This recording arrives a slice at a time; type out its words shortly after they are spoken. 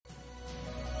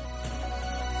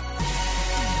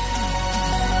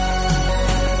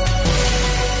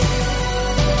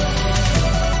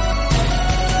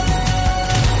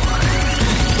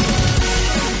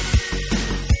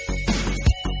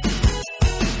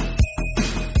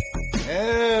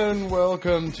and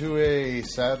welcome to a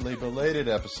sadly belated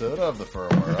episode of the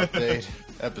Firmware Update,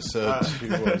 episode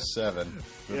 207.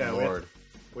 Good Lord.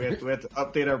 We have to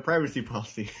update our privacy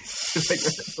policy.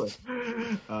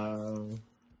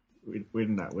 We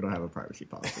don't have a privacy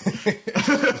policy.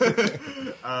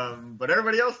 But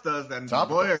everybody else does, and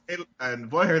boy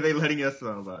are they letting us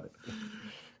know about it.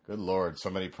 Good Lord,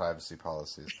 so many privacy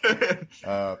policies.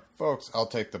 Folks, I'll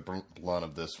take the blunt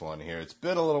of this one here. It's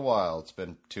been a little while. It's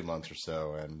been 2 months or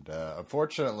so, and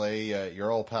unfortunately,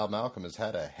 your old pal Malcolm has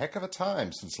had a heck of a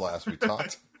time since last we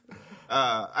talked.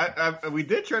 We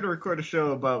did try to record a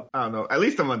show about, I don't know, at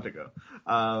least a month ago.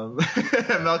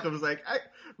 And Malcolm's like,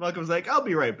 I'll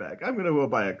be right back. I'm going to go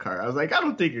buy a car. I was like, I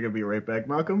don't think you're going to be right back,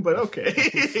 Malcolm, but okay.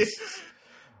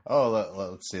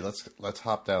 Let's see. Let's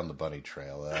hop down the bunny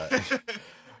trail.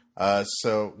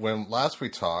 So when last we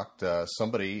talked,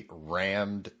 somebody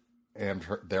rammed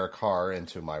their car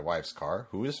into my wife's car,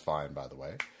 who is fine, by the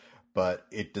way, but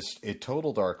it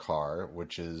totaled our car,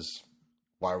 which is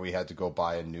why we had to go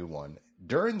buy a new one.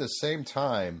 During the same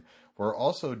time, we're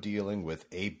also dealing with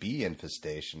a bee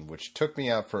infestation, which took me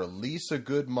out for at least a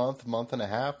good month and a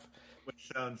half.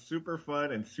 Which sounds super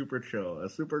fun and super chill.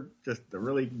 Just a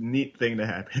really neat thing to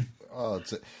happen. Oh,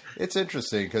 it's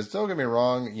interesting because don't get me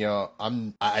wrong, you know,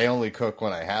 I only cook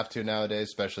when I have to nowadays,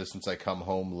 especially since I come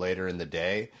home later in the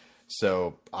day.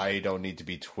 So I don't need to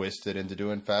be twisted into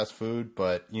doing fast food.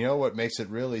 But you know what makes it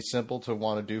really simple to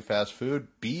want to do fast food?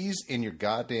 Bees in your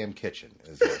goddamn kitchen.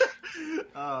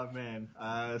 Oh, man.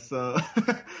 So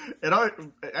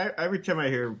every time I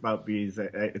hear about bees,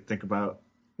 I think about,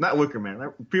 not Wicker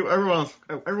Man.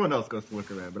 Everyone else goes to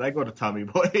Wicker Man, but I go to Tommy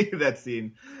Boy, that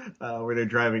scene where they're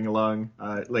driving along,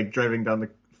 driving down the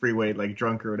freeway, like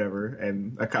drunk or whatever,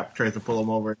 and a cop tries to pull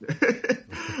him over.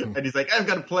 And he's like, I've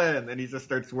got a plan. And he just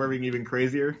starts swerving even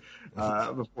crazier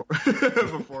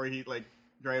before he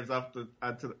drives off the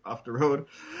road,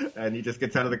 and he just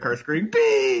gets out of the car screaming,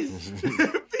 bees,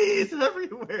 bees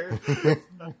everywhere.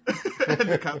 and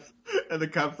the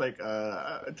cops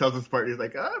tells his partner, he's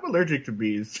like, I'm allergic to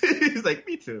bees. He's like,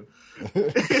 me too. So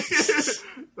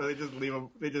they just leave him.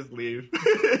 They just leave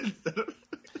instead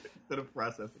of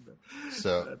processing them.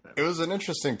 So it was an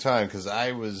interesting time because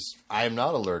I am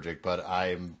not allergic, but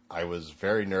I was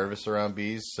very nervous around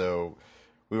bees. So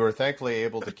we were thankfully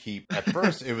able to keep. At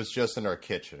first, it was just in our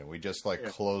kitchen, and we just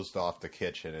closed off the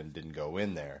kitchen and didn't go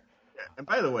in there. Yeah. And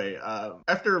by the way,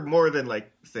 after more than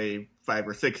say 5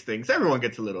 or 6 things, everyone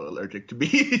gets a little allergic to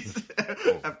bees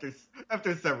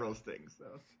after several things.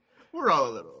 So we're all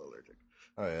a little allergic.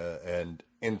 Oh yeah, and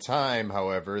in time,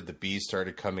 however, the bees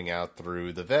started coming out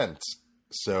through the vents.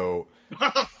 So,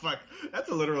 fuck, that's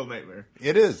a literal nightmare.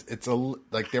 It is. It's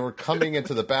they were coming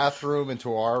into the bathroom,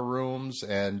 into our rooms,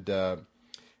 and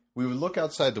we would look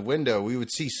outside the window. We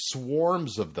would see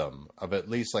swarms of them, of at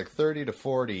least 30 to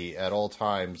 40 at all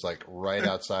times, right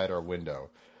outside our window.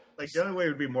 The only way it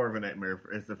would be more of a nightmare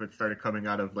is if it started coming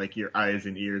out of your eyes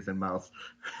and ears and mouth.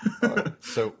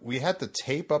 So we had to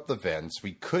tape up the vents.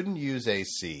 We couldn't use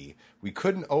AC. We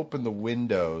couldn't open the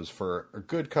windows for a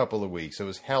good couple of weeks. It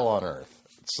was hell on earth.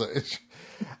 So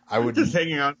I would just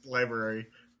hanging out in the library.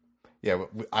 Yeah,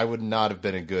 I would not have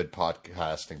been a good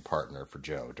podcasting partner for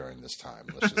Joe during this time,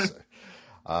 let's just say.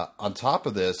 On top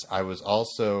of this, I was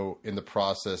also in the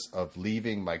process of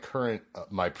leaving my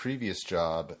previous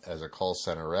job as a call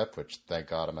center rep, which thank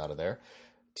God I'm out of there,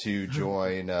 to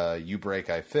join You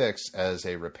Break I Fix as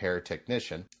a repair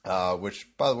technician, which,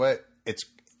 by the way, it's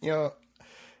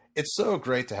so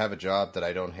great to have a job that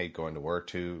I don't hate going to work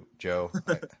to, Joe.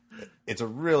 It's a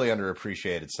really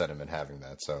underappreciated sentiment having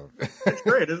that. So it's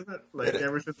great, isn't it?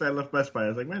 Ever since I left Best Buy, I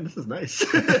was like, man, this is nice.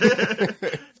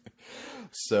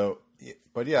 So,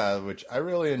 but yeah, which I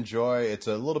really enjoy. It's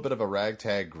a little bit of a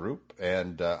ragtag group,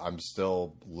 and I'm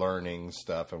still learning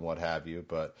stuff and what have you,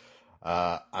 but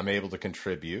I'm able to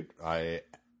contribute. I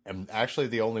am actually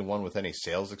the only one with any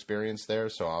sales experience there,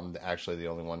 so I'm actually the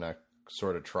only one that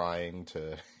sort of trying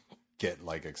to get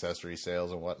accessory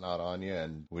sales and whatnot on you,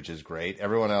 and which is great.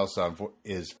 Everyone else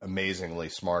is amazingly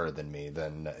smarter than me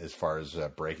as far as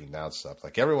breaking down stuff.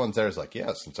 Everyone's there is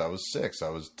yeah, since I was 6, I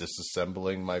was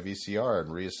disassembling my VCR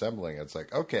and reassembling it. It's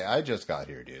okay, I just got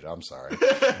here, dude. I'm sorry.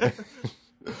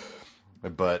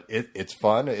 But it's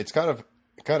fun. It's kind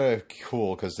of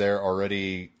cool because they're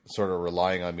already sort of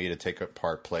relying on me to take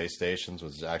apart PlayStations,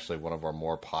 which is actually one of our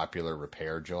more popular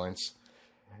repair joints.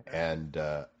 And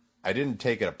I didn't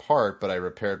take it apart, but I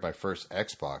repaired my first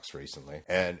Xbox recently.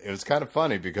 And it was kind of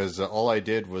funny because all I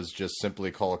did was just simply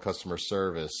call a customer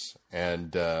service, and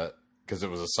because it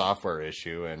was a software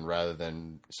issue, and rather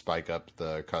than spike up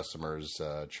the customer's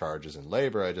charges in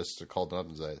labor, I just called them up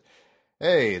and said,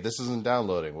 Hey, this isn't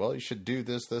downloading. Well, you should do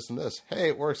this, this, and this. Hey,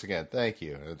 it works again. Thank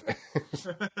you.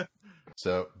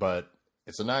 So, but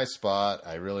it's a nice spot.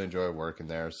 I really enjoy working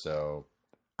there, so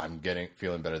I'm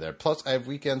feeling better there. Plus, I have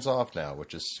weekends off now,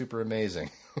 which is super amazing.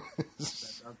 That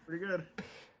sounds pretty good.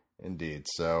 Indeed.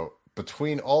 So,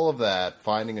 between all of that,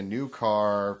 finding a new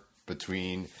car,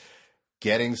 between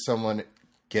getting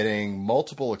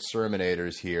multiple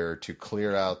exterminators here to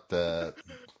clear out the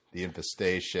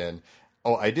infestation.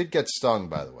 Oh, I did get stung,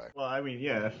 by the way. Well, I mean,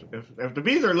 yeah, if the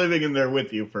bees are living in there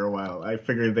with you for a while, I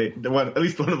figured at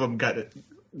least one of them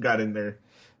got in there.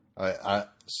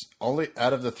 Only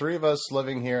out of the three of us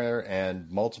living here and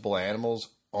multiple animals,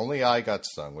 only I got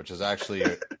stung, which is actually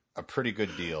a pretty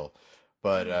good deal.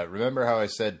 But remember how I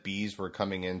said bees were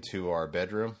coming into our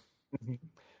bedroom?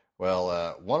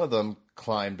 Well, one of them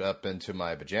climbed up into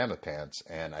my pajama pants,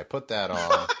 and I put that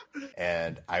on,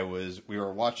 and we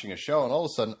were watching a show, and all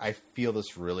of a sudden, I feel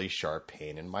this really sharp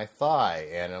pain in my thigh,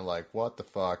 and I'm like, what the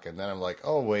fuck? And then I'm like,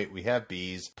 oh, wait, we have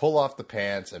bees. Pull off the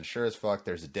pants, and sure as fuck,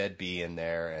 there's a dead bee in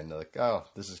there, and they're like, oh,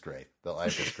 this is great. The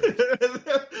life is great.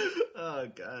 Oh,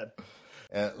 God.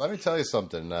 And let me tell you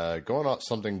something. Going on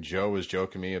something Joe was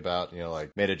joking me about,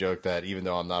 made a joke that even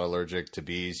though I'm not allergic to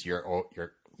bees,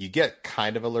 you get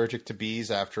kind of allergic to bees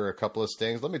after a couple of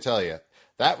stings. Let me tell you,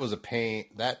 that was a pain.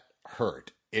 That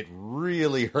hurt. It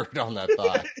really hurt on that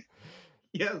thigh.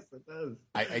 Yes, it does.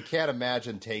 I can't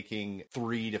imagine taking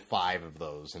 3 to 5 of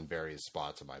those in various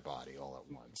spots of my body all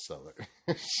at once. So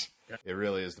it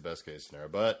really is the best case scenario.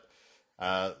 But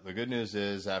the good news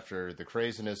is, after the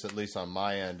craziness, at least on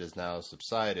my end, is now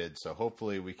subsided. So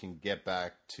hopefully we can get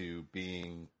back to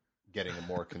getting a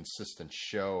more consistent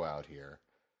show out here.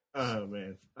 Oh,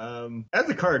 man. As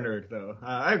a car nerd, though,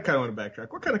 I kind of want to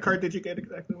backtrack. What kind of car did you get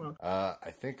exactly, Mom?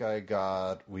 I think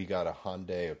we got a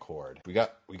Hyundai Accord. We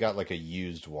got like a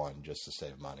used one just to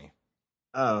save money.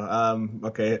 Oh,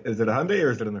 okay. Is it a Hyundai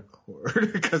or is it an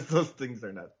Accord? Because those things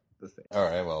are not the same. All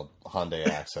right, well, Hyundai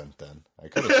accent then. I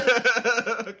could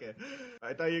have. Okay.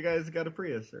 I thought you guys got a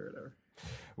Prius or whatever.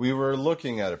 We were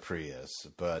looking at a Prius,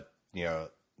 but,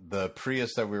 the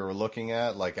Prius that we were looking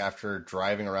at, like, after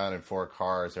driving around in 4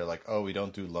 cars, they're like, oh, we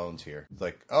don't do loans here. It's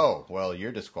like, oh, well,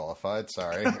 you're disqualified.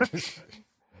 Sorry.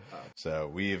 So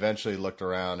we eventually looked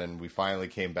around, and we finally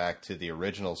came back to the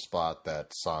original spot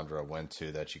that Sandra went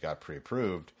to that she got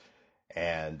pre-approved.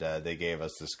 And they gave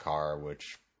us this car,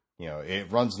 which,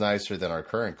 it runs nicer than our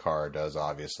current car does,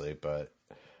 obviously, but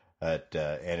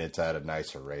and it's at a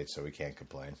nicer rate, so we can't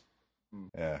complain.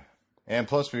 Yeah. And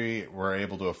plus, we were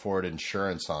able to afford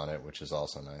insurance on it, which is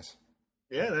also nice.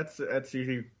 Yeah, that's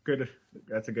usually good.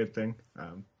 That's a good thing,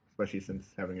 especially since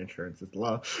having insurance is the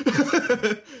law.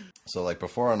 So, like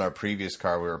before, on our previous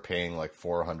car, we were paying like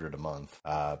 $400 a month.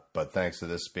 But thanks to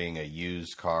this being a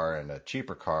used car and a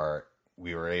cheaper car,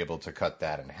 we were able to cut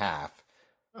that in half.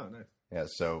 Oh, nice. Yeah,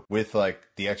 so with like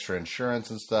the extra insurance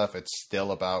and stuff, it's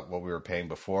still about what we were paying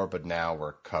before, but now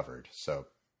we're covered. So,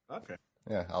 okay.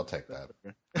 Yeah, I'll take that.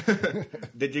 Okay.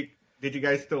 Did you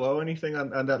guys still owe anything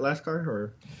on that last car,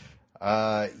 or?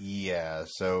 Yeah.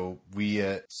 So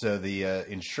the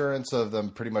insurance of them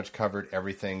pretty much covered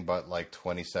everything but like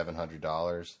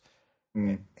 $2,700.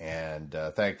 And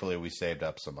thankfully we saved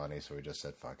up some money, so we just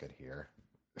said fuck it here.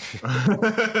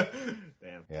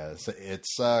 Damn. Yeah, it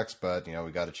sucks, but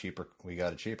we got a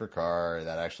cheaper car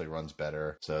that actually runs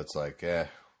better. So it's like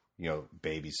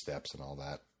baby steps and all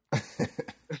that.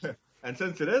 And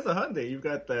since it is a Hyundai, you've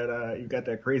got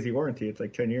that crazy warranty. It's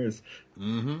like 10 years.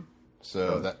 Mm-hmm.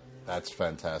 So that's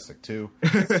fantastic too.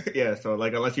 Yeah. So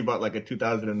like, unless you bought like a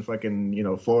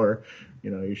 2004,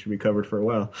 you should be covered for a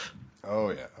while. Oh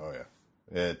yeah.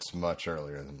 It's much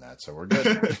earlier than that, so we're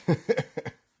good.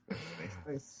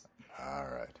 Nice. All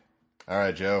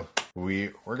right, Joe.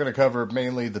 We're gonna cover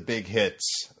mainly the big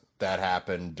hits that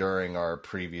happened during our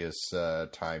previous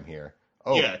time here.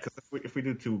 Oh yeah, because if we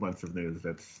do 2 months of news,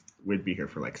 we'd be here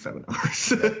for like 7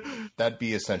 hours. That'd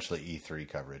be essentially E3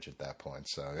 coverage at that point.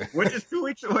 So, which is 2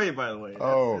 weeks away, by the way.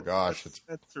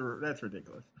 That's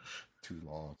ridiculous. Too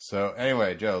long. So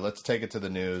anyway, Joe, let's take it to the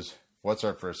news. What's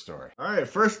our first story? All right,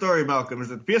 first story, Malcolm, is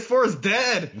that the PS4 is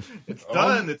dead. It's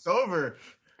done. It's over.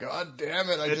 God damn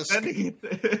it!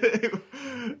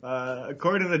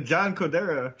 According to John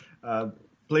Codera,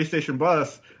 PlayStation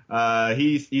boss,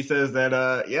 he says that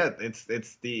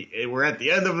we're at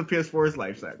the end of the PS4's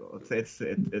life cycle.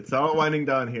 It's all winding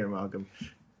down here, Malcolm.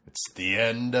 It's the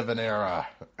end of an era.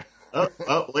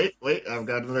 Wait, I've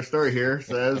got another story here. It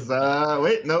says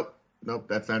nope,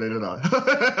 that's not it at all.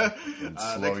 And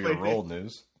slow your roll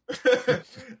news.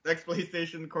 Next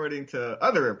PlayStation, according to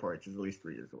other reports, is at least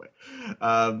 3 years away.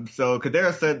 So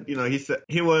Kadera said, he said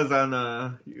he was on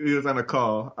a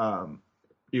call.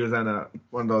 He was on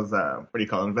one of those what do you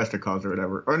call it, investor calls or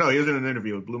whatever. Or no, he was in an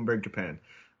interview with Bloomberg Japan.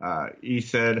 He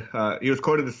said he was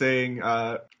quoted as saying,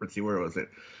 let's see, where was it?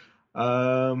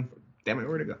 Damn it,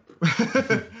 where'd it go?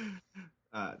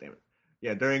 Damn it.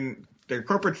 Yeah, during their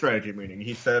corporate strategy meeting,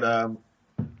 he said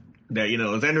that it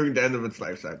was entering the end of its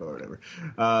life cycle or whatever,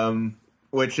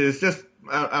 which is just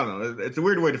I don't know. It's a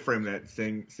weird way to frame that,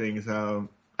 saying as how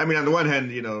I mean, on the one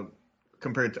hand,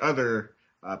 compared to other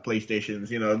PlayStations,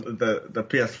 the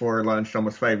PS4 launched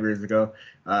almost 5 years ago,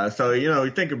 so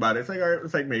you think about it, it's like all right,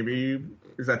 it's like maybe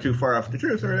is that too far off the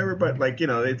truth or whatever, but like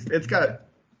it's got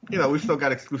we've still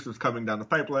got exclusives coming down the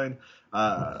pipeline.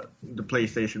 The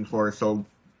PlayStation 4 sold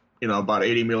about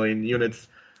 80 million units.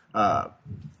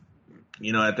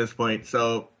 At this point.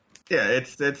 So yeah,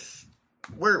 it's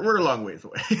we're a long ways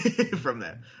away from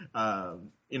that.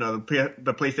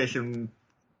 The PlayStation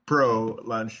Pro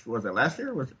launched, was it last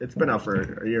year? It's been out for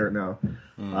a year now.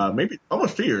 Maybe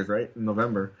almost 2 years, right? In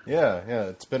November. Yeah,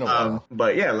 it's been a while.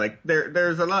 But yeah, like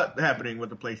there's a lot happening with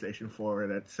the PlayStation 4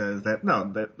 that says that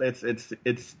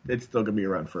it's still gonna be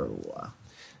around for a while.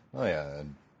 Oh yeah.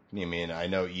 I mean, I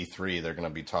know E3, they're going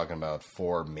to be talking about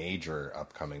 4 major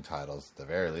upcoming titles at the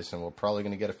very least, and we're probably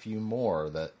going to get a few more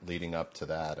that leading up to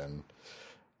that. And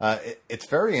it's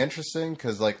very interesting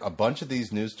because, like, a bunch of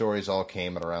these news stories all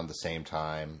came at around the same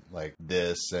time, like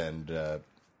this and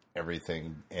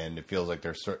everything, and it feels like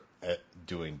they're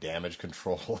doing damage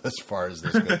control as far as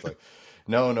this goes. Like,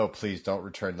 no, please don't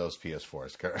return those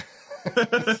PS4s.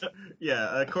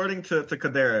 Yeah, according to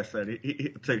Kadera,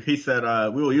 he said,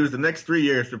 we will use the next 3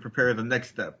 years to prepare the next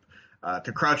step,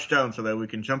 to crouch down so that we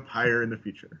can jump higher in the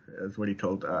future, is what he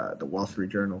told the Wall Street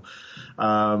Journal.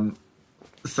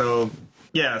 So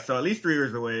at least 3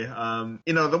 years away.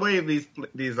 The way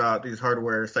these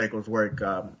hardware cycles work,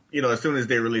 as soon as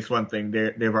they release one thing,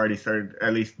 they've already started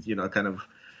at least kind of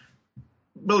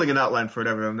building an outline for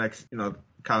whatever the next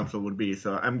console would be.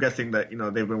 So I'm guessing that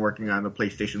they've been working on the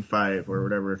PlayStation 5 or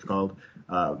whatever it's called,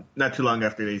 not too long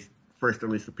after they first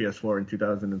released the PS4 in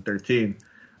 2013.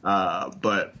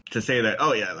 But to say that,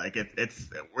 oh yeah, like it's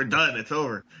we're done, it's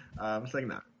over. It's like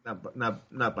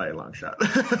not by a long shot.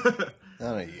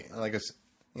 Like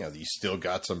you still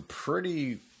got some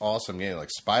pretty awesome games. Like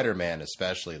Spider-Man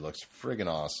especially looks friggin'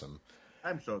 awesome.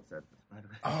 I'm so excited for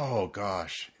Spider-Man. Oh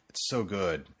gosh, it's so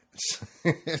good.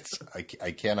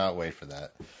 I cannot wait for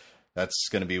that. That's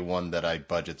going to be one that I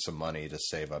budget some money to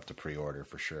save up to pre-order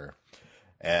for sure.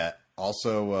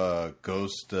 Also,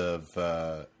 Ghost of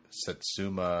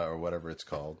Satsuma or whatever it's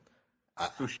called.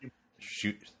 Sushi.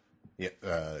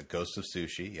 Ghost of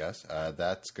Sushi. Yes,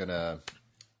 that's gonna.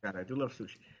 God, I do love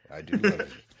sushi. I do love it.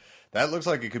 That looks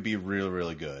like it could be really,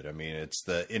 really good. I mean, it's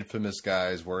the infamous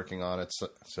guys working on it,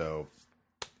 so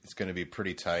it's going to be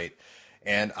pretty tight.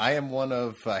 And I am one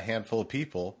of a handful of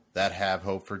people that have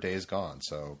hope for Days Gone.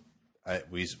 So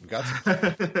we got some.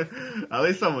 At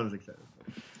least someone's excited.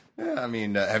 Yeah, I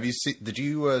mean, did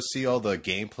you see all the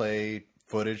gameplay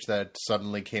footage that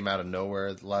suddenly came out of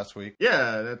nowhere last week?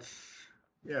 Yeah,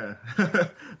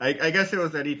 I guess it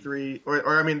was at E3,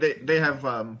 or I mean, they have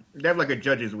like a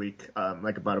judges week,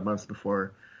 like about a month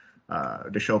before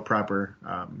the show proper.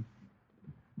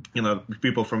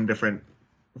 People from different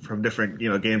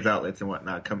games outlets and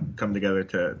whatnot come together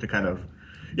to kind of,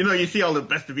 you see all the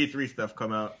best of E3 stuff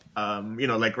come out.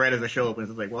 Like right as the show opens,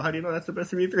 it's like, well, how do you know that's the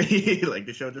best of E3? Like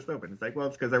the show just opened. It's like, well,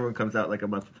 it's because everyone comes out like a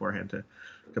month beforehand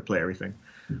to play everything.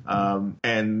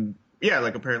 And yeah,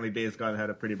 like apparently Days Gone had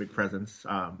a pretty big presence.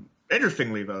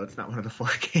 Interestingly, though, it's not one of the 4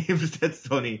 games that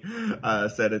Sony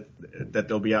said that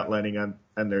they'll be outlining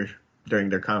during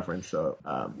their conference. So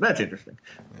that's interesting.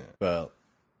 Yeah. Well,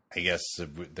 I guess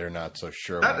they're not so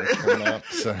sure when it's coming up.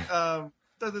 So.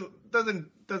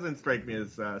 Doesn't strike me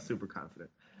as super confident.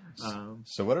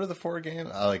 So what are the 4 games?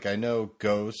 I know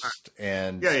Ghost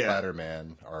and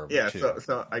Spider-Man are 2.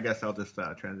 So I guess I'll just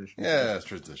transition. Yeah,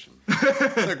 transition.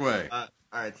 Segue.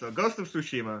 All right, so Ghost of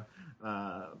Tsushima,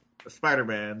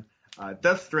 Spider-Man,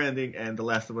 Death Stranding, and The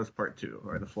Last of Us Part 2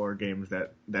 are the 4 games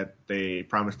that they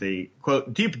promised a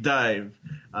quote deep dive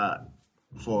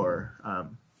for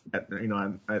at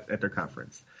their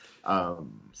conference.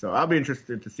 So I'll be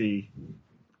interested to see.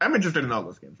 I'm interested in all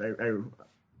those games. I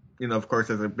of course,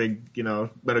 as a big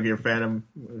Metal Gear fan, I'm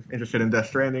interested in Death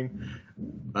Stranding.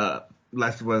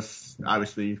 Last of Us,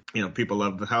 obviously, people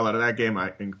love the hell out of that game. I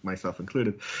think myself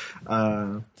included.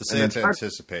 To say it's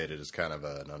anticipated is kind of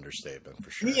an understatement for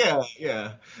sure.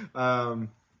 Yeah.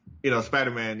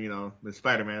 Spider-Man, the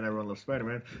Spider-Man, everyone loves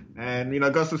Spider-Man,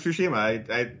 and Ghost of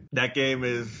Tsushima. That game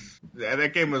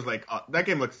was like that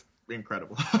game looks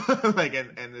incredible, like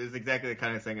and is exactly the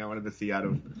kind of thing I wanted to see out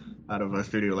of a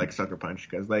studio like Sucker Punch,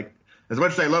 because like as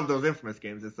much as I love those Infamous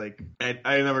games, it's like I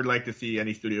never like to see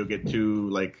any studio get too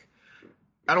like.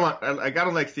 I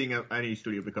don't like seeing any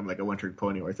studio become like a one-trick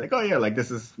pony where it's like, oh yeah, like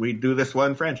we do this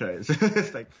one franchise.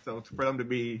 It's like, so for them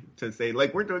to say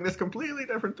like we're doing this completely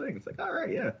different thing. It's like, all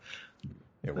right, yeah.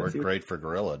 It worked great for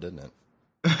Guerrilla, didn't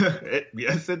it?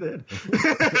 Yes, it did.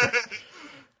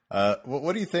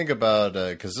 What do you think about,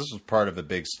 because this was part of a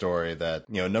big story that,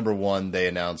 number one, they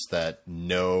announced that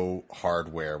no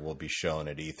hardware will be shown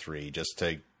at E3 just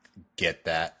to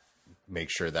make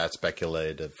sure that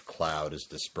speculative cloud is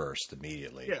dispersed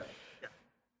immediately. Yeah.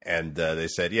 And they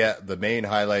said, the main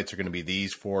highlights are going to be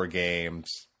these 4 games,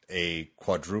 a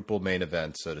quadruple main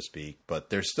event, so to speak, but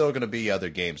there's still going to be other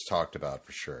games talked about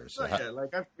for sure. So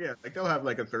they'll have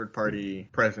like a third party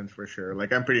presence for sure.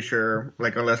 Like I'm pretty sure,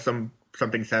 like unless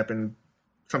something's happened,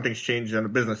 something's changed on the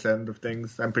business end of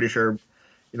things, I'm pretty sure,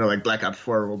 like Black Ops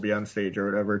 4 will be on stage or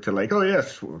whatever to like, oh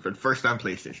yes, first on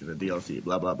PlayStation, the DLC,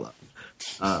 blah blah blah,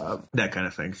 that kind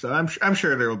of thing. So I'm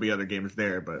sure there will be other games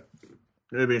there, but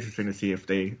it'll be interesting to see if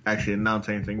they actually announce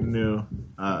anything new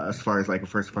as far as like a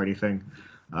first party thing.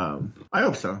 I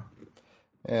hope so.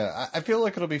 Yeah, I feel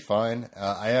like it'll be fine.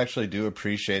 I actually do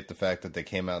appreciate the fact that they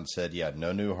came out and said,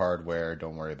 no new hardware,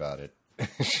 don't worry about it.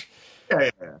 Yeah.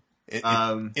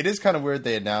 It is kind of weird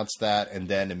they announced that and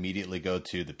then immediately go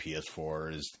to the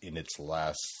PS4 is in its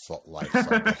last life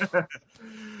cycle.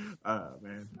 Oh,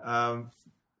 man.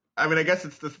 I mean, I guess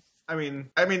it's this. I mean,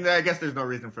 I guess there's no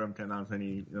reason for them to announce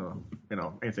any,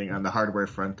 anything on the hardware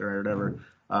front or whatever.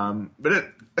 But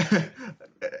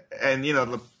and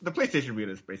the PlayStation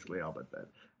Vita is basically all but that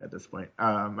at this point.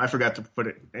 I forgot to put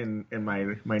it in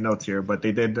my notes here, but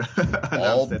they did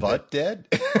all but dead.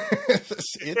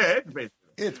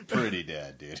 It's pretty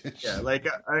dead, dude. Yeah, like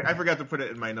I forgot to put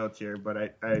it in my notes here,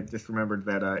 but I just remembered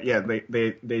that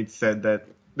they said that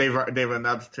they've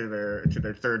announced to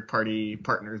their third party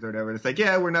partners or whatever. It's like,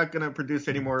 we're not gonna produce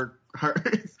any more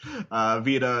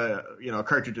Vita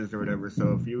cartridges or whatever.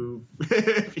 So if you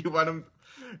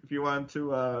want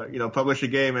to publish a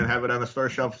game and have it on a store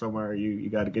shelf somewhere, you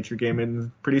got to get your game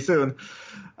in pretty soon.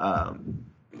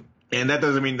 And that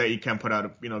doesn't mean that you can't put out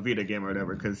a Vita game or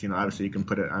whatever, because obviously you can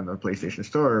put it on the PlayStation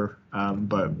Store.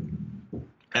 But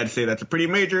I'd say that's a pretty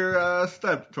major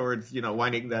step towards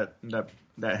winding that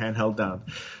handheld down.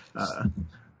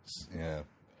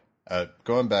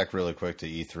 Going back really quick to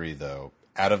E3 though,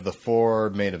 out of the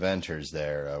 4 main eventers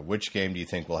there, which game do you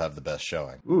think will have the best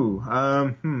showing?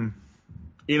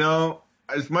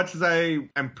 As much as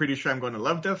I'm pretty sure I'm going to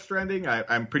love Death Stranding,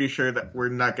 I'm pretty sure that we're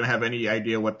not going to have any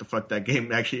idea what the fuck that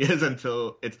game actually is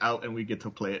until it's out and we get to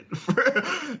play it.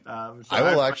 I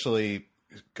will actually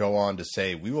go on to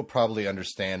say we will probably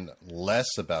understand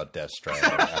less about Death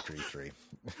Stranding after E3.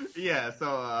 Yeah,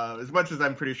 so as much as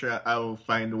I'm pretty sure I will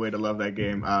find a way to love that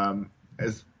game,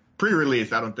 as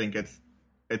pre-release, I don't think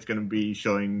it's going to be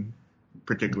showing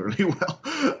particularly well.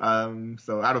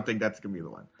 So I don't think that's going to be the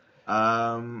one.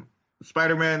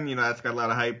 Spider-Man, that's got a lot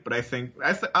of hype, but I think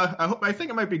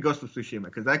it might be Ghost of Tsushima,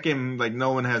 because that game, like,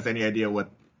 no one has any idea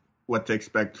what to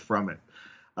expect from it.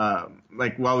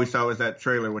 Like, what we saw was that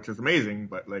trailer, which is amazing,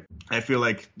 but like, I feel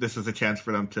like this is a chance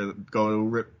for them to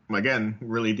go again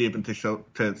really deep into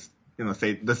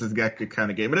say this is the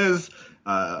kind of game it is.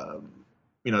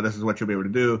 This is what you'll be able to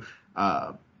do.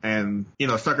 And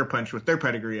Sucker Punch with their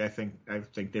pedigree, I think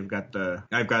they've got the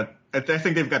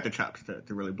chops to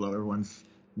really blow everyone's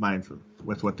minds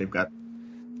with what they've got.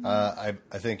 I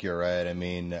think you're right. I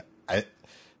mean,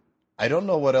 I don't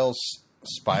know what else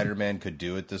Spider-Man could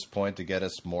do at this point to get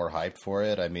us more hyped for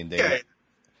it. I mean, it's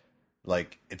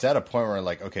at a point where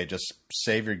like, okay, just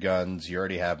save your guns. You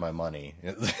already have my money.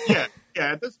 Yeah.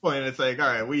 At this point, it's like, all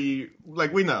right, we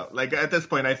know. Like at this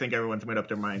point, I think everyone's made up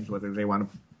their minds whether they want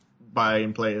to buy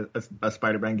and play a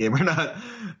Spider-Man game or not.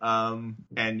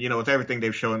 And with everything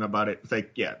they've shown about it, it's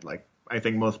like, I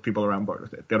think most people are on board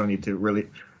with it. They don't need to really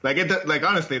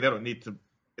honestly, they don't need to.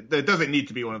 It doesn't need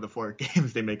to be one of the 4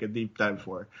 games they make a deep dive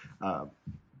for.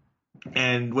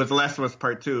 And with The Last of Us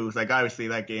Part 2, it's like obviously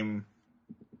that game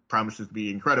promises to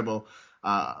be incredible.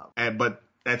 But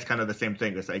that's kind of the same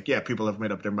thing. It's like, people have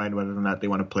made up their mind whether or not they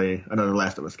want to play another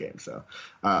Last of Us game. So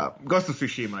Ghost of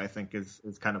Tsushima, I think, is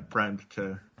kind of primed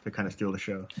to kind of steal the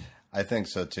show. I think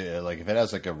so too. Like if it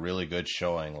has like a really good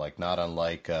showing, like not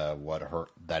unlike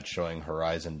that showing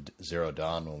Horizon Zero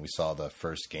Dawn when we saw the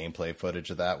first gameplay footage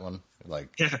of that one,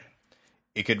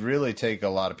 it could really take a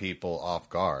lot of people off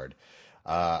guard.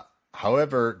 I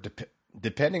However,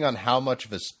 depending on how much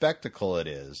of a spectacle it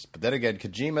is, but then again,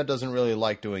 Kojima doesn't really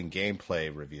like doing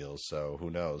gameplay reveals, so who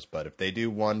knows? But if they do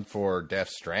one for Death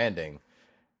Stranding,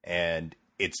 and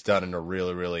it's done in a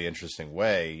really, really interesting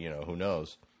way, who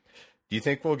knows? Do you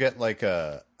think we'll get like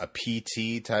a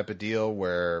PT type of deal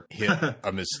where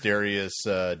a mysterious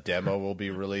demo will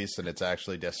be released and it's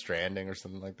actually Death Stranding or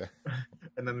something like that?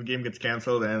 And then the game gets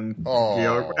canceled and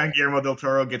Guillermo del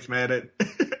Toro gets mad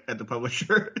at the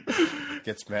publisher.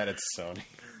 Gets mad at Sony.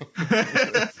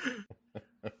 Man.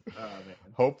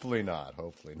 Hopefully not.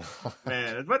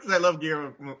 Man, as much as I love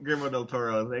Guillermo del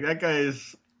Toro, like, that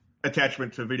guy's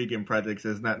attachment to video game projects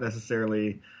is not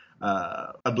necessarily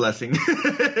a blessing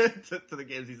to the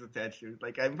games he's attached to.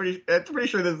 Like, I'm pretty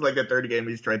sure this is like the third game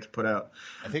he's tried to put out.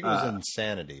 I think it was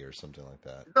Insanity or something like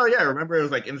that. Oh yeah, remember it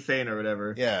was like Insane or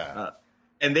whatever. Yeah.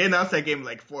 And they announced that game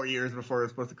like 4 years before it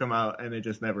was supposed to come out, and it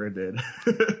just never did.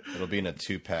 It'll be in a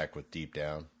 2-pack with Deep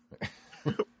Down.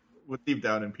 With Deep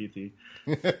Down and PT.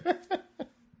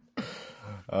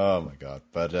 Oh my god!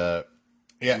 But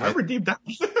yeah, remember Deep Down?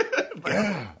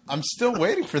 Yeah, I'm still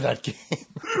waiting for that game.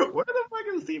 Where the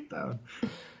fuck is Deep Down?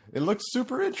 It looks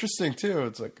super interesting too.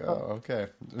 It's like, oh, okay.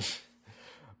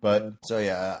 But so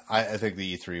yeah, I think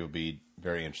the E3 will be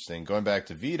very interesting. Going back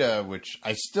to Vita, which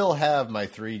I still have my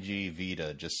 3G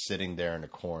Vita just sitting there in a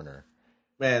corner.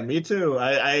 Man, me too.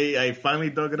 I finally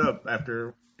dug it up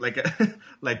after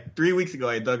like 3 weeks ago.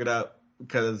 I dug it up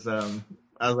because I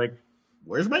was like,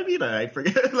 where's my Vita? I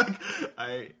forget. Like,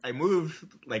 I moved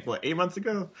like 8 months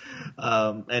ago,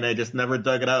 and I just never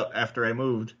dug it out after I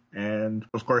moved. And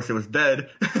of course, it was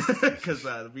dead because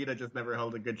the Vita just never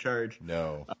held a good charge.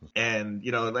 No. And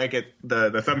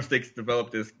the thumbsticks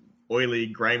developed this oily,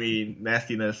 grimy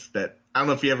nastiness that I don't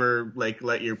know if you ever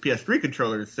let your PS3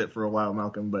 controllers sit for a while,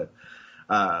 Malcolm, but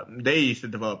they used to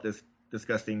develop this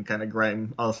disgusting kind of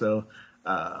grime also.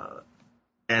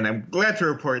 And I'm glad to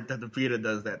report that the Vita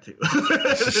does that too.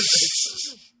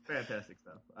 Fantastic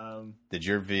stuff. Did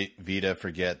your Vita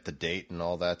forget the date and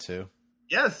all that too?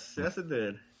 Yes, it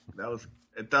did. I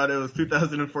thought it was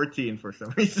 2014 for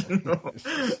some reason. I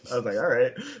was like, all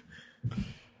right.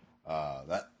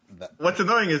 What's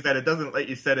annoying is that it doesn't let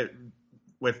you set it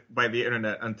by the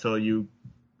internet until you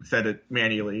set it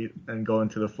manually and go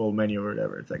into the full menu or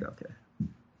whatever. It's like, okay.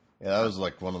 Yeah, that was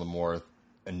like one of the more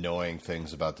annoying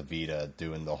things about the Vita,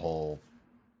 doing the whole,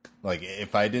 like,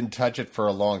 if I didn't touch it for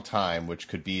a long time, which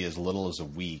could be as little as a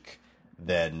week,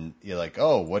 then you're like,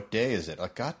 oh, what day is it?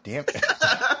 Like, god damn it.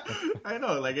 I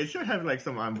know, like, it should have like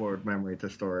some onboard memory to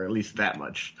store at least that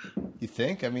much. You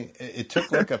think? I mean, it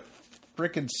took like a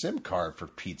freaking SIM card, for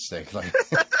Pete's sake. Like,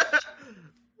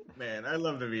 man, I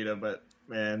love the Vita, but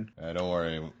man, don't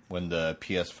worry, when the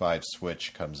PS5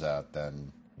 Switch comes out,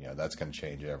 then that's going to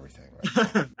change everything,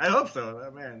 right? I hope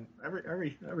so. Man,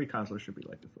 every console should be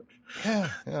like the Switch.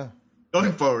 Yeah.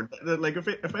 Going forward, like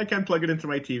if I can plug it into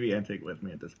my TV and take it with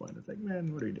me at this point, it's like,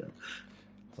 man, what are you doing?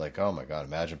 It's like, oh my god,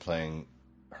 imagine playing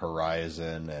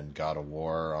Horizon and God of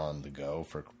War on the go,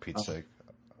 for Pete's sake.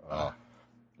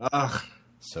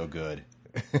 So good.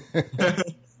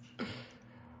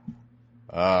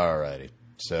 Alrighty.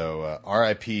 So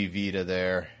R.I.P. Vita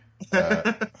there.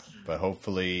 But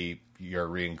hopefully your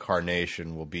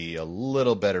reincarnation will be a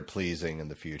little better pleasing in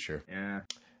the future. Yeah.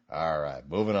 All right,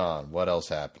 moving on. What else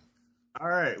happened? All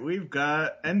right, we've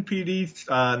got NPD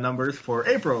numbers for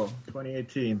April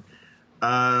 2018.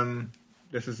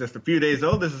 This is just a few days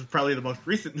old. This is probably the most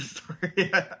recent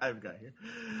story I've got here.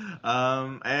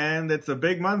 And it's a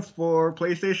big month for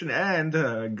PlayStation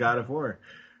and God of War.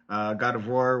 God of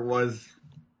War was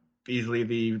easily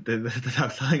the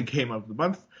top selling game of the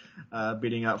month,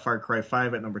 beating out Far Cry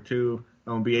 5 at number 2,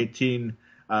 OMB 18,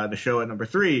 the show at number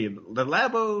 3, the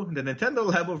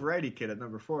Nintendo Labo Variety Kit at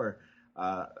number 4,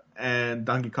 and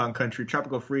Donkey Kong Country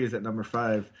Tropical Freeze at number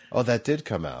 5. Oh, that did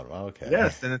come out. Oh, okay.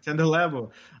 Yes, the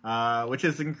Nintendo Labo, which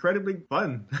is incredibly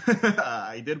fun.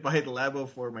 I did buy the Labo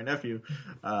for my nephew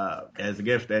as a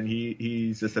gift, and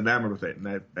he's just enamored with it.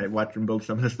 And I watched him build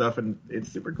some of the stuff, and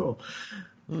it's super cool.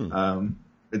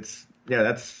 That's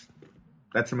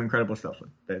some incredible stuff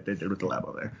that they did with the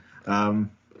Labo there.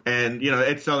 And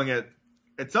it's selling at.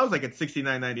 It sounds like it's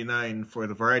 $69.99 for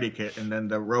the variety kit, and then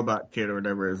the robot kit or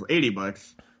whatever is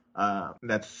 $80.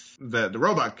 That's the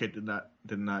robot kit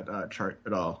did not chart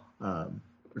at all.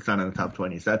 It's not in the top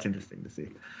 20, so that's interesting to see.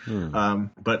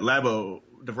 But Labo,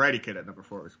 the variety kit at number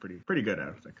 4 is pretty good,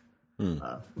 I think.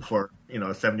 For a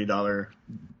 $70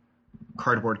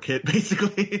 cardboard kit,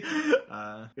 basically.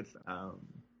 Good stuff.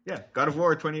 God of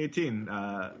War 2018.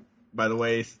 By the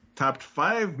way, topped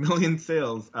 5 million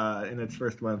sales in its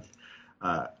first month.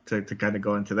 To kind of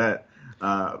go into that,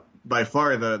 by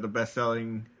far the best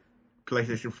selling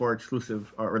PlayStation 4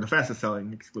 exclusive, or the fastest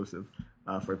selling exclusive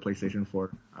for PlayStation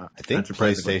 4. I think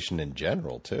PlayStation in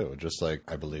general too, just like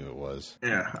I believe it was.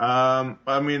 Yeah.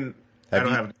 I mean, I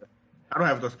don't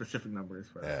have those specific numbers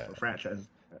for franchises,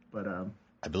 but I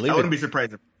believe I wouldn't be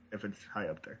surprised if it's high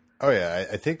up there. Oh yeah,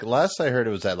 I think last I heard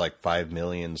it was at like 5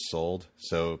 million sold,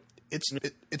 so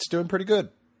it's doing pretty good.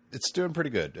 It's doing pretty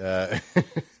good.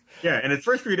 Yeah, in its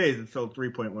first 3 days, it sold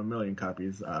 3.1 million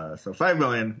copies. So 5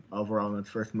 million overall in its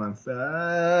first month.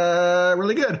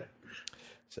 Really good.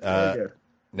 Really good.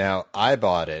 Now I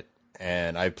bought it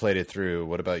and I played it through.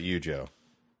 What about you, Joe?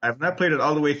 I've not played it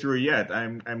all the way through yet. I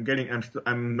think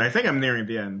I'm nearing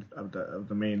the end of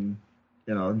the main,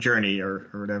 journey or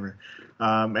whatever.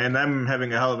 And I'm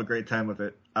having a hell of a great time with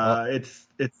it. It's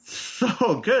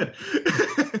so good.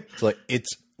 It's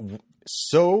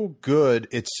so good.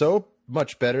 It's so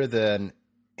much better than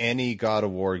any God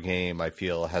of War game I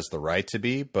feel has the right to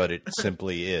be, but it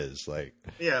simply is. Kratos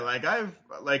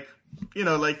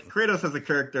as a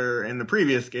character in the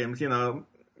previous games, hit or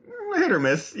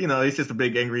miss. He's just a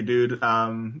big angry dude,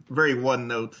 very one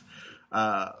note.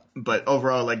 But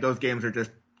overall, those games are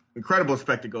just incredible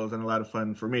spectacles and a lot of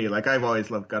fun for me. I've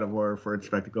always loved God of War for its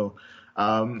spectacle,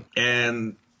 and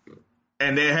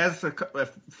it has,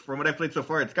 from what I played so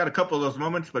far, it's got a couple of those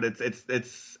moments, but it's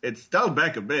dialed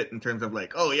back a bit in terms of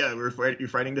you're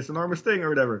fighting this enormous thing or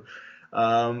whatever.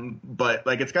 But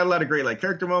it's got a lot of great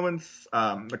character moments.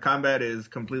 The combat is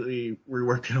completely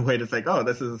reworked in a way that's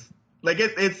this is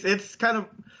it's kind of.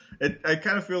 I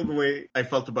kind of feel the way I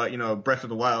felt about Breath of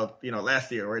the Wild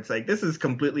last year, where it's this is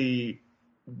completely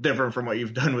different from what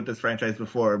you've done with this franchise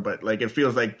before, but it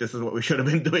feels like this is what we should have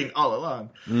been doing all along.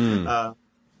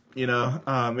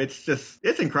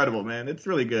 It's incredible, man. It's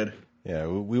really good. Yeah,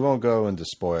 we won't go into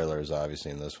spoilers,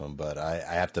 obviously, in this one, but I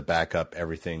have to back up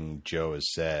everything Joe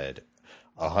has said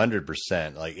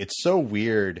 100%. It's so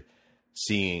weird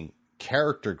seeing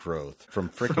character growth from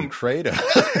freaking Kratos.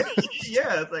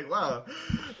 Yeah, it's wow.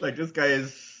 This guy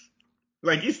is,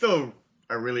 he's still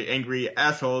a really angry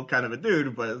asshole kind of a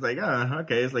dude, but it's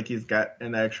okay. It's he's got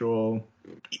an actual,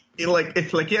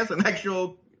 it's he has an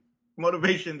actual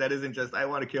motivation that isn't just I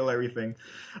want to kill everything.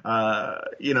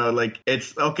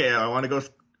 It's okay. I want to go.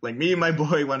 Me and my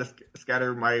boy want to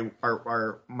scatter my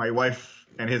wife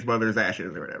and his mother's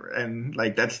ashes or whatever, and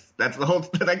that's the whole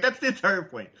that's the entire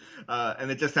point.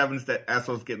 And it just happens that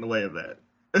assholes get in the way of that.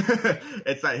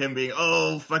 It's not him being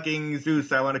fucking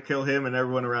Zeus. I want to kill him and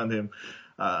everyone around him.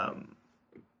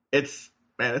 It's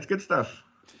good stuff.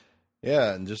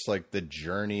 Yeah, and just the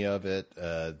journey of it,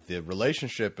 the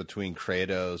relationship between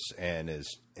Kratos and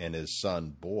his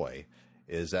son Boy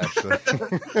is actually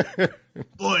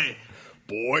boy.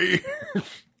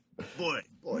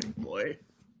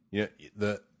 Yeah,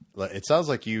 it sounds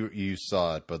like you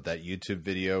saw it, but that YouTube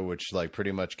video, which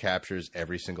pretty much captures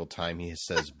every single time he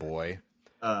says boy.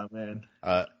 Oh man.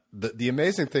 The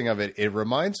amazing thing of it, it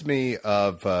reminds me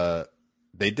of.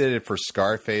 They did it for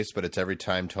Scarface, but it's every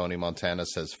time Tony Montana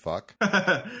says fuck.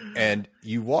 And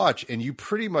you watch, and you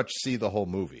pretty much see the whole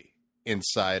movie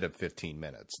inside of 15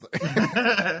 minutes.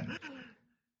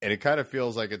 And it kind of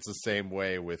feels like it's the same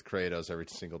way with Kratos every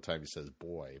single time he says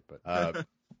boy. But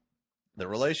the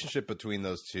relationship between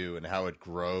those two and how it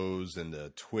grows and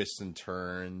the twists and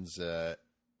turns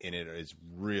in it is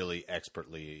really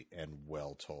expertly and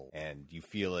well told, and you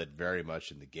feel it very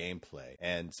much in the gameplay.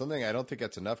 And something I don't think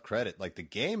gets enough credit, the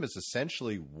game is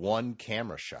essentially one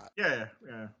camera shot. Yeah.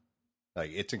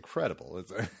 It's incredible.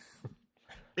 It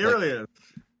really is.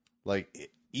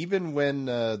 Even when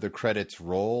the credits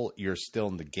roll, you're still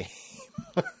in the game.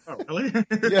 Oh, really?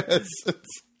 Yes.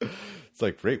 It's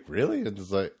wait, really?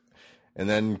 It's and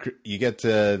then you get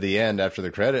to the end after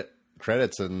the credits,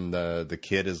 and the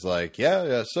kid is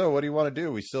yeah, so what do you want to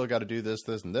do? We still got to do this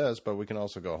and this, but we can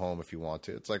also go home if you want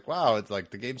to. It's wow, it's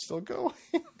the game's still going.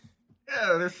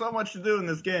 Yeah, there's so much to do in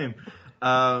this game.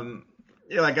 I'm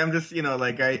just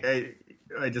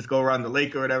I just go around the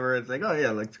lake or whatever. It's oh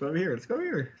yeah, let's go over here,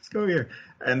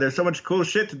 and there's so much cool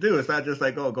shit to do. It's not just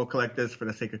go collect this for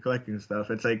the sake of collecting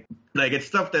stuff. It's it's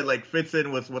stuff that fits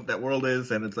in with what that world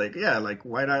is, and it's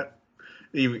why not?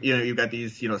 You've got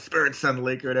these, spirits on the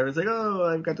lake or whatever. It's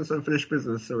I've got this unfinished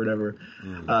business or whatever.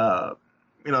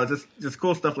 Just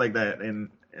cool stuff like that. And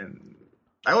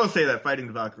I will say that fighting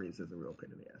the Valkyries is a real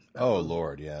pain in the ass. Oh,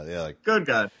 Lord, yeah. Good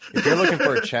God. If you're looking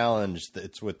for a challenge,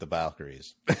 it's with the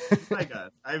Valkyries. My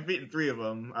God. I've beaten 3 of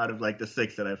them out of the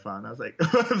 6 that I found. I was 3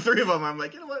 of them, I'm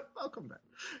you know what? I'll come back.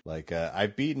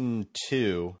 I've beaten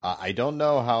 2. I don't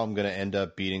know how I'm going to end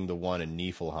up beating the one in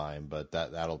Niflheim, but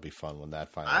that'll be fun when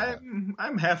that finally happens.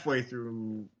 I'm halfway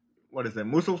through what is it,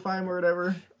 Muspelheim or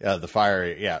whatever. Yeah, the fire.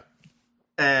 Yeah.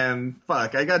 And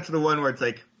fuck, I got to the one where it's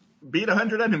like beat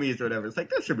 100 enemies or whatever. It's like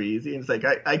that should be easy. And it's like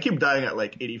I keep dying at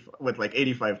like 80 with like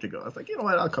 85 to go. I was like, you know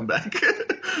what? I'll come back.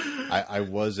 I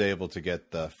was able to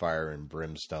get the fire and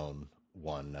brimstone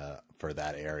one for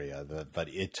that area, but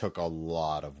it took a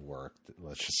lot of work.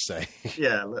 Let's just say.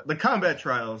 Yeah, the combat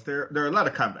trials. There are a lot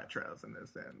of combat trials in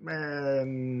this, and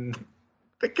man.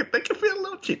 They can feel a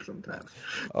little cheap sometimes.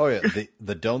 Oh yeah,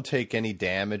 the don't take any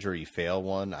damage or you fail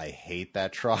one. I hate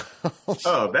that trial.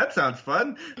 Oh, that sounds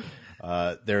fun.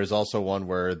 There's also one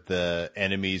where the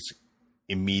enemies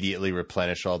immediately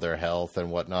replenish all their health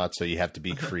and whatnot, so you have to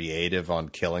be creative on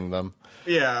killing them.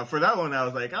 Yeah, for that one, I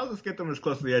was like, I'll just get them as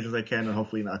close to the edge as I can and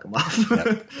hopefully knock them off.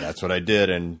 That's what I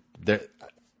did, and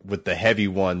with the heavy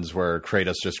ones where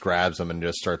Kratos just grabs them and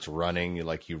just starts running,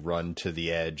 you run to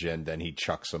the edge and then he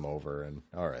chucks them over, and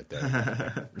all right,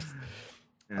 there.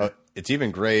 Yeah. It's even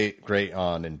great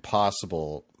on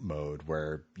impossible mode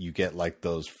where you get like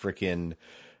those freaking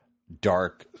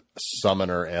dark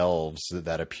summoner elves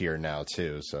that appear now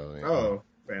too. So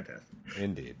fantastic!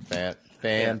 Indeed,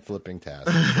 flipping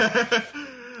tastic.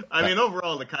 I mean,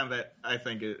 overall, the combat, I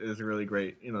think, is a really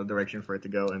great, direction for it to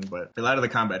go in. But a lot of the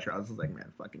combat trials is like,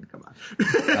 man, fucking come on.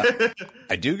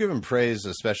 I do give him praise,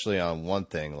 especially on one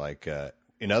thing. Like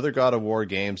in other God of War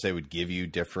games, they would give you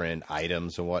different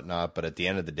items and whatnot. But at the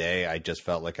end of the day, I just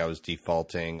felt like I was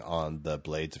defaulting on the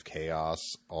Blades of Chaos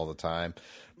all the time.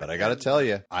 But I got to tell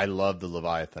you, I love the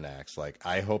Leviathan Axe. Like,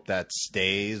 I hope that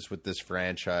stays with this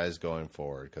franchise going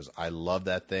forward because I love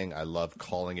that thing. I love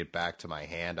calling it back to my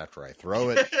hand after I throw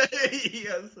it.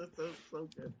 Yes, that's so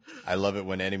good. I love it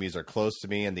when enemies are close to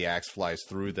me and the axe flies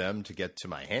through them to get to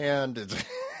my hand.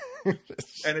 And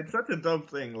it's such a dumb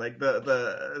thing. Like the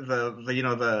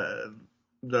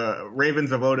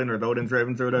Ravens of Odin or the Odin's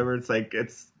Ravens or whatever. It's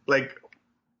like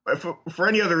for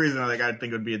any other reason, like I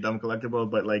think it would be a dumb collectible,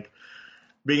 but like.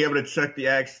 Being able to chuck the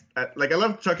axe, I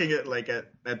love chucking it like at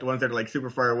the ones that are like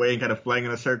super far away and kind of flying in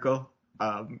a circle,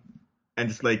 and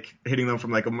just like hitting them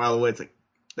from like a mile away. It's like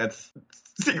that's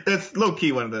low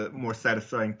key one of the more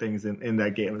satisfying things in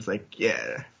that game. It's like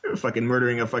fucking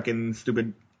murdering a fucking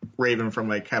stupid raven from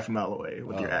like half a mile away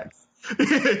with your axe,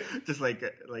 just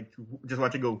just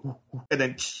watch it go and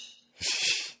then.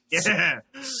 Yeah.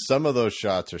 Some of those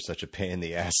shots are such a pain in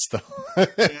the ass, though.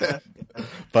 Yeah.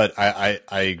 But I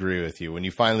agree with you. When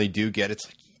you finally do get it, it's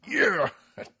like,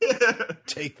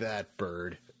 take that,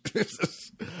 bird.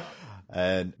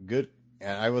 And good.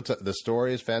 And I will. The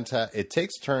story is fantastic. It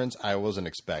takes turns I wasn't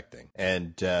expecting,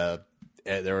 and they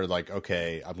were like,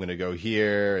 "Okay, I'm going to go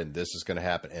here, and this is going to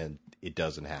happen," and it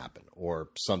doesn't happen, or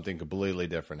something completely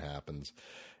different happens.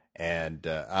 And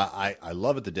I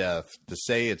love it to death. To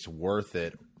say it's worth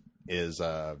it is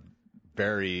a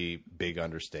very big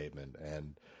understatement,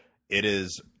 and it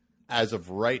is. As of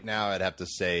right now, I'd have to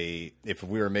say if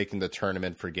we were making the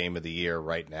tournament for Game of the Year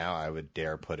right now, I would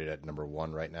dare put it at number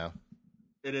 1 right now.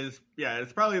 It is, yeah.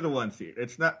 It's probably the 1 seed.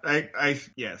 It's not.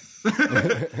 Yes.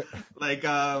 Like,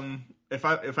 if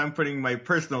I'm putting my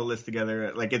personal list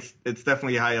together, like it's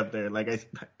definitely high up there. Like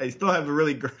I still have a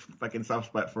really great fucking soft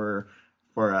spot for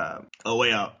A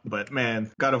Way Out, but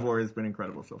man, God of War has been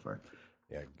incredible so far.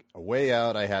 Yeah, A Way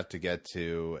Out I have to get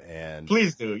to, and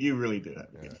please do. You really do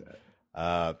have to get to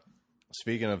that.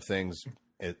 Speaking of things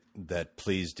that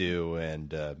please do,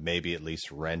 and maybe at least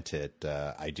rent it,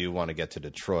 I do want to get to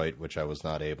Detroit, which I was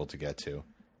not able to get to.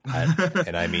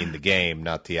 And I mean the game,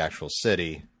 not the actual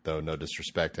city, though no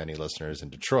disrespect to any listeners in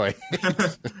Detroit.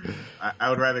 I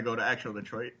would rather go to actual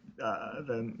Detroit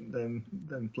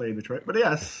than play Detroit, but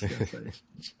yes.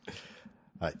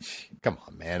 Come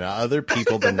on, man. Other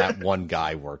people than that one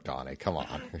guy worked on it. Come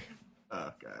on.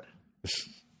 Oh,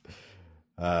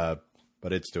 God.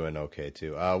 But it's doing okay,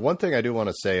 too. One thing I do want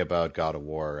to say about God of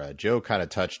War, Joe kind of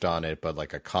touched on it, but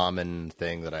like a common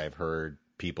thing that I've heard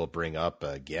people bring up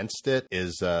against it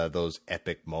is those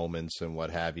epic moments and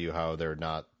what have you, how they're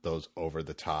not those over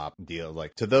the top deal.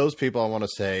 Like, to those people, I want to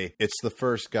say it's the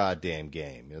first goddamn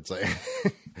game. It's like,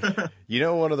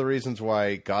 one of the reasons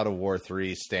why God of War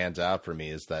 3 stands out for me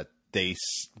is that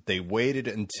they waited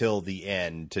until the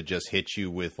end to just hit you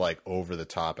with like over the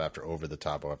top after over the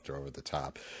top after over the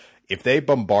top. If they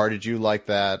bombarded you like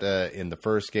that in the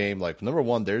first game, like, number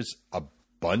one, there's a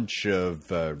bunch of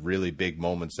really big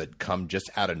moments that come just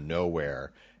out of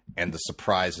nowhere, and the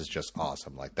surprise is just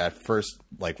awesome. Like that first,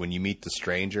 like when you meet the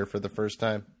stranger for the first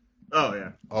time. Oh,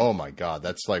 yeah. Oh, my God.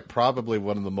 That's like probably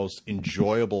one of the most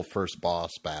enjoyable first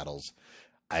boss battles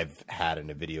I've had in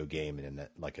a video game in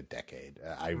like a decade.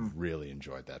 I really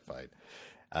enjoyed that fight.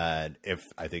 And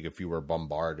if you were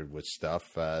bombarded with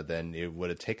stuff, then it would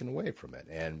have taken away from it.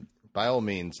 And by all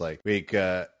means,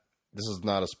 this is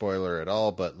not a spoiler at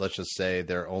all, but let's just say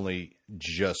they're only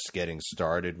just getting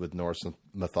started with Norse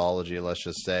mythology. Let's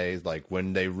just say, like,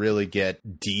 when they really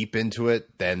get deep into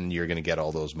it, then you're going to get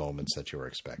all those moments that you were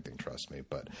expecting. Trust me.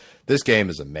 But this game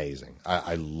is amazing.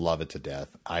 I love it to death.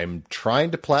 I'm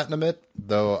trying to platinum it,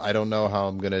 though I don't know how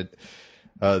I'm going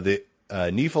to.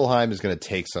 Niflheim is going to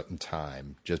take some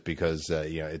time just because,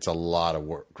 it's a lot of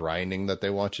work grinding that they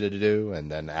want you to do.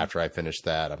 And then after I finish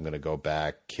that, I'm going to go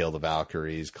back, kill the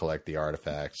Valkyries, collect the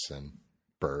artifacts and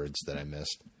birds that I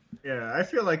missed. Yeah, I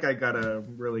feel like I got to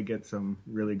really get some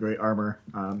really great armor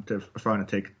if I want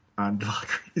to take on the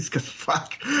Valkyries because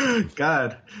fuck,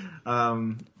 God.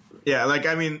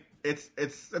 It's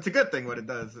a good thing what it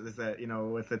does is that,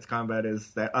 with its combat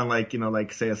is that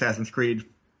unlike, say Assassin's Creed,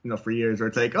 for years, where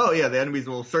it's like, oh yeah, the enemies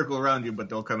will circle around you, but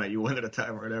they'll come at you one at a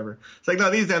time or whatever. It's like,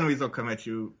 no, these enemies will come at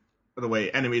you the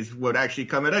way enemies would actually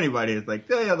come at anybody. It's like,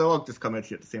 yeah, they'll all just come at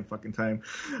you at the same fucking time.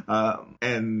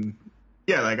 And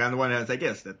yeah, like on the one hand, it's like,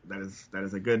 yes, that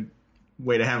is a good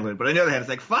way to handle it. But on the other hand, it's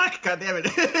like, fuck, god damn it,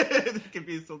 it can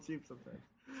be so cheap sometimes.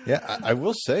 Yeah, I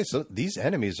will say, so these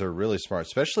enemies are really smart,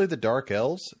 especially the Dark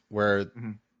Elves, where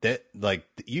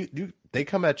they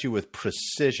come at you with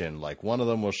precision. Like one of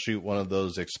them will shoot one of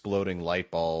those exploding light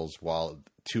balls while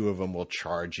two of them will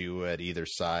charge you at either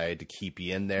side to keep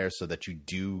you in there so that you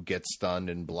do get stunned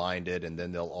and blinded, and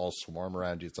then they'll all swarm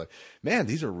around you. It's like, man,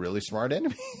 these are really smart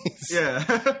enemies. Yeah.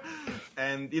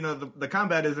 And, the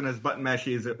combat isn't as button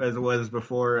mashy as it was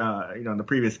before, in the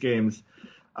previous games,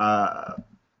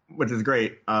 which is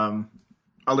great.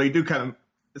 Although you do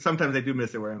sometimes I do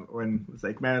miss it when it's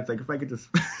like, man, it's like if I could just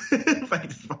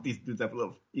fuck these dudes up a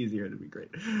little easier, it'd be great.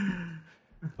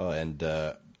 Oh, and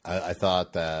I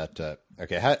thought that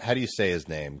okay, how do you say his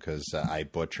name? Because I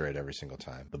butcher it every single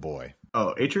time. The boy.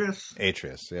 Oh, Atreus.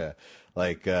 Atreus, yeah.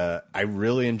 Like I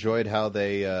really enjoyed how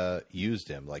they used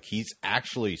him. Like he's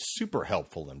actually super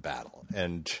helpful in battle,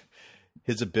 and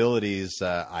his abilities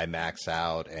I max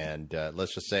out, and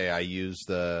let's just say I use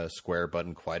the square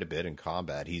button quite a bit in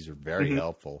combat. He's very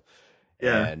helpful.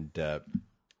 Yeah.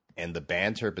 And the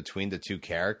banter between the two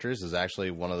characters is actually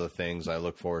one of the things I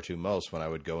look forward to most when I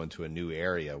would go into a new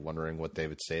area, wondering what they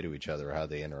would say to each other, how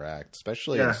they interact,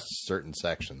 especially in certain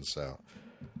sections. So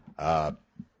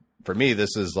for me,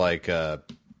 this is like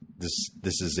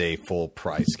this is a full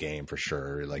price game for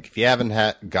sure. Like if you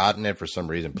haven't gotten it for some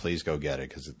reason, please go get it,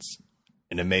 because it's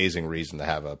an amazing reason to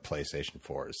have a PlayStation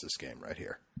 4 is this game right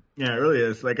here. Yeah, it really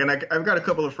is. Like, and I've got a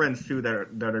couple of friends too that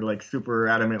are like super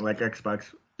adamant, like Xbox,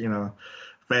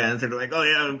 fans. And they're like, oh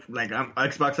yeah, like I'm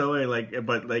Xbox away. Like,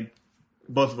 but like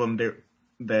both of them,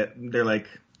 they're like,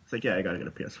 it's like, yeah, I gotta get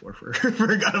a PS4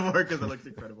 for God of War because it looks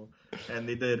incredible, and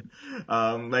they did.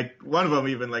 Like one of them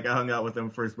even, like I hung out with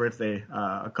him for his birthday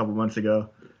a couple months ago,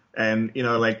 and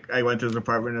like I went to his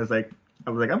apartment and I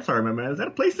was like, I'm sorry, my man, is that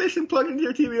a PlayStation plugged into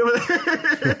your TV over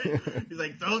there? He's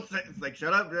like, don't say, it's like,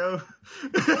 shut up, bro.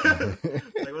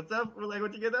 Like, what's up? Like,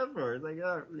 what'd you get that for? It's like,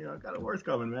 oh, God of War's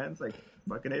coming, man. It's like,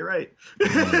 fucking A right.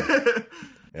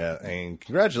 Yeah, and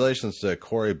congratulations to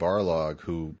Corey Barlog,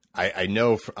 who I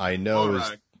know Balrog,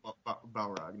 is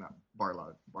Balrog, not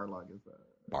Barlog. Barlog is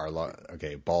Barlog.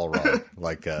 Okay, Balrog,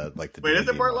 like the. Wait, is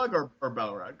it Barlog or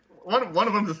Balrog? One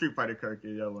of them's a Street Fighter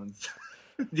character. The other one's.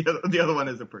 The other one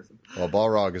is a person. Well,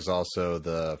 Balrog is also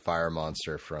the fire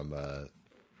monster from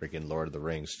freaking Lord of the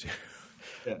Rings, too.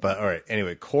 Yeah. But, all right,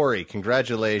 anyway, Corey,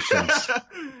 congratulations.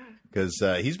 Because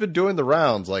he's been doing the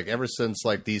rounds, like, ever since,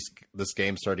 like, this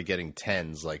game started getting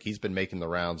tens. Like, he's been making the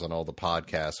rounds on all the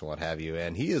podcasts and what have you.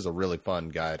 And he is a really fun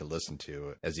guy to listen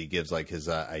to as he gives, like, his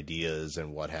ideas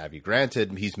and what have you.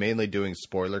 Granted, he's mainly doing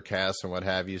spoiler casts and what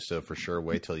have you, so for sure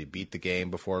wait till you beat the game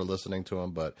before listening to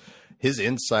him. But his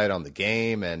insight on the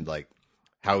game and, like,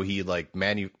 how he, like,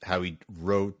 how he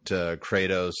wrote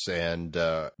Kratos and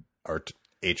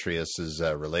Atreus'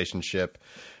 relationship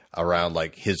around,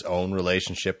 like, his own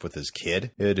relationship with his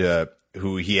kid,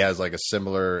 who he has, like, a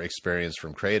similar experience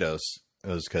from Kratos,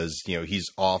 is because, he's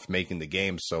off making the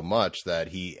game so much that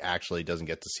he actually doesn't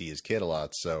get to see his kid a lot.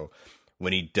 So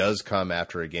when he does come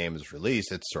after a game is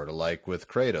released, it's sort of like with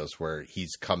Kratos, where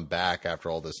he's come back after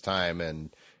all this time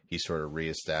and he's sort of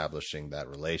reestablishing that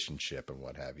relationship and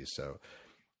what have you. So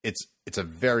it's a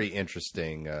very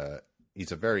interesting,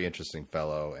 he's a very interesting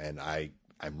fellow, and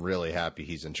I'm really happy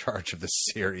he's in charge of this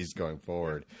series going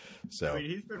forward. So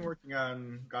he's been working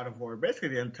on God of War basically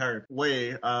the entire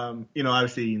way.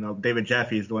 Obviously, David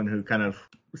Jaffe is the one who kind of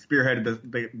spearheaded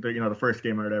the first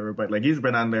game or whatever. But like he's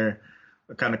been on there,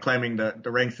 kind of climbing the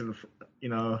ranks of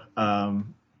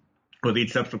with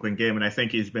each subsequent game, and I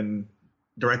think he's been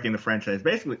directing the franchise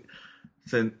basically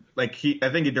since I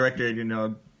think he directed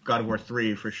God of War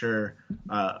 3 for sure.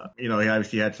 He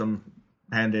obviously had some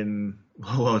hand in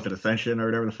what was it, Ascension or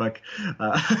whatever the fuck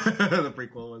the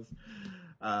prequel was.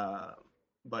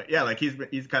 But yeah, like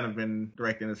he's kind of been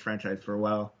directing this franchise for a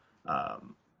while.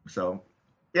 So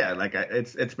yeah, like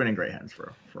it's been in great hands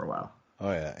for a while.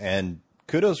 Oh yeah, and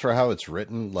kudos for how it's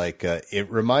written. Like it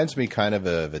reminds me kind of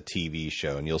a TV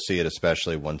show, and you'll see it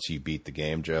especially once you beat the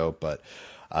game, Joe. But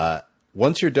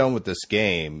once you're done with this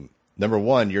game, number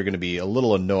one, you're going to be a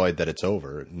little annoyed that it's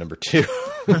over. Number two,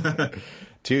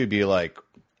 you'd be like,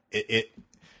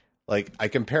 like I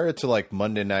compare it to like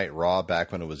Monday Night Raw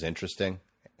back when it was interesting.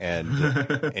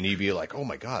 And you'd be like, oh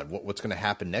my God, what's going to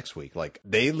happen next week? Like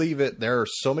they leave it. There are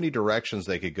so many directions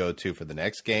they could go to for the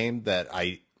next game that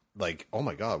I like, oh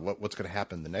my God, what's going to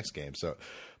happen in the next game? So,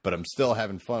 but I'm still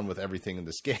having fun with everything in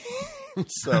this game.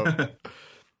 So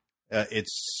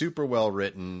it's super well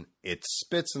written. It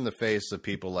spits in the face of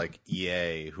people like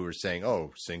EA who are saying,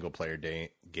 oh, single player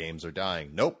games are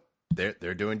dying. Nope.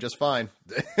 They're doing just fine.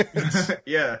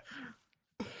 Yeah.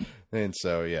 And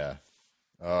so, yeah.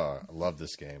 Oh, I love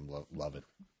this game. Love it.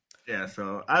 Yeah,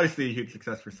 so obviously a huge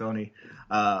success for Sony.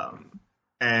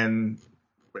 And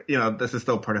this is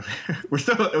still part of it. We're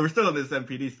still in this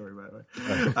MPD story, by the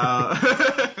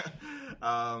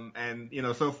way.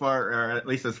 And so far, or at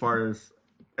least as far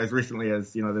as recently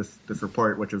as this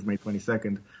report, which was May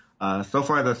 22nd, so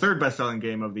far the third best-selling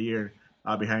game of the year,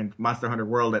 behind Monster Hunter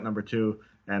World at number 2,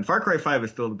 and Far Cry 5 is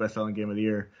still the best-selling game of the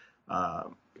year.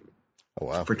 Oh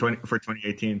wow! For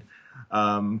 2018.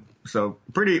 So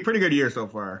pretty good year so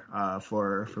far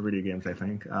for video games, I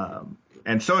think.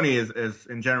 And Sony is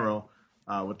in general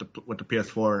with the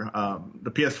PS4.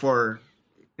 The PS4,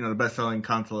 the best-selling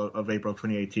console of April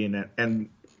 2018, and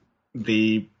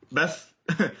the best.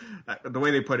 The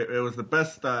way they put it, it was the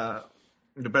best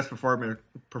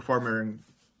performer in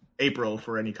April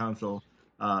for any console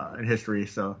in history.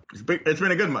 So it's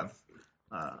been a good month,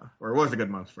 or it was a good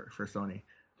month for Sony.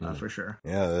 For sure.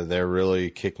 Yeah, they're really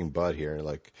kicking butt here.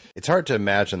 Like, it's hard to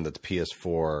imagine that the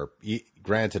PS4,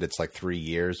 granted it's like 3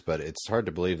 years, but it's hard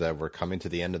to believe that we're coming to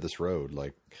the end of this road.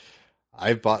 Like,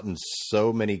 I've bought in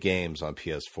so many games on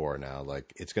PS4 now.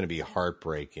 Like, it's going to be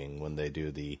heartbreaking when they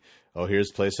do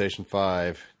here's PlayStation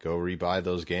 5, go rebuy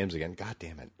those games again. God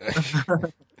damn it.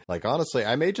 Like, honestly,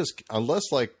 I may just,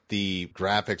 unless like the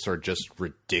graphics are just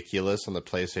ridiculous on the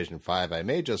PlayStation 5, I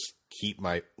may just keep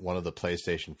one of the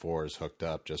PlayStation 4s hooked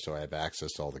up just so I have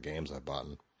access to all the games I've bought.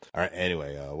 All right.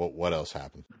 Anyway, what else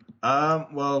happened?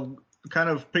 Well, kind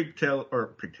of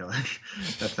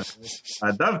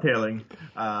dovetailing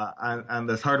on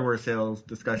this hardware sales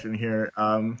discussion here.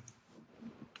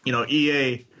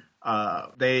 EA,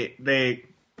 they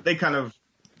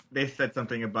said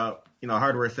something about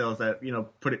hardware sales that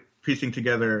piecing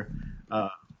together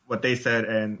what they said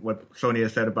and what Sony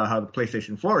has said about how the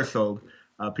PlayStation 4 is sold.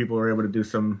 People were able to do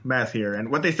some math here,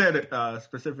 and what they said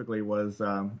specifically was,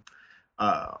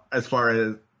 as far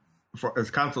as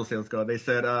console sales go, they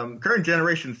said current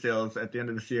generation sales at the end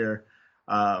of this year,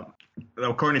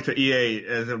 according to EA,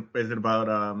 is it about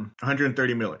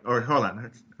 130 million? Or hold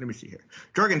on, let me see here.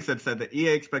 Jorgensen said that EA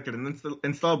expected an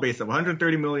install base of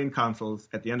 130 million consoles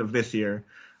at the end of this year,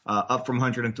 up from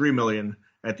 103 million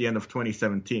at the end of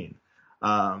 2017.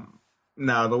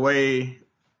 Now, the way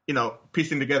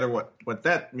piecing together what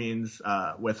that means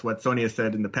with what Sony has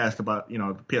said in the past about the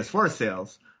PS4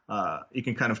 sales, you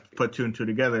can kind of put two and two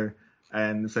together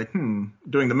and say,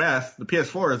 doing the math, the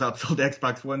PS4 has outsold the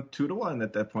Xbox One 2-1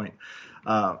 at that point,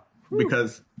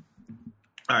 because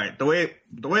all right, the way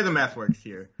the math works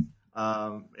here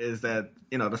is that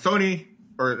the Sony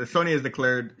has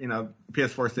declared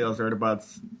PS4 sales are at about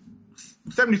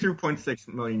 73.6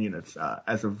 million units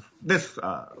as of this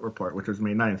report, which was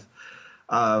May 9th.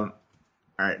 All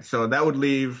right, so that would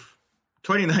leave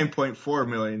 29.4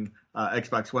 million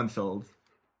Xbox Ones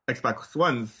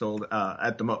sold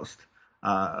at the most,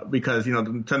 because the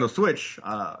Nintendo Switch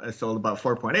has sold about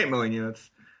 4.8 million units.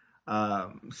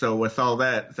 So with all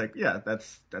that, it's like, yeah,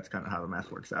 that's kind of how the math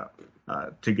works out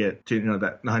to get to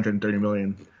that 130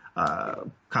 million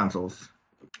consoles.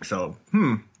 So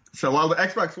so while the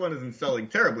Xbox One isn't selling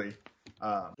terribly,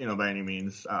 by any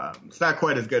means, it's not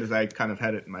quite as good as I kind of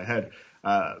had it in my head.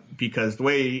 Because the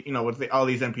way, with all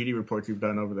these MPD reports you've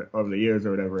done over the years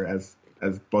or whatever, as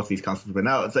both these consoles have been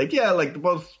out, it's like, yeah, like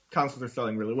both consoles are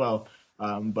selling really well.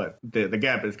 But the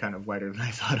gap is kind of wider than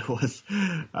I thought it was.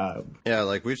 Yeah,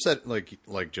 like we've said,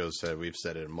 like Joe said, we've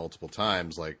said it multiple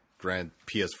times. Like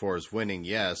PS4 is winning,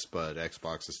 yes, but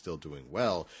Xbox is still doing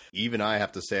well. Even I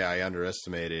have to say I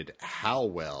underestimated how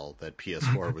well that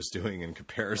PS4 was doing in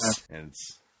comparison. And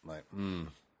it's like,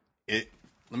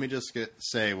 let me just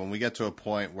say, when we get to a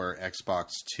point where Xbox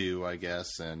 2, I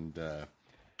guess, and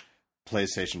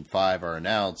PlayStation 5 are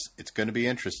announced, it's going to be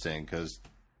interesting because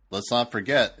let's not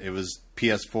forget, it was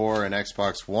PS4 and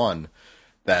Xbox One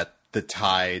that the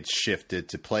tide shifted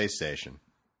to PlayStation.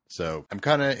 So I'm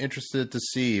kind of interested to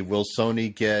see, will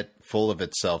Sony get full of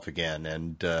itself again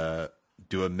and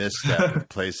do a misstep with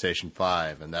PlayStation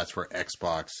 5, and that's where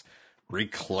Xbox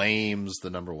reclaims the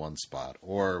number one spot,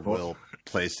 or will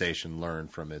PlayStation learn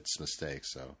from its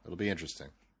mistakes? So it'll be interesting.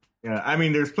 Yeah, I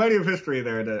mean, there's plenty of history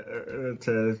there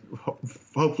to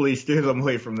hopefully steer them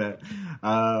away from that.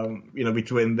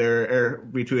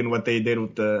 Between what they did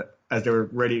with as they were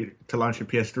ready to launch the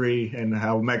PS3 and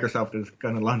how Microsoft is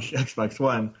going to launch Xbox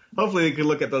One. Hopefully, they can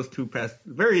look at those two past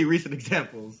very recent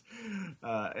examples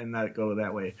and not go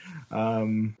that way.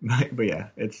 But yeah,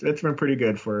 it's been pretty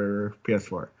good for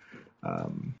PS4.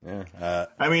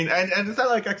 I mean, and it's not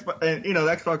like Xbox, the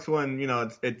Xbox One,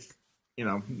 it's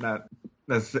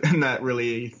that's not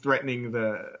really threatening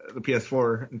the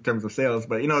PS4 in terms of sales,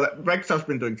 but Microsoft's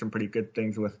been doing some pretty good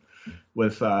things with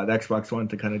the Xbox One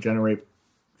to kind of generate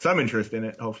some interest in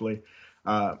it. Hopefully,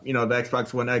 the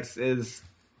Xbox One X is,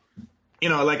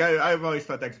 I've always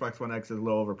thought the Xbox One X is a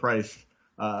little overpriced,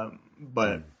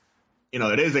 but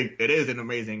it is an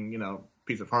amazing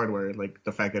piece of hardware. Like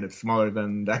the fact that it's smaller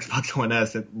than the Xbox One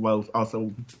S, while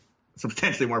also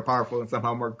substantially more powerful and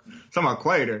somehow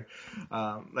quieter.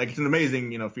 It's an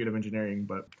amazing, feat of engineering,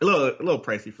 but a little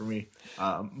pricey for me.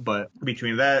 But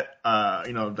between that,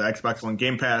 the Xbox One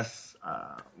Game Pass,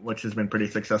 which has been pretty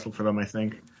successful for them, I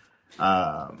think.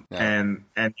 And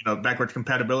backwards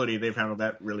compatibility, they've handled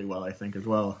that really well, I think, as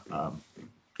well.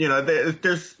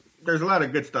 There's a lot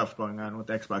of good stuff going on with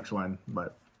the Xbox One,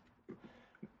 but.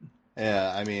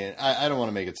 Yeah, I mean, I don't want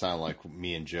to make it sound like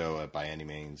me and Joe by any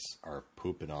means are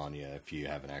pooping on you if you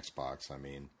have an Xbox. I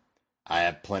mean, I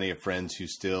have plenty of friends who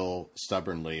still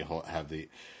stubbornly have the...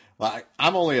 Well,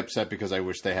 I'm only upset because I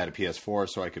wish they had a PS4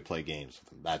 so I could play games with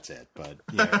them. That's it. But,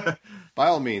 by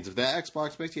all means, if that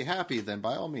Xbox makes you happy, then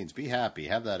by all means, be happy.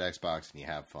 Have that Xbox and you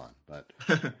have fun. But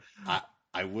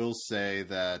I will say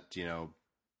that,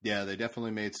 they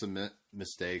definitely made some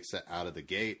mistakes out of the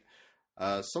gate.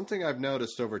 Something I've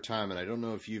noticed over time, and I don't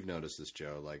know if you've noticed this,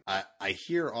 Joe, I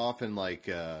hear often,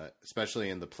 especially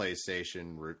in the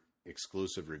PlayStation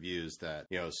exclusive reviews, that,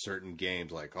 certain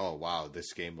games oh, wow,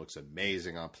 this game looks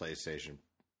amazing on PlayStation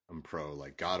Pro.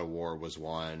 Like God of War was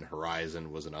one,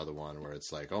 Horizon was another one, where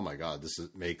it's oh my God,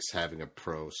 makes having a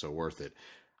Pro so worth it.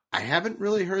 I haven't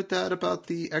really heard that about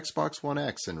the Xbox One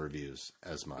X in reviews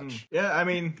as much. Yeah, I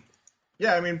mean, the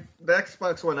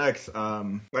Xbox One X,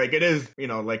 it is,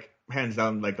 hands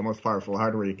down, the most powerful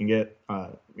hardware you can get,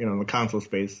 in the console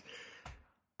space.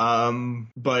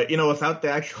 But, without the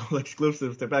actual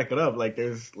exclusives to back it up,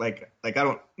 there's, I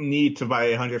don't need to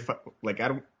buy I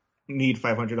don't need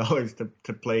 $500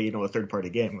 to play, a third-party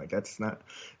game. That's not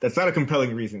a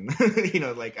compelling reason.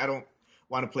 I don't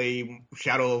want to play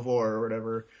Shadow of War or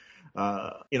whatever,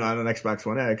 on an Xbox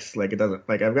One X. It doesn't,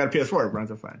 I've got a PS4, it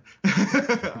runs it fine.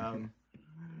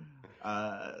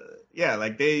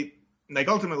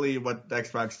 Ultimately what the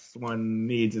Xbox One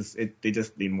needs is they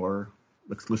just need more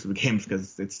exclusive games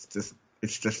because it's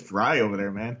just dry over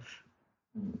there, man.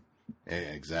 Yeah,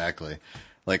 exactly.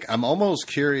 I'm almost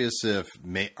curious if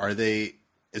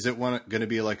is it going to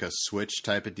be like a Switch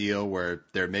type of deal where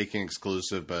they're making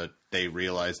exclusive, but they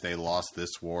realize they lost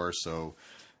this war, so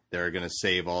they're going to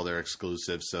save all their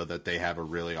exclusives so that they have a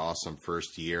really awesome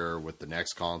first year with the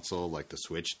next console like the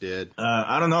Switch did?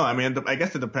 I don't know. I mean, I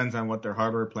guess it depends on what their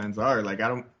hardware plans are. They're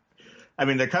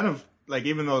kind of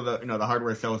even though the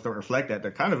hardware sales don't reflect that,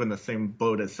 they're kind of in the same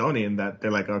boat as Sony in that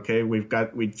they're okay,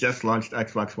 we just launched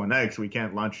Xbox One X. We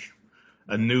can't launch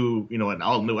an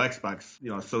all new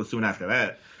Xbox, so soon after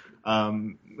that.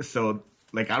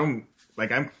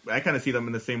 I kind of see them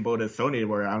in the same boat as Sony,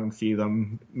 where I don't see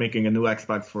them making a new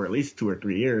Xbox for at least 2 or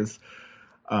 3 years.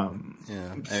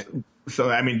 So,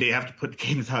 I mean, they have to put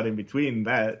games out in between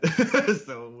that.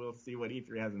 So we'll see what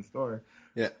E3 has in store.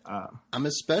 Yeah. I'm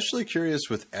especially curious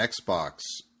with Xbox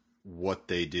what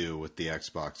they do with the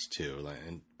Xbox 2.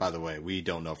 And by the way, we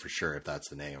don't know for sure if that's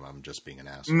the name. I'm just being an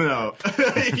asshole. No.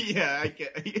 Yeah,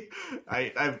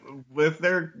 I've with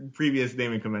their previous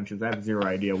naming conventions, I have zero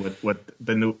idea what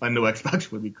a new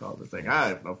Xbox would be called. It's I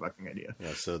have no fucking idea.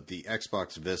 Yeah, so the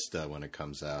Xbox Vista when it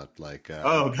comes out,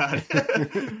 oh god.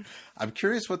 I'm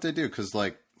curious what they do because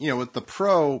with the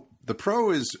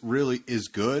Pro is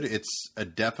good. It's a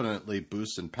definitely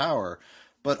boost in power,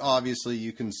 but obviously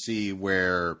you can see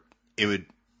where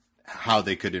how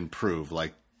they could improve.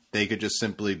 Like they could just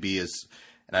simply be and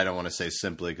I don't want to say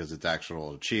simply because it's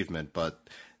actual achievement, but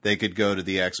they could go to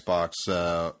the Xbox.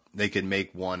 They could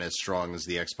make one as strong as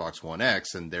the Xbox One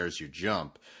X, and there's your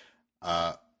jump.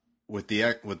 With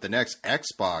the next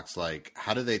Xbox, like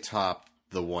how do they top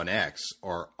the One X,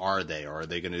 or are they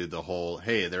going to do the whole,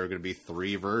 hey, there are going to be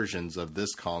 3 versions of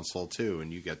this console too,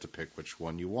 and you get to pick which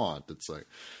one you want? It's like,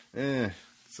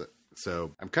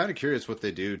 So I'm kind of curious what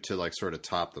they do to like sort of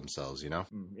top themselves,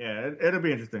 Yeah, it'll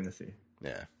be interesting to see.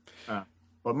 Yeah.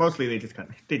 But mostly they just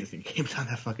need games on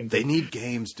that fucking thing. They need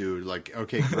games, dude. Like,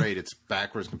 okay, great, it's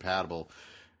backwards compatible.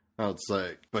 Oh, it's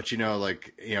like, but you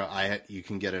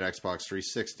can get an Xbox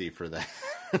 360 for that.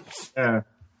 Yeah.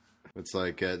 It's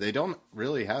like they don't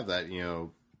really have that,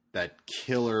 that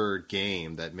killer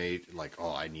game that made like,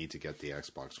 oh, I need to get the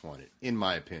Xbox One, in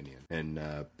my opinion. And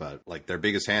but like their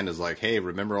biggest hand is like, hey,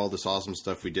 remember all this awesome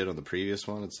stuff we did on the previous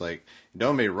one? It's like,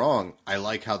 don't get me wrong, I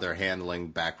like how they're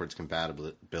handling backwards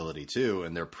compatibility too,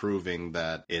 and they're proving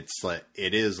that it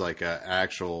is like an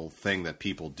actual thing that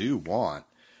people do want.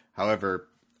 However,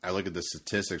 I look at the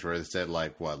statistics where it said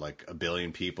like 1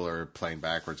 billion people are playing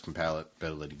backwards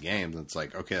compatibility games. And it's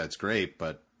like, okay, that's great,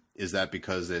 but is that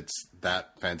because it's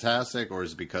that fantastic, or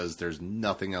is it because there's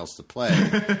nothing else to play?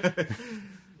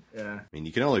 Yeah. I mean,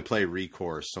 you can only play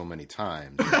Recore so many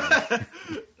times. Yeah,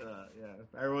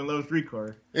 everyone loves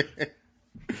Recore. I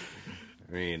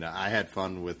mean, I had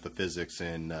fun with the physics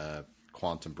in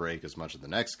Quantum Break as much as the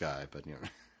next guy, but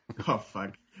Oh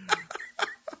fuck,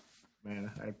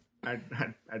 man,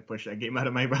 I'd push that game out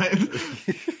of my mind.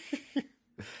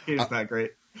 It's not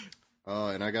great. Oh,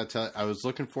 and I got to tell you, I was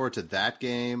looking forward to that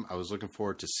game. I was looking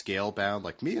forward to Scalebound.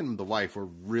 Like, me and the wife were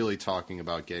really talking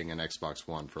about getting an Xbox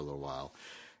One for a little while.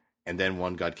 And then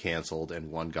one got canceled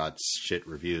and one got shit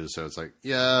reviews. So it's like,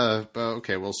 yeah, but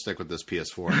okay, we'll stick with this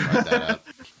PS4 and try that out.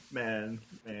 Man,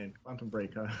 Quantum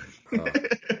Break, huh?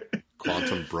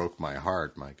 Quantum broke my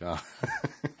heart, my God.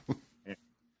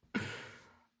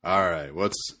 All right,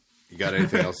 you got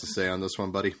anything else to say on this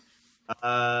one, buddy?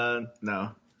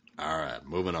 No. All right,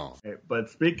 moving on. But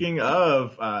speaking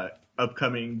of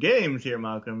upcoming games here,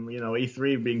 Malcolm,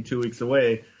 E3 being 2 weeks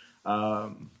away,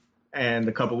 and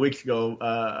a couple weeks ago,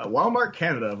 Walmart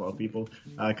Canada, of all people,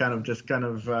 kind of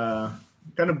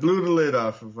blew the lid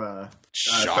off of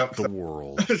shocked the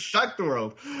world. Shocked the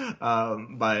world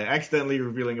by accidentally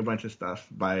revealing a bunch of stuff,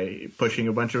 by pushing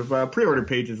a bunch of pre-order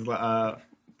pages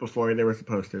before they were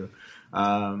supposed to.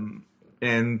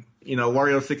 And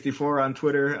Wario64 on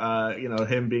Twitter,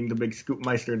 him being the big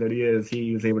scoopmeister that he is,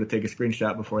 he was able to take a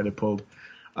screenshot before they pulled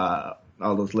all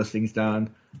those listings down.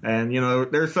 And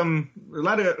there's a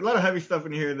lot of heavy stuff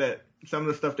in here, that some of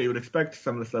the stuff that you would expect,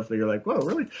 some of the stuff that you're like, whoa,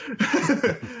 really?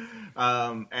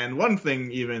 And one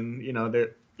thing even,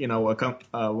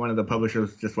 one of the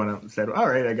publishers just went out and said, all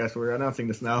right, I guess we're announcing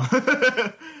this now.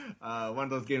 One of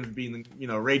those games being,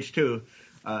 Rage 2,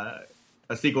 a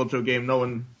sequel to a game no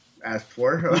one asked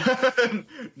for.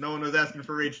 No one was asking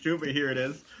for Rage 2, but here it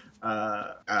is.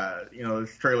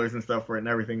 There's trailers and stuff for it and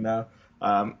everything now.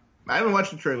 I haven't watched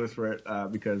the trailers for it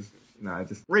because I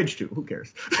just Rage 2. Who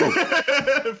cares?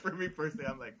 For me personally,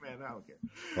 I'm like, man, I don't care.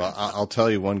 Well, I'll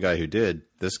tell you one guy who did.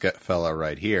 This fella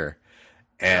right here,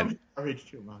 and Rage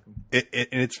 2, Malcolm. And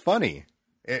it's funny.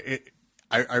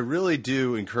 I really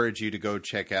do encourage you to go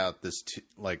check out this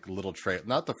little trailer.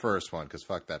 Not the first one, because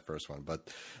fuck that first one,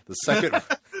 but the second.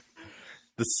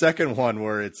 The second one,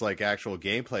 where it's like actual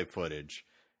gameplay footage,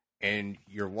 and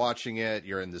you're watching it,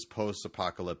 you're in this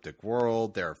post-apocalyptic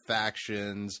world, there are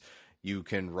factions, you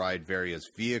can ride various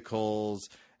vehicles,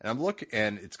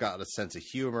 and it's got a sense of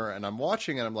humor, and I'm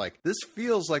watching it, I'm like, this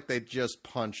feels like they just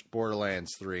punched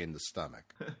Borderlands 3 in the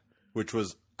stomach, which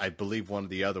was, I believe, one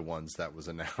of the other ones that was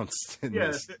announced in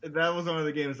this. That was one of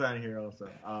the games on here also.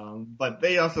 But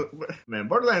they also, man,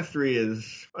 Borderlands 3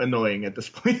 is annoying at this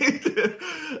point.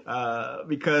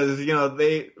 Because,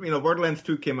 Borderlands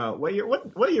 2 came out. What year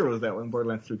was that when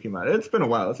Borderlands 2 came out? It's been a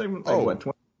while. It's like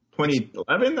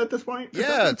 2011 at this point? Yeah,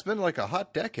 something? It's been like a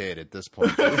hot decade at this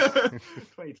point.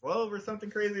 2012 or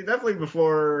something crazy. Definitely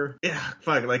before,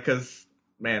 because...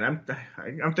 Man, I'm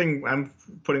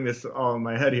putting this all in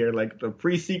my head here. Like, the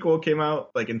pre-sequel came out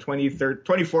like in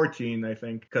 2014, I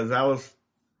think, because I was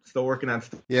still working on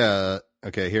stuff. Yeah.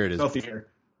 Okay, here it is. Yep.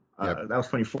 That was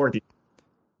 2014.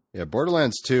 Yeah,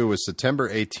 Borderlands 2 was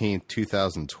September 18th,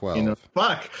 2012.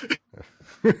 Fuck.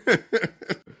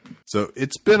 So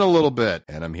it's been a little bit,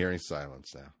 and I'm hearing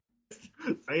silence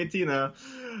now. 18 now.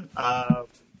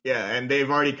 Yeah, and they've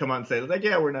already come out and said, like,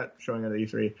 yeah, we're not showing it at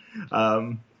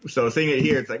E3. So seeing it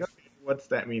here, it's like, okay, what's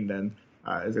that mean then?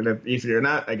 Is it at E3 or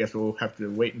not? I guess we'll have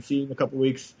to wait and see in a couple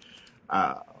weeks.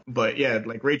 But yeah,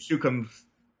 like Rage 2 comes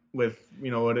with,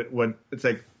 what it's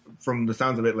like from the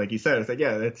sounds of it, like you said, it's like,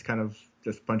 yeah, it's kind of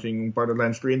just punching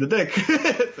Borderlands 3 in the dick.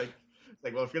 It's like,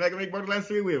 well, if you're not going to make Borderlands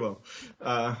 3, we will.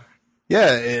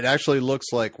 Yeah, it actually looks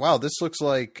like, wow, this looks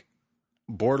like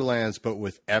Borderlands, but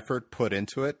with effort put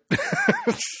into it.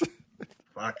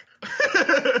 Fuck.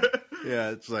 Yeah,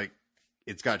 it's like,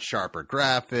 it's got sharper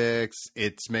graphics.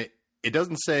 It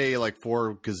doesn't say like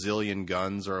 4 gazillion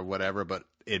guns or whatever, but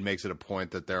it makes it a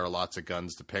point that there are lots of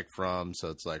guns to pick from. So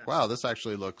it's like, wow, this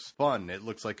actually looks fun. It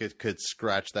looks like it could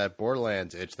scratch that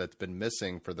Borderlands itch that's been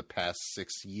missing for the past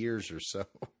 6 years or so.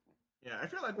 Yeah, I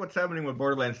feel like what's happening with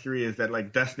Borderlands 3 is that,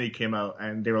 like, Destiny came out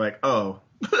and they were like, oh,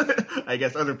 I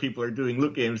guess other people are doing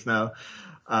loot games now.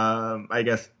 I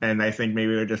guess, and I think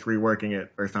maybe they're just reworking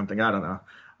it or something. I don't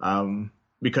know.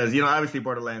 Because, obviously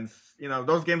Borderlands,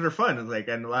 those games are fun. It's like,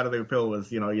 and a lot of the appeal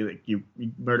was, you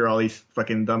murder all these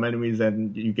fucking dumb enemies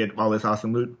and you get all this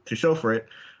awesome loot to show for it.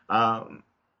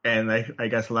 And I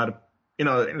guess a lot of,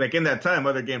 like in that time,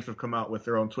 other games have come out with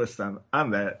their own twists on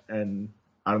that. And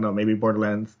I don't know, maybe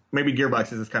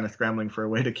Gearbox is just kind of scrambling for a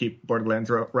way to keep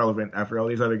Borderlands relevant after all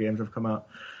these other games have come out.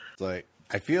 It's like,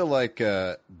 I feel like,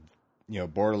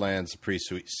 Borderlands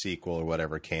pre-sequel or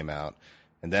whatever came out.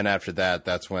 And then after that,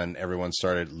 that's when everyone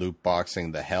started loot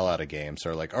boxing the hell out of games. So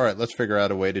they're like, all right, let's figure out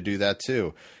a way to do that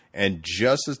too. And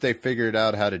just as they figured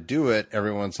out how to do it,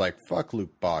 everyone's like, fuck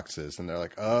loot boxes. And they're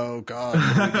like, oh, God,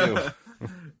 what do we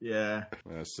do? Yeah.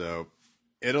 So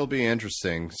it'll be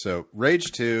interesting. So Rage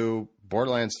 2,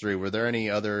 Borderlands 3, were there any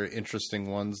other interesting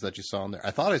ones that you saw on there? I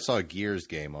thought I saw a Gears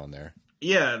game on there.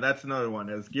 Yeah, that's another one.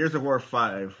 Is Gears of War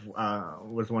 5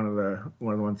 was one of the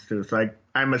ones too. So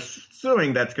I'm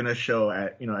assuming that's going to show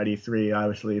at at E3,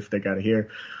 obviously, if they got it here.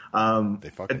 They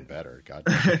fucking better. God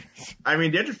damn it. I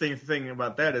mean, the interesting thing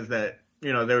about that is that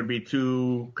there would be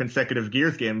 2 consecutive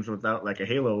Gears games without like a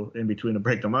Halo in between to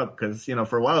break them up, because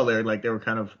for a while there, like they were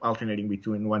kind of alternating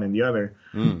between one and the other.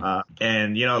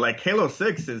 And like Halo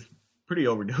 6 is pretty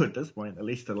overdue at this point, at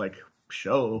least to like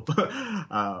show.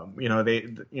 They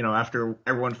after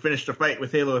everyone finished the fight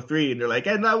with Halo 3 and they're like,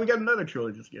 and now we got another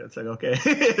trilogy. It's like, okay.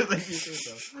 It's like,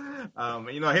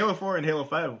 so. Halo 4 and Halo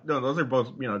 5, no, those are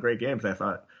both great games, I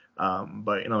thought.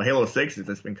 But Halo 6 has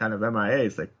just been kind of MIA.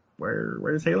 It's like,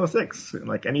 where's Halo 6?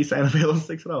 Like any sign of Halo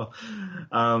 6 at all.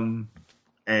 And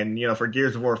for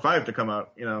Gears of War 5 to come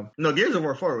out, no, Gears of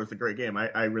War 4 was a great game.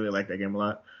 I really liked that game a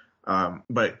lot.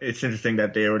 But it's interesting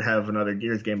that they would have another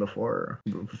Gears game before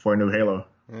new Halo.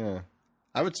 Yeah,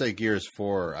 I would say Gears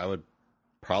 4. I would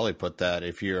probably put that,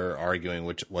 if you're arguing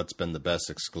what's been the best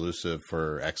exclusive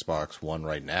for Xbox One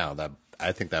right now. That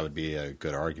I think that would be a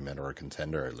good argument, or a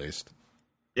contender at least.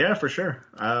 Yeah, for sure.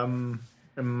 I'm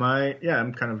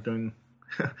kind of doing.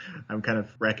 I'm kind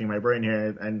of racking my brain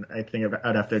here, and I think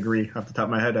I'd have to agree off the top of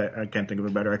my head. I can't think of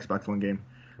a better Xbox One game.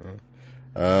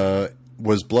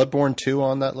 Was Bloodborne 2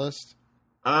 on that list?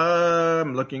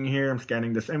 I'm looking here. I'm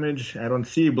scanning this image. I don't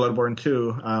see Bloodborne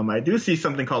 2. I do see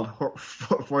something called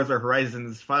Forza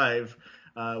Horizons 5,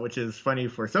 which is funny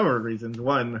for several reasons.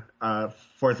 One,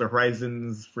 Forza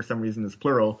Horizons, for some reason, is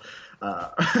plural.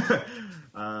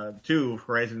 2,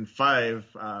 Horizon 5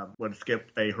 would skip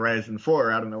a Horizon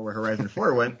 4. I don't know where Horizon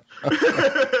 4 went.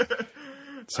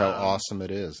 That's how awesome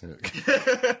it is.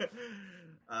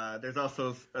 There's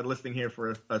also a listing here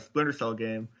for a Splinter Cell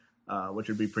game, which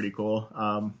would be pretty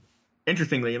cool.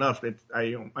 Interestingly enough,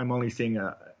 I'm only seeing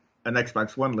an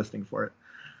Xbox One listing for it.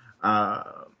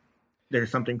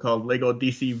 There's something called Lego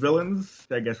DC Villains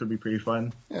that I guess would be pretty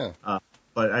fun. Yeah.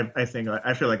 But I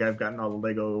feel like I've gotten all the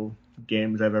Lego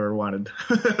games I've ever wanted.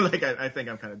 I think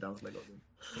I'm kind of done with Lego games.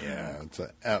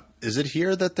 Yeah. Is it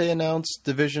here that they announced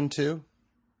Division 2?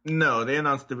 No, they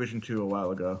announced Division 2 a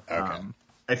while ago. Okay.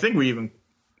 I think we even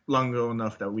long ago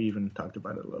enough that we even talked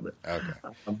about it a little bit. Okay.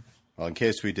 Well, in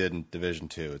case we didn't, Division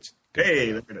 2, it's good.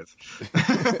 Hey, there it is.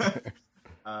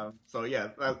 So yeah,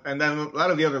 and then a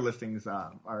lot of the other listings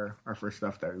are for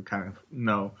stuff that we kind of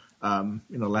know.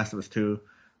 Last of Us 2,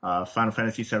 Final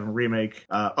Fantasy 7 Remake.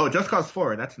 Just Cause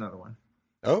 4, that's another one.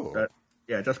 Oh.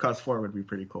 Just Cause 4 would be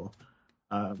pretty cool.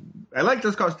 I like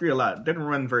Just Cause 3 a lot. Didn't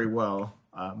run very well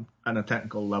on a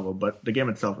technical level, but the game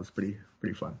itself is pretty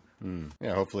fun.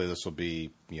 Yeah, hopefully this will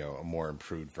be a more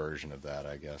improved version of that,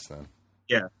 I guess, then.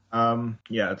 Yeah.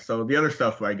 So the other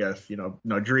stuff, I guess,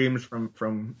 Dreams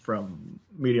from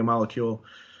Media Molecule,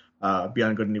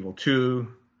 Beyond Good and Evil 2,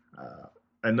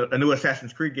 a new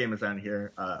Assassin's Creed game is on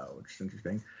here, which is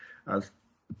interesting. I was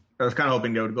kind of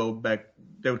hoping they would go back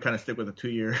they would kind of stick with a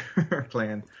 2-year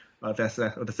plan with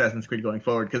Assassin's Creed going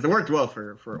forward, because it worked well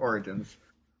for Origins.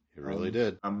 It really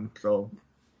did. So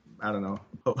I don't know.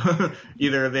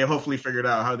 Either they hopefully figured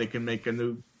out how they can make a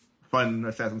new fun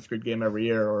Assassin's Creed game every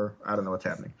year, or I don't know what's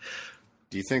happening.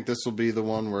 Do you think this will be the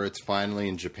one where it's finally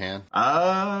in Japan?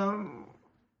 I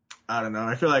don't know.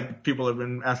 I feel like people have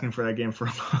been asking for that game for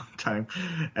a long time,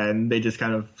 and they just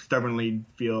kind of stubbornly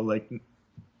feel like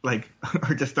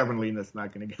or just stubbornly that's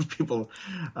not going to give people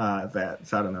that.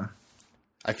 So I don't know.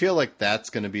 I feel like that's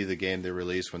going to be the game they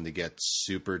release when they get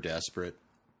super desperate.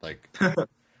 Like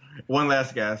one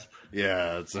last gasp.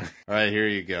 Yeah. It's, all right, here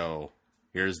you go.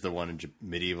 Here's the one in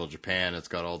medieval Japan. It's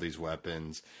got all these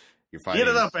weapons. You're fighting. Eat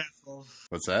it up, assholes.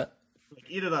 What's that? Like,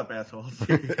 eat it up, assholes.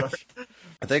 Here you go.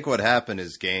 I think what happened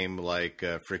is game like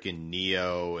freaking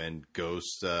Neo and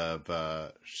Ghost of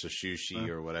Tsushima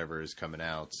or whatever is coming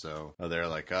out. So they're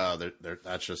like,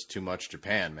 that's just too much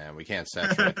Japan, man. We can't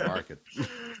saturate the market.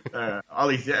 All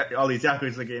these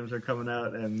Yakuza games are coming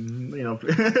out, and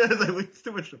it's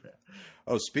too much Japan.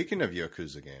 Oh, speaking of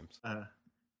Yakuza games,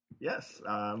 yes,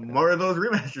 more of those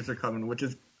remasters are coming, which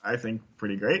is, I think,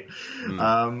 pretty great.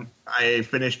 I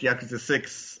finished Yakuza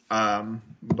 6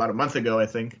 about a month ago, I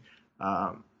think,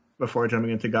 before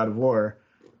jumping into God of War.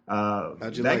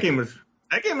 That game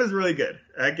is really good.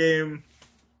 That game,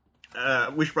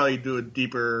 we should probably do a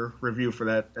deeper review for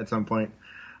that at some point.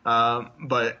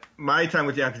 But my time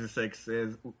with Yakuza 6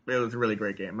 it was a really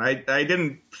great game. I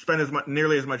didn't spend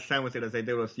nearly as much time with it as I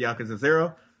did with Yakuza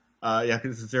 0.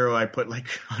 Yakuza 0 I put like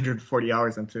 140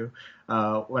 hours into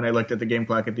when I looked at the game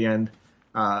clock at the end.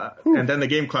 And then the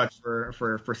game clock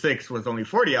for 6 was only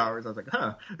 40 hours. I was like,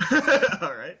 huh.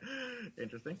 All right.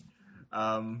 Interesting.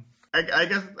 I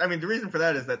guess, I mean, the reason for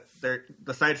that is that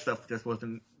the side stuff just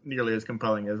wasn't nearly as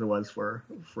compelling as it was for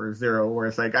 0, where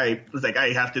it's like, I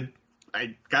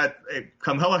got,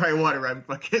 come hell or high water, I'm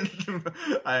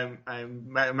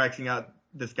maxing out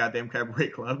this goddamn cabaret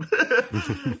club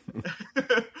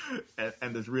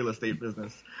and this real estate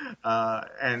business.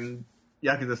 And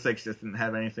Yakuza 6 just didn't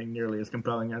have anything nearly as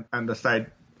compelling on the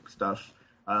side stuff.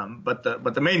 But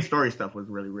the main story stuff was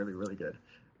really, really, really good.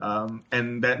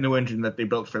 And that new engine that they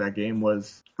built for that game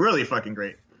was really fucking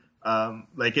great.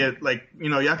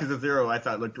 Yakuza 0 I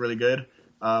thought looked really good.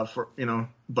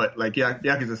 But like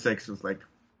Yakuza 6 was like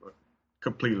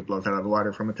completely blows out of the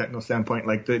water from a technical standpoint.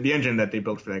 Like the engine that they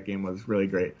built for that game was really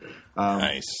great.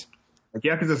 Nice. Like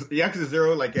Yakuza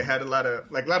 0, like it had a lot of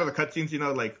the cutscenes,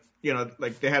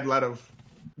 they had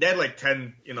like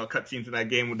 10, cutscenes in that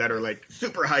game that are like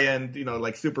super high end,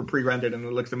 like super pre-rendered, and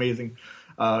it looks amazing.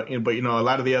 But a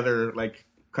lot of the other like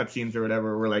cutscenes or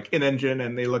whatever were like in engine,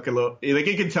 and they look a little like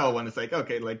you can tell when it's like,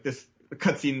 okay, like this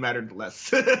cutscene mattered less,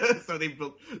 so they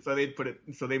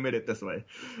made it this way.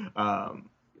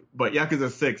 But Yakuza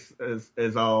 6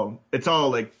 is all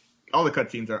like all the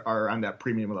cutscenes are on that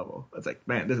premium level. It's like,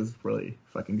 man, this is really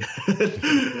fucking good.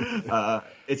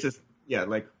 It's just, yeah,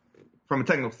 like from a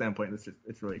technical standpoint,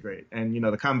 it's really great. And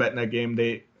the combat in that game,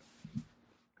 they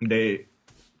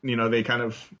kind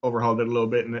of overhauled it a little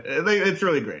bit, and it's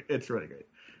really great. It's really great.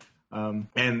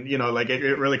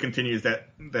 It really continues that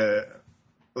the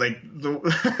like the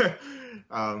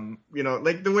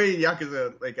way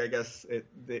Yakuza, like, I guess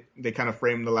they kind of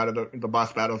framed a lot of the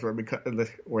boss battles where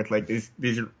it's like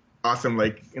these are awesome,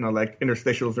 like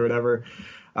interstitials or whatever.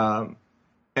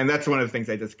 And that's one of the things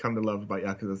I just come to love about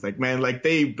Yakuza. It's like, man, like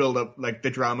they build up like the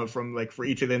drama from like for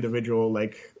each of the individual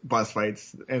like boss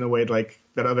fights in a way like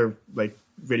that other like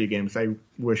video games I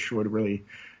wish would really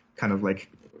kind of like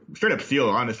straight up steal,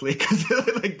 honestly, because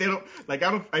like they don't like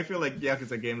I feel like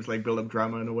Yakuza games like build up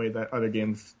drama in a way that other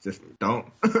games just don't.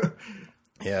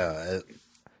 Yeah,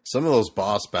 some of those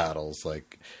boss battles,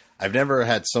 like I've never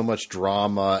had so much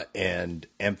drama and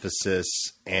emphasis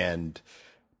and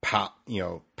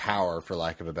power, for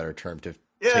lack of a better term, to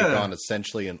take on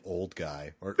essentially an old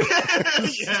guy. Or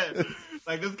yeah,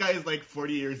 like this guy is like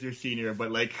 40 years your senior,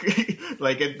 but like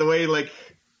the way like.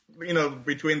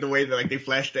 Between the way that like they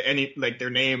flash their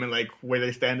name and like where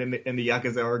they stand in the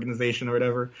Yakuza organization or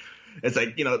whatever, it's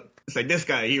like it's like this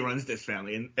guy, he runs this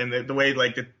family, and the way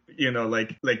like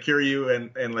like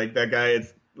Kiryu and like that guy,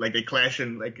 it's like they clash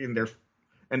and like in their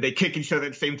and they kick each other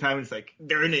at the same time. It's like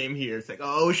their name here. It's like,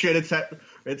 oh shit,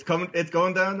 it's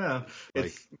going down now.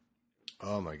 It's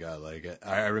oh my god! Like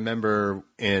I remember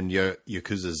in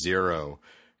Yakuza 0.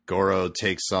 Goro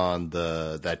takes on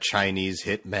that Chinese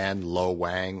hitman Lo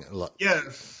Wang.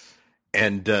 Yes.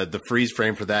 And the freeze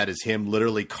frame for that is him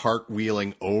literally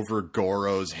cartwheeling over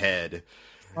Goro's head.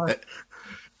 What?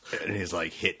 And he's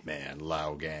like, Hitman,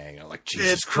 Lao Gang. I'm like,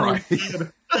 Jesus Christ.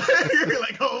 You're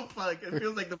like, oh, like it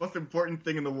feels like the most important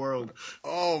thing in the world.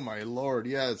 Oh my lord,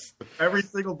 yes. Every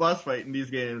single boss fight in these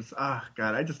games. Ah,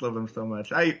 God, I just love them so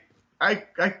much. I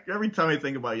every time I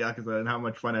think about Yakuza and how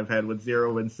much fun I've had with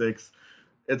 0 and 6,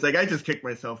 it's like I just kick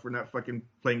myself for not fucking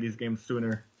playing these games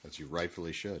sooner. As you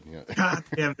rightfully should. Yeah. God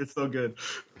damn, it's so good.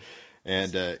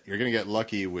 And you're going to get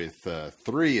lucky with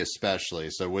 3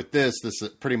 especially. So with this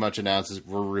pretty much announces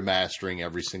we're remastering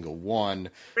every single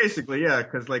one. Basically, yeah,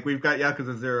 because like we've got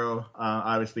Yakuza 0,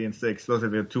 obviously, and 6. Those are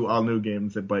the 2 all-new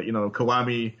games. But, you know,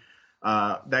 Kiwami,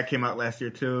 that came out last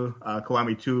year too.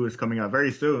 Kiwami 2 is coming out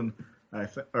very soon.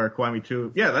 Or Kiwami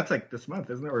 2. Yeah, that's like this month,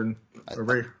 isn't it? Or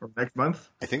next month?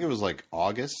 I think it was like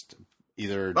August.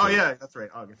 Oh, yeah, that's right,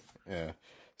 August. Yeah.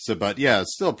 So, but yeah,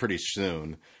 it's still pretty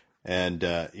soon. And,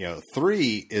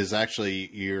 3 is actually,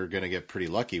 you're going to get pretty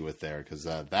lucky with there because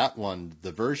that one,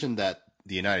 the version that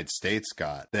the United States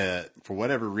got, that for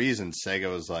whatever reason, Sega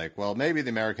was like, well, maybe the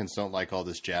Americans don't like all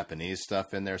this Japanese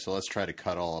stuff in there, so let's try to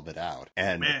cut all of it out.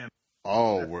 And,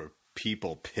 were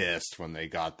people pissed when they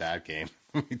got that game.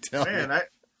 Let me tell you.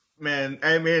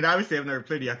 I mean, obviously I've never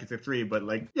played Yakuza 3, but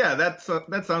like, yeah, that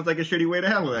sounds like a shitty way to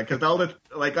handle that because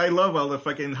I love all the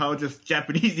fucking how just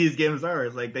Japanese these games are.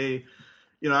 It's like they,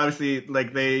 you know, obviously,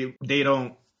 like they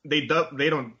don't dub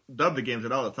the games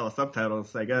at all. It's all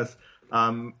subtitles, I guess.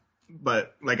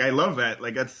 But like I love that.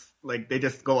 Like that's like they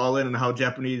just go all in on how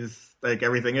Japanese like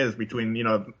everything is between, you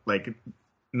know, like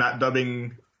not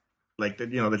dubbing like the,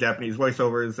 you know, the Japanese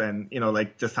voiceovers and, you know,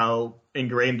 like just how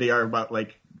ingrained they are about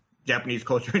like Japanese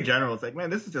culture in general. It's like,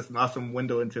 man, this is just an awesome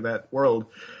window into that world,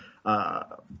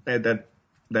 and that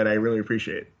I really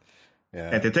appreciate.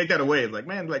 Yeah. And to take that away, it's like,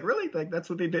 man, like really, like that's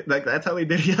what they did, like that's how they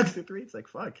did Yakuza 3. It's like,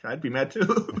 fuck, I'd be mad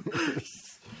too.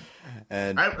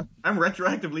 And I'm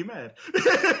retroactively mad.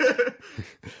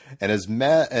 And as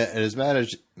mad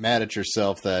at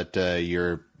yourself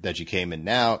that you came in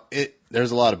now,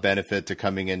 there's a lot of benefit to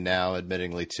coming in now,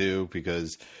 admittingly too,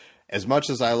 because as much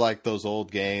as I like those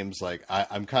old games, like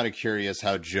I'm kind of curious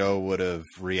how Joe would have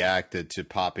reacted to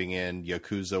popping in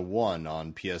Yakuza 1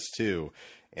 on PS2,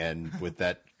 and with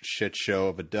that shit show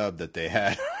of a dub that they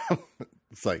had.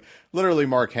 It's like literally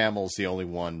Mark Hamill's the only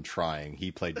one trying.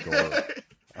 He played Gore.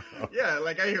 Yeah,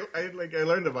 like I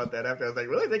learned about that after. I was like,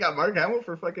 really? They got Mark Hamill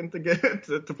for fucking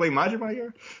to play Majima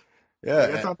here? Yeah,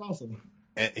 like, that sounds awesome.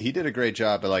 And he did a great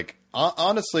job. But like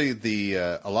honestly,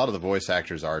 a lot of the voice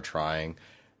actors are trying.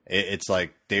 It's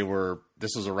like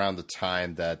this was around the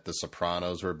time that The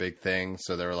Sopranos were a big thing.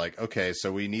 So they were like, okay,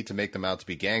 so we need to make them out to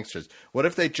be gangsters. What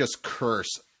if they just curse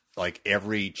like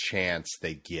every chance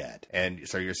they get? And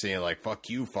so you're seeing like, fuck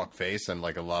you, fuckface, and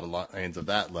like a lot of lines of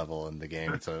that level in the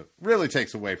game. So it really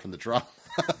takes away from the drama.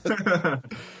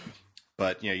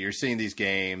 But, you know, you're seeing these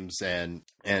games and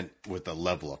with the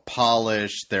level of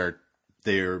polish,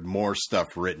 there's more stuff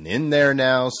written in there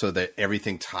now so that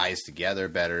everything ties together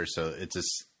better. So it's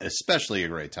especially a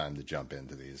great time to jump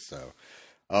into these. So,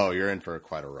 you're in for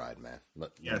quite a ride, man.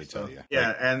 Let me tell you. Yeah,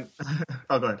 like, and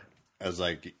go ahead. I was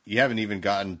like, you haven't even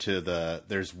gotten to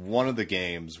there's one of the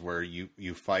games where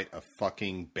you fight a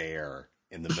fucking bear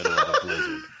in the middle of a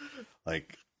blizzard.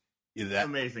 Like, that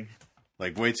amazing.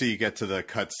 Like, wait till you get to the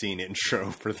cutscene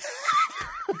intro for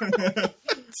that.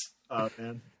 Oh,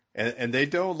 man. And they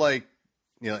don't like,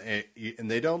 you know, and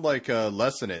they don't like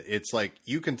lessen it. It's like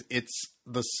it's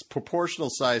the proportional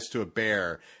size to a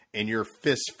bear, and you're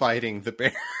fist fighting the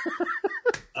bear.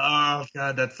 Oh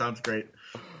God, that sounds great.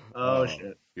 Oh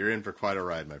shit, you're in for quite a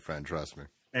ride, my friend. Trust me.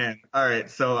 And all right,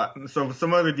 so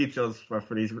some other details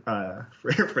for these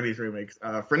for these remakes.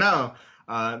 For now,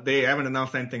 they haven't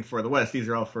announced anything for the West. These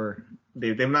are all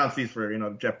they've announced these for, you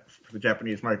know, for the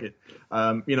Japanese market.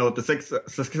 You know, the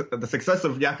success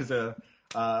of Yakuza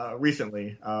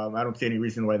recently, I don't see any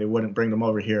reason why they wouldn't bring them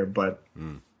over here. But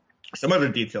some other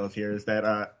details here is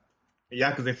that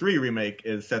Yakuza 3 remake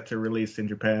is set to release in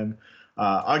Japan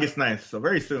August 9th, so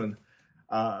very soon.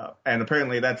 And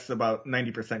apparently that's about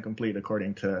 90% complete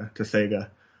according to Sega.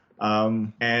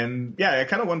 And yeah, I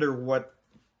kind of wonder what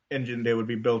engine they would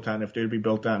be built on, if they would be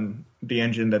built on the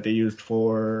engine that they used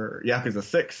for Yakuza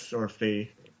 6, or if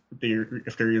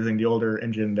they're using the older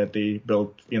engine that they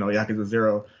built, you know, Yakuza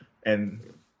 0 and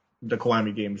the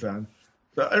Kiwami games on.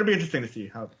 So it'll be interesting to see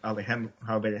how they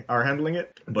are handling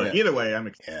it. But either way, I'm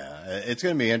excited. Yeah, it's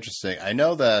going to be interesting. I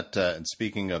know that, and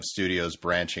speaking of studios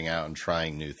branching out and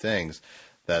trying new things,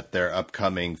 that their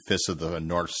upcoming Fist of the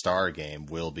North Star game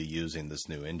will be using this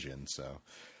new engine. So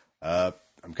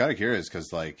I'm kind of curious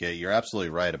because, like, you're absolutely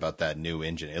right about that new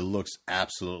engine. It looks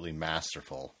absolutely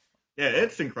masterful. Yeah,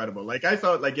 it's incredible. Like, I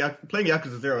thought, like, playing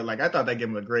Yakuza 0, like, I thought that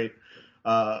game was great.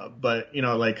 But, you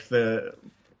know, like, the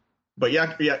But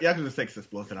Yakuza 6 just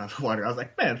blows it out of the water. I was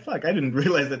like, man, fuck, I didn't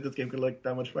realize that this game could look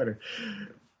that much better.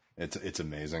 It's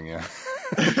amazing, yeah.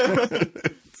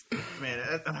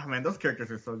 Man, those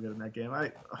characters are so good in that game.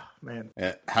 Man.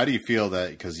 How do you feel that,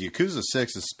 because Yakuza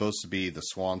 6 is supposed to be the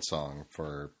swan song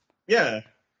for... Yeah.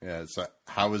 Yeah, so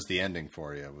how was the ending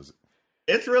for you?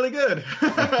 It's really good.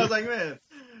 I was like, man,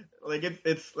 like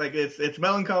it's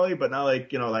melancholy, but not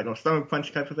like, like a stomach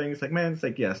punch type of thing. It's like, man, it's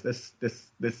like, yes, this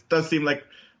does seem like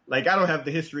I don't have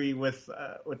the history with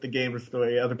the games the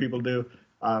way other people do.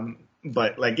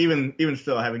 But like even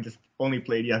still, having just only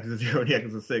played Yakuza 0 and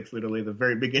Yakuza 6, literally the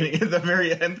very beginning and the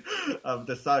very end of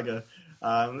the saga,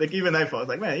 like even I felt, I was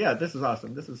like, man, yeah, this is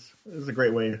awesome. This is a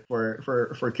great way for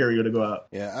Kiryu to go out.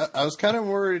 Yeah, I was kind of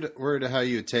worried how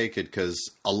you would take it,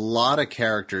 because a lot of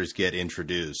characters get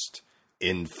introduced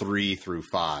in 3 through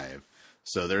 5.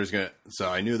 So so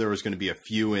I knew there was gonna be a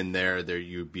few in there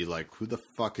you'd be like, who the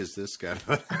fuck is this guy?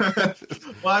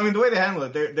 Well, I mean, the way they handle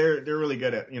it, they're really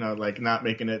good at, like not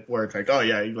making it where it's like, oh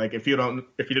yeah, like if you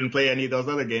didn't play any of those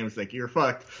other games, like you're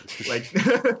fucked. Like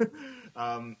the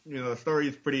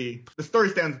story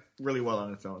stands really well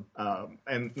on its own.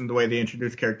 And the way they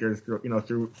introduce characters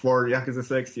through for Yakuza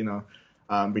 6,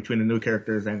 between the new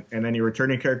characters and any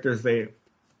returning characters,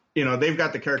 they've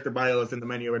got the character bios in the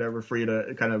menu or whatever for you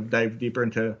to kind of dive deeper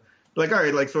into. Like, all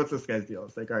right, like, so what's this guy's deal?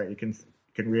 It's like, all right, you can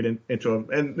read into him,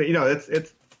 and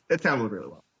it's handled really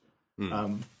well.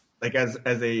 Like as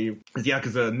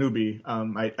Yakuza newbie,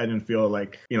 I didn't feel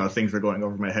like things were going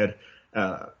over my head,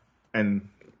 and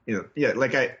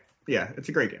it's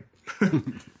a great game,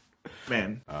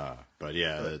 man. But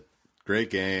yeah.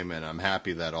 Great game, and I'm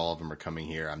happy that all of them are coming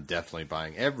here. I'm definitely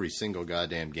buying every single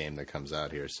goddamn game that comes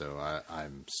out here, so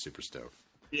I'm super stoked.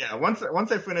 Yeah, once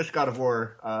I finish God of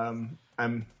War, I'm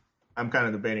kind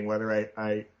of debating whether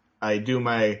I do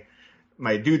my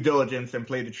due diligence and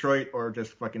play Detroit, or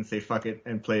just fucking say fuck it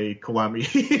and play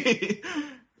Kiwami.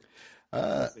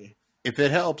 If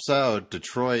it helps out,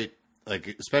 Detroit,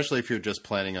 like, especially if you're just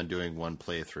planning on doing one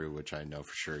playthrough, which I know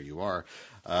for sure you are.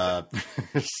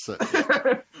 So,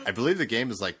 I believe the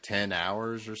game is like 10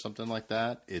 hours or something like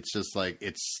that. It's just like,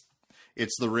 it's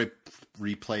the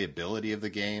replayability of the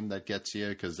game that gets you,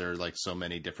 because there are like so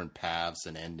many different paths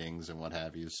and endings and what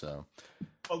have you. So,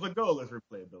 well, the goal is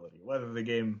replayability. Whether the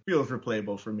game feels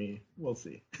replayable for me, we'll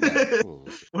see. Yeah, cool.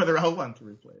 Whether I'll want to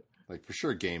replay it. Like, for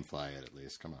sure, GameFly it at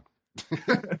least. Come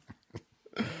on.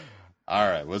 All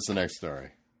right, what's the next story?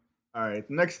 All right,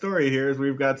 the next story here is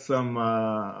we've got some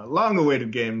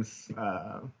long-awaited games,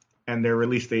 and their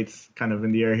release dates kind of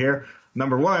in the air here.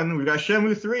 Number one, we've got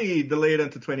Shenmue 3 delayed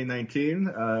until 2019.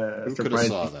 Who could have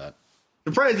saw that?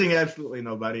 Surprising absolutely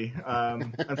nobody.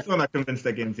 I'm still not convinced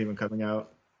that game's even coming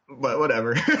out, but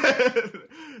whatever.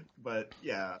 But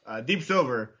yeah, Deep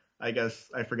Silver, I guess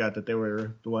I forgot that they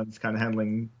were the ones kind of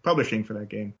handling publishing for that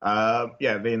game.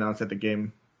 Yeah, they announced that the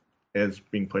game is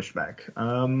being pushed back.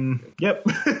 Yep.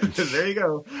 There you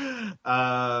go.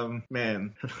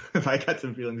 Man, I got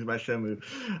some feelings about Shenmue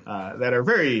that are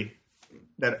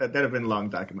that have been long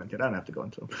documented. I don't have to go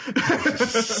into them.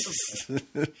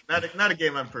 Not a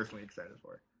game I'm personally excited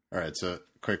for. All right, so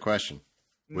quick question.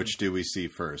 Which do we see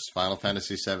first? Final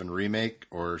Fantasy VII Remake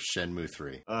or Shenmue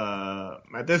 3?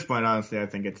 At this point, honestly, I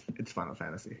think it's Final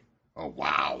Fantasy. Oh,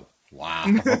 wow. Wow.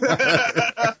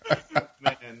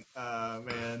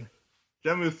 Man.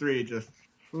 Shenmue 3 just...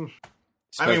 Oof.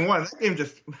 I mean, that game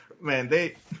just... Man,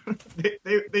 they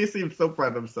seemed so proud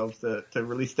of themselves to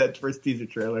release that first teaser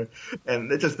trailer,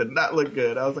 and it just did not look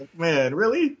good. I was like, man,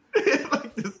 really?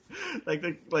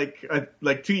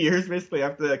 like 2 years basically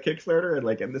after that Kickstarter,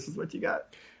 and this is what you got?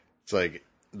 It's like,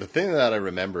 the thing that I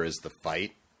remember is the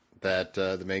fight that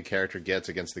the main character gets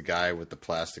against the guy with the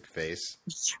plastic face.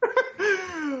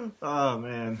 Oh,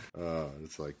 man. Oh,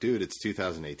 it's like, dude, it's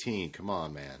 2018. Come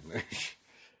on, man.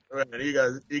 You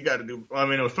got to do. Well, I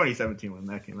mean, it was 2017 when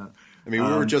that came out. I mean,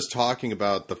 we were just talking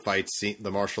about the fight scene,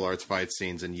 the martial arts fight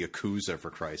scenes in Yakuza,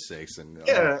 for Christ's sakes, and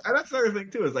yeah, and that's the other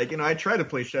thing too. Is like, I tried to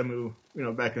play Shenmue,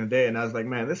 back in the day, and I was like,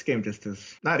 man, this game just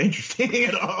is not interesting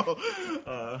at all.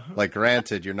 Like,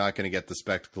 granted, you're not going to get the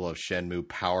spectacle of Shenmue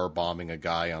power bombing a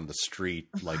guy on the street,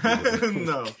 like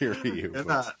no, it's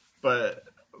not.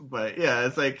 But yeah,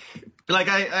 it's like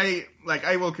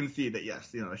I will concede that yes,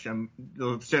 the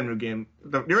Shenmue game,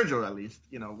 the original at least,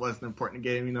 was an important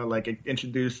game. Like it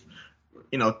introduced,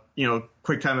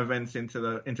 quick time events into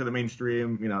the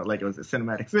mainstream. Like it was a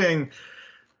cinematic thing.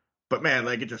 But man,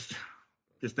 like it just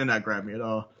did not grab me at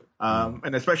all.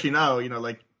 And especially now,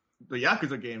 like the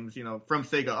Yakuza games, from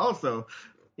Sega also,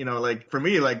 like for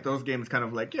me, like those games kind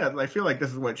of like, yeah, I feel like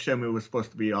this is what Shenmue was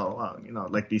supposed to be all along,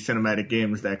 like these cinematic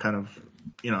games that kind of,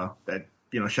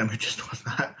 Shenmue just was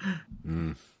not.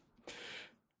 Mm.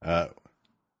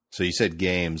 So you said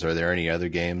games. Are there any other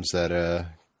games that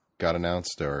got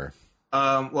announced or?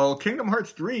 Well, Kingdom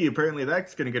Hearts 3, apparently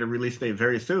that's going to get a release date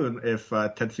very soon if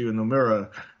Tetsuya Nomura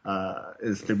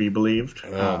is to be believed.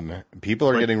 People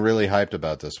are getting really hyped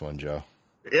about this one, Joe.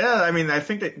 Yeah, I mean, I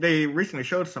think that they recently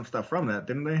showed some stuff from that,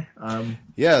 didn't they?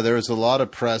 Yeah, there was a lot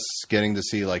of press getting to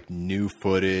see like new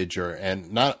footage,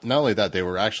 and not only that, they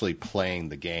were actually playing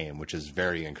the game, which is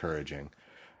very encouraging.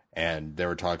 And they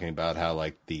were talking about how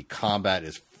like the combat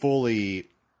is fully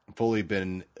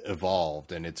been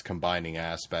evolved, and it's combining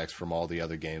aspects from all the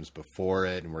other games before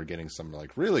it, and we're getting some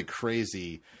like really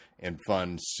crazy and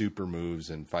fun super moves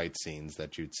and fight scenes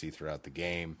that you'd see throughout the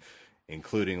game,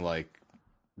 including like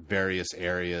various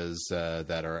areas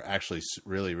that are actually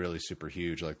really, really super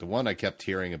huge. Like the one I kept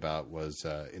hearing about was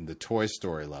in the Toy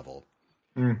Story level.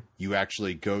 You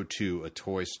actually go to a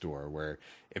toy store where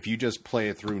if you just play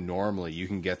it through normally, you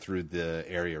can get through the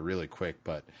area really quick,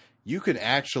 but you can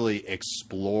actually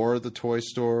explore the toy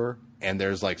store, and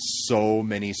there's like so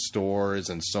many stores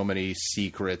and so many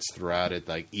secrets throughout it.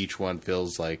 Like each one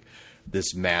feels like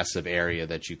this massive area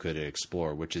that you could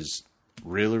explore, which is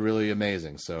really, really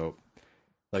amazing. So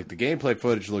like the gameplay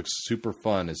footage looks super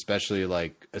fun, especially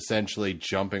like essentially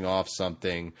jumping off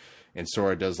something, and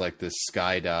Sora does like this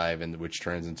skydive, and which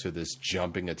turns into this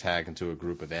jumping attack into a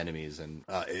group of enemies, and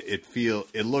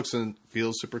it looks and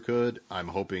feels super good. I'm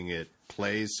hoping it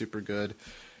plays super good,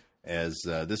 as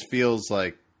this feels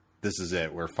like this is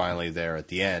it. We're finally there at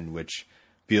the end, which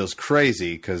feels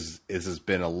crazy because this has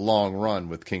been a long run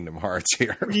with Kingdom Hearts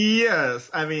here. Yes,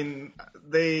 I mean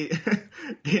they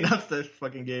announced this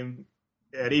fucking game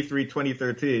at E3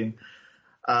 2013,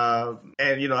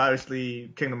 and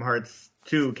obviously Kingdom Hearts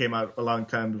 2 came out a long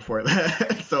time before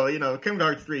that. So, Kingdom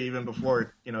Hearts 3, even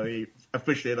before, he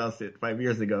officially announced it 5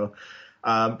 years ago,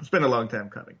 it's been a long time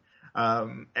coming.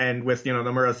 And with,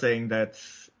 Nomura saying that,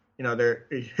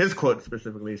 his quote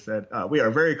specifically said, we are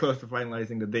very close to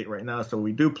finalizing the date right now, so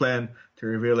we do plan to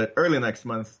reveal it early next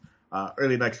month.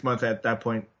 Early next month at that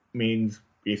point means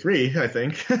E3, I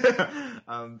think.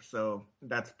 So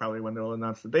that's probably when they'll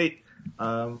announce the date.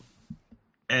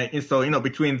 And so,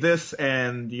 between this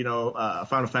and,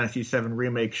 Final Fantasy VII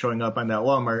Remake showing up on that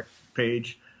Walmart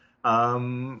page,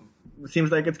 it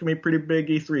seems like it's going to be a pretty big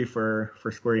E3 for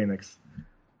Square Enix.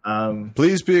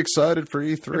 Please be excited for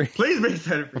E3. Please be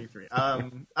excited for E3.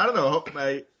 I don't know.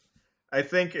 I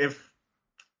think if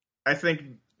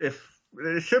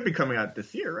it should be coming out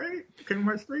this year, right? Kingdom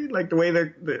Hearts 3, like the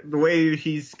way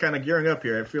he's kind of gearing up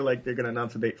here, I feel like they're going to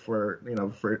announce a date for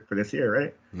this year,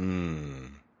 right?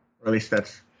 Or at least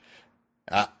that's.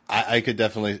 I could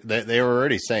definitely. They were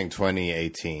already saying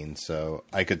 2018, so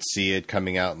I could see it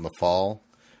coming out in the fall.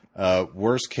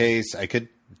 Worst case, I could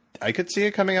see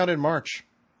it coming out in March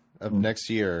of next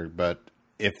year. But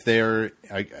if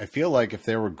I feel like if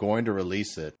they were going to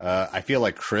release it, I feel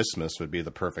like Christmas would be the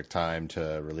perfect time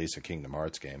to release a Kingdom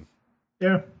Hearts game.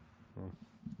 Yeah.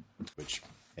 Which.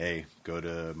 Hey, go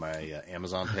to my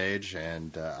Amazon page,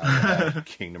 and I have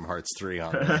Kingdom Hearts 3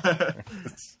 on there.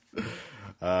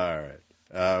 All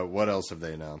right. What else have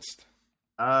they announced?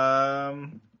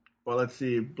 Well, let's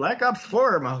see. Black Ops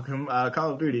 4, Malcolm,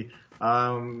 Call of Duty.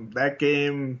 That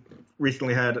game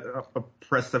recently had a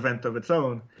press event of its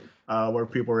own, where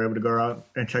people were able to go out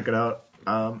and check it out.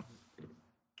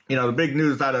 The big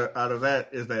news out of that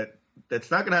is that it's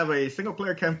not going to have a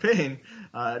single-player campaign.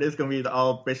 It is going to be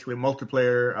all basically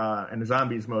multiplayer and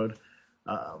zombies mode,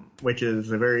 which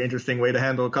is a very interesting way to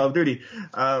handle Call of Duty.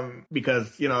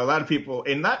 Because, a lot of people,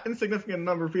 a not insignificant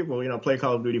number of people, play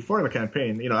Call of Duty for the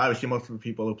campaign. Obviously most of the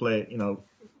people who play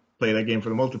that game for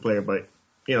the multiplayer. But,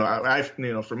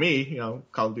 for me,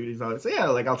 Call of Duty is always,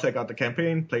 I'll check out the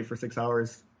campaign, play for 6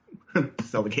 hours,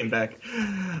 sell the game back.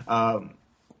 Not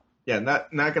going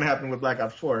to happen with Black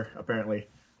Ops 4, apparently.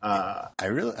 I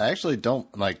actually don't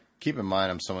keep in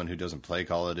mind I'm someone who doesn't play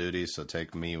Call of Duty, so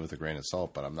take me with a grain of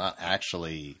salt, but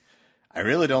I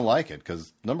really don't like it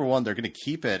because number one, they're going to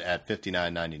keep it at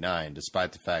 $59.99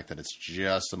 despite the fact that it's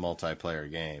just a multiplayer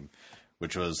game,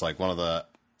 which was like one of the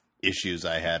issues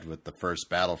I had with the first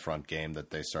Battlefront game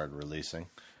that they started releasing.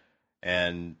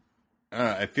 And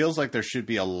it feels like there should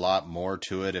be a lot more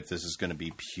to it if this is going to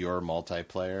be pure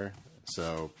multiplayer.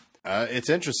 So it's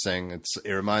interesting.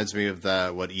 It reminds me of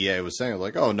what EA was saying,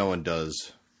 like, oh, no one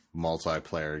does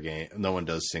multiplayer game, no one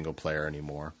does single player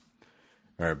anymore.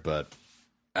 But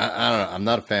I don't know. I'm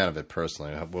not a fan of it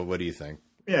personally. What do you think?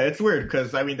 Yeah, it's weird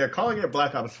because I mean they're calling it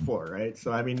Black Ops 4, right?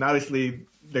 So I mean obviously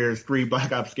there's 3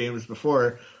 Black Ops games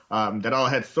before that all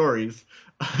had stories.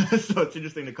 So it's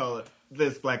interesting to call it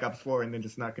this Black Ops 4 and then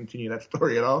just not continue that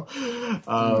story at all.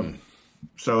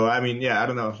 So I mean, yeah, I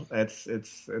don't know.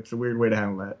 It's a weird way to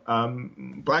handle that.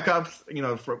 Black Ops,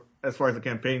 as far as the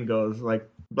campaign goes, like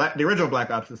the original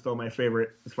Black Ops is still my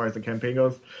favorite as far as the campaign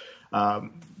goes. They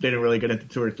didn't really get into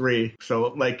 2 or 3,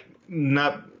 so like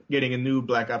not getting a new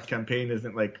Black Ops campaign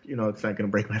isn't like, it's not going to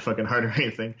break my fucking heart or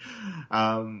anything.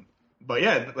 But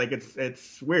yeah, like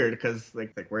it's weird because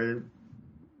like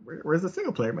where's the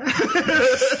single player, man?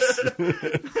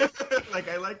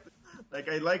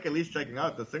 I like at least checking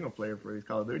out the single player for these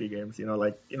Call of Duty games.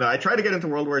 I tried to get into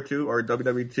World War II or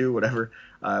WW2, whatever,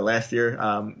 last year.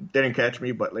 Didn't catch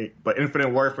me, but Infinite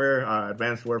Warfare,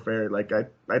 Advanced Warfare,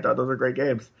 I thought those were great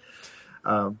games.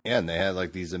 And they had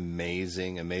like these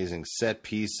amazing set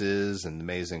pieces and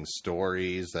amazing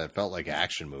stories that felt like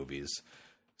action movies.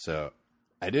 So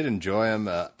I did enjoy them.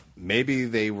 Maybe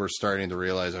they were starting to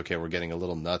realize, okay, we're getting a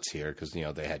little nuts here because,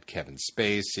 they had Kevin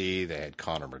Spacey, they had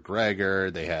Conor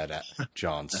McGregor, they had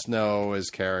Jon Snow as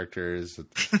characters.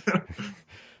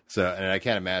 So, and I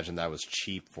can't imagine that was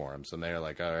cheap for them. So they're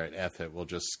like, all right, F it, we'll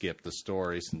just skip the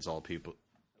story since all people,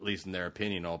 at least in their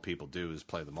opinion, all people do is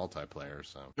play the multiplayer.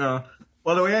 So,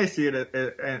 well, the way I see it,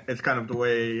 it's kind of the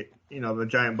way, the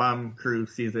Giant Bomb crew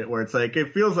sees it, where it's like,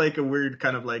 it feels like a weird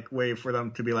kind of like way for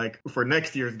them to be like, for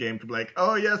next year's game to be like,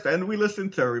 oh yes, and we listen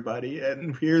to everybody,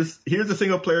 and here's a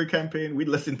single player campaign, we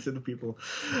listen to the people.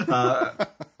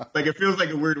 Like it feels like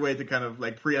a weird way to kind of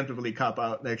like preemptively cop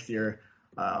out next year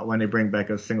when they bring back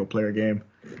a single player game.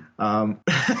 But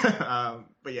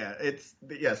yeah,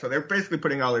 so they're basically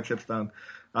putting all their chips down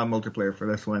on multiplayer for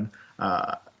this one.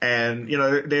 And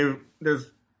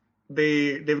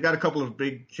they've got a couple of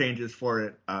big changes for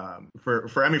it.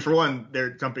 For one,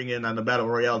 they're jumping in on the battle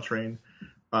royale train,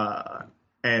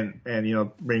 and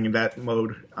bringing that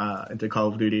mode into Call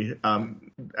of Duty.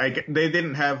 They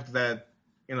didn't have that,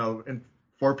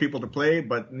 for people to play,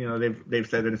 but they've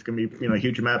said that it's going to be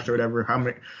huge maps or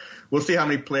whatever. We'll see how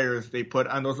many players they put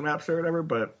on those maps or whatever.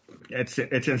 But it's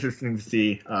interesting to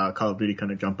see Call of Duty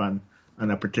kind of jump on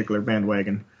that particular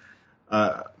bandwagon.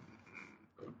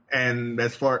 And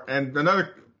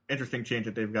another interesting change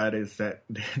that they've got is that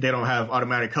they don't have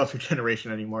automatic health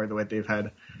regeneration anymore the way they've had,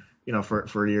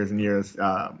 for years and years.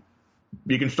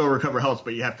 You can still recover health,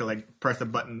 but you have to like press a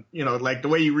button, like the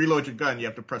way you reload your gun, you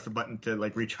have to press a button to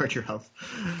like recharge your health.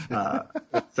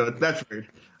 So that's weird.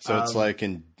 So it's like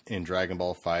in Dragon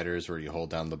Ball Fighters where you hold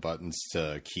down the buttons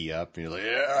to key up and you're like,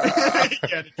 yeah,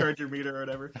 yeah, to charge your meter or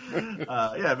whatever.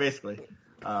 Yeah, basically.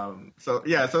 So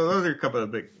those are a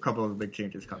couple of big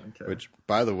changes coming to. Which,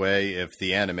 by the way, if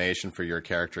the animation for your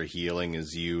character healing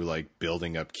is you like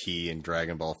building up ki in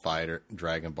Dragon Ball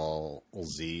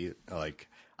Z, like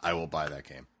I will buy that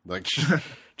game. Like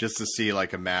just to see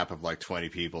like a map of like 20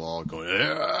 people all going.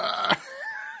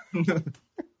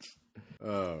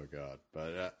 Oh god,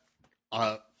 but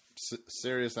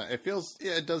serious.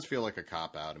 It does feel like a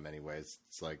cop out in many ways.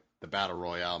 It's like the battle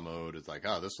royale mode is like,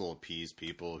 oh, this will appease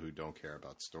people who don't care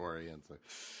about story, and it's like,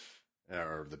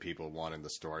 or the people wanting the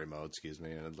story mode, excuse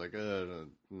me, and it's like,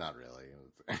 not really.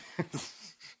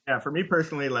 Yeah, for me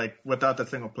personally, like without the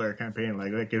single player campaign,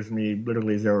 like that gives me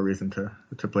literally zero reason to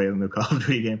play the new Call of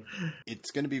Duty game.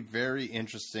 It's going to be very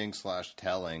interesting /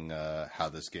 telling how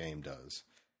this game does.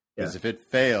 Because if it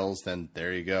fails, then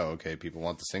there you go. Okay, people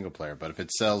want the single player. But if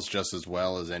it sells just as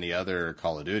well as any other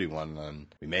Call of Duty one, then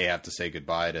we may have to say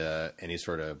goodbye to any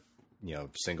sort of,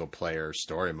 single player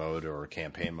story mode or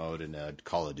campaign mode in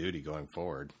Call of Duty going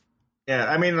forward. Yeah,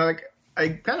 I mean, like, I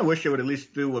kind of wish it would at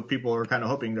least do what people were kind of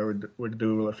hoping they would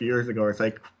do a few years ago. It's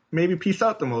like, maybe piece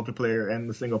out the multiplayer and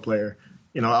the single player.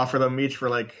 Offer them each for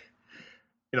like,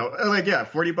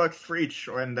 $40 for each,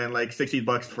 and then like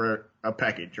 $60 for a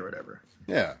package or whatever.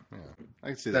 Yeah. I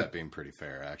can see that being pretty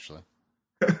fair, actually.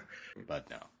 But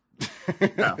no.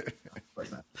 No, of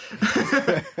course not.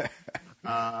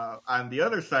 On the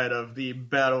other side of the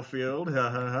battlefield,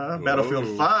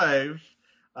 Battlefield 5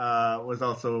 was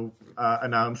also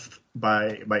announced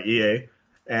by EA.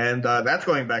 And that's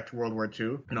going back to World War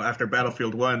II. After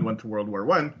Battlefield 1 went to World War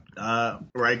 1.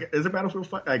 Is it Battlefield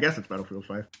 5? I guess it's Battlefield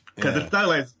 5. Because it's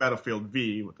stylized as Battlefield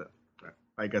V, with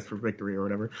I guess for victory or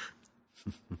whatever.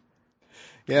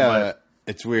 Yeah,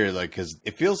 it's weird, like, because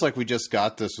it feels like we just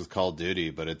got this with Call of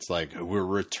Duty, but it's like we're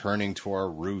returning to our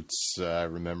roots. I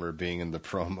remember being in the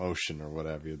promotion or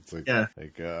whatever. It's like,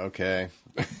 okay.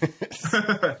 Let's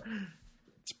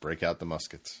break out the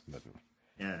muskets. But,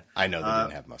 yeah. I know they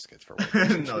didn't have muskets for World War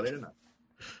II. No, they did not.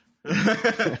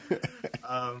 But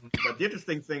the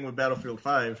interesting thing with Battlefield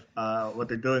 5, what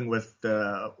they're doing with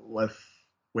their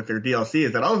DLC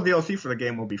is that all the DLC for the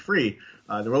game will be free.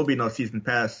 There will be no season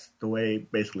pass the way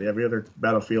basically every other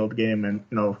Battlefield game. And,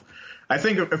 I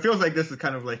think it feels like this is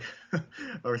kind of like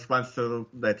a response to,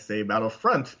 let's say,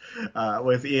 Battlefront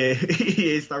with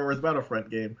EA Star Wars Battlefront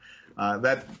game.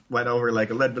 That went over like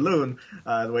a lead balloon,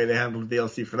 the way they handled the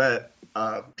DLC for that.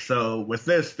 So with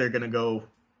this, they're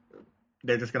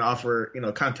just going to offer,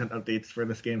 content updates for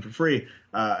this game for free.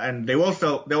 And they will have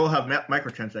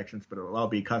microtransactions, but it will all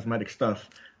be cosmetic stuff.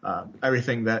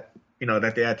 Everything that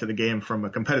they add to the game from a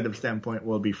competitive standpoint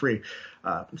will be free.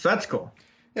 So that's cool.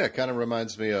 Yeah, it kind of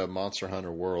reminds me of Monster Hunter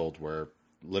World, where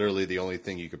literally the only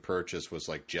thing you could purchase was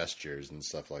like gestures and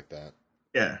stuff like that.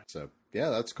 Yeah. So,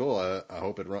 yeah, that's cool. I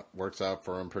hope it works out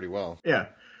for them pretty well. Yeah.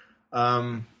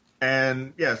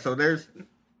 And yeah, so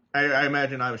I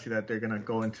imagine obviously that they're going to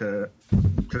go into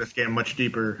this game much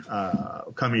deeper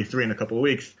come E3 in a couple of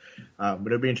weeks. But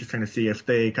it'll be interesting to see if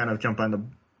they kind of jump on the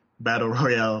Battle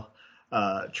Royale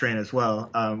train as well.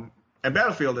 And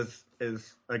Battlefield is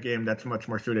a game that's much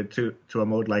more suited to a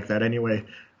mode like that anyway,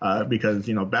 because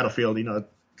Battlefield,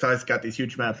 it's got these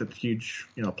huge maps with huge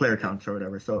player counts or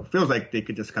whatever. So it feels like they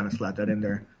could just kind of slot that in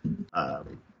there,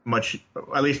 much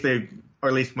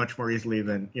more easily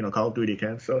than Call of Duty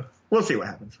can. So we'll see what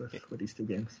happens with these two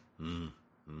games.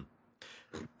 Mm-hmm.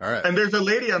 All right. And there's a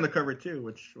lady on the cover too,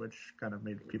 which kind of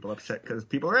made people upset because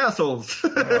people are assholes.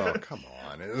 Oh, come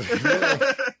on.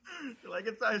 Like,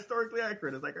 it's not historically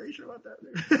accurate. It's like, are you sure about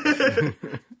that?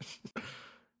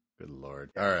 Good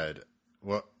Lord. All right.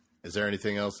 Well, is there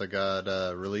anything else that got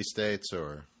release dates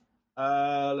or?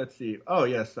 Let's see. Oh,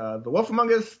 yes. The Wolf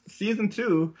Among Us Season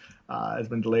 2 has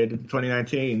been delayed to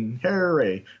 2019.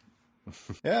 Hooray.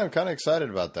 Yeah, I'm kind of excited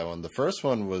about that one. The first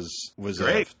one was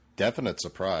great. A definite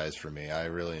surprise for me. I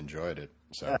really enjoyed it.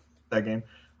 So yeah, that game.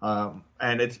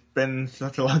 And it's been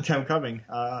such a long time coming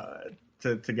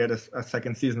to get a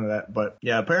second season of that. But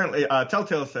yeah, apparently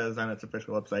Telltale says on its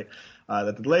official website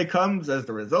that the delay comes as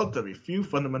the result of a few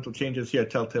fundamental changes here at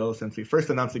Telltale since we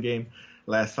first announced the game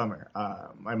last summer.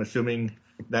 I'm assuming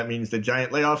that means the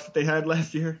giant layoffs that they had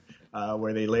last year,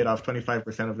 where they laid off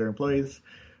 25% of their employees.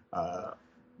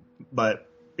 But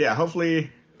yeah,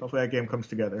 hopefully that game comes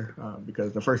together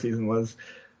because the first season was,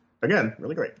 again,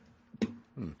 really great.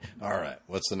 All right.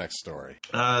 What's the next story?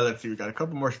 Let's see. We got a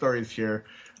couple more stories here.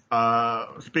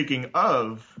 Speaking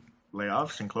of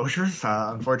layoffs and closures,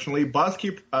 unfortunately, Boss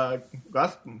Key Productions,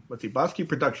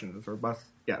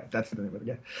 that's the name of the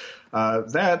game.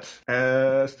 That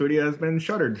studio has been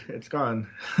shuttered. It's gone.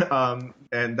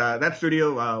 And that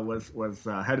studio was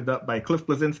headed up by Cliff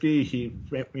Bleszinski. He,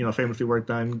 famously worked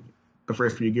on the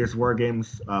first few Gears of War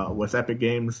games with Epic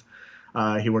Games.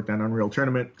 He worked on Unreal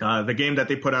Tournament. The game that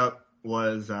they put out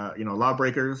was,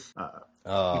 Lawbreakers.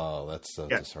 That's so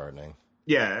disheartening.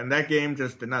 Yeah, and that game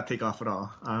just did not take off at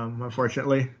all,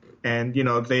 unfortunately. And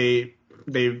they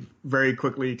very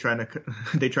quickly try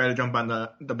to jump on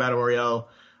the Battle Royale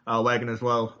wagon as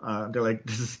well. They're like,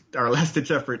 this is our last ditch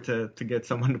effort to get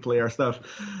someone to play our stuff.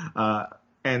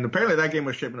 And apparently that game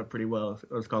was shaping up pretty well.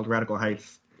 It was called Radical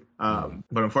Heights. But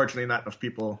unfortunately, not enough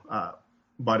people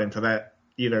bought into that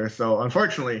either. So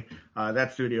unfortunately,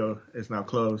 that studio is now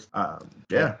closed.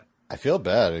 Yeah. I feel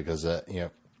bad because,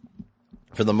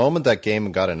 for the moment that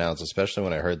game got announced, especially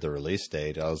when I heard the release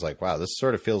date, I was like, wow, this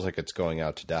sort of feels like it's going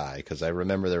out to die. Because I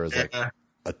remember there was like a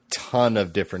ton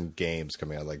of different games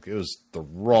coming out. Like, it was the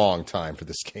wrong time for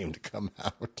this game to come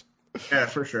out. Yeah,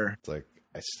 for sure. It's like,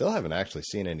 I still haven't actually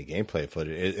seen any gameplay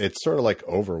footage. It's sort of like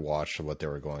Overwatch, what they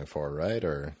were going for, right?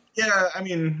 Or yeah, I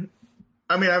mean,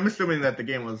 I'm assuming that the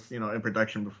game was, in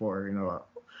production before,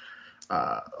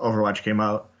 Overwatch came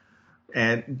out.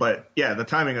 But yeah, the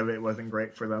timing of it wasn't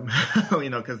great for them,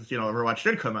 because, Overwatch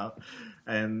did come out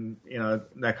and,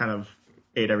 that kind of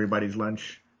ate everybody's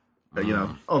lunch.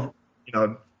 What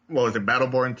was it?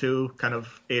 Battleborn 2 kind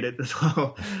of ate it as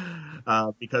well,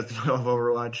 because of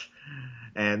Overwatch.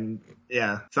 And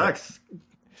yeah, sucks.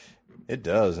 It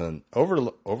does, and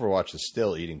Overwatch is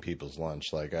still eating people's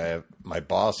lunch. Like, I have my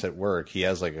boss at work, he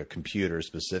has like a computer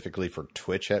specifically for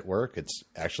Twitch at work. It's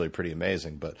actually pretty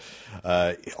amazing, but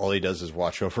all he does is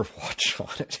watch Overwatch on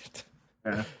it.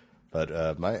 Yeah. But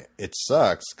it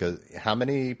sucks because how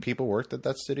many people worked at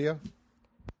that studio?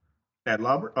 At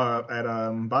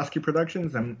Bosky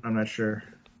Productions, I'm not sure.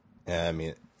 Yeah, I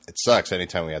mean, it sucks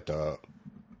anytime we have to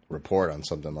report on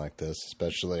something like this,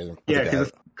 especially. Yeah,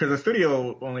 because the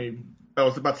studio it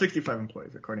was about 65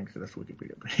 employees according to this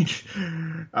Wikipedia page.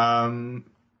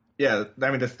 Yeah,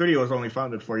 I mean, the studio was only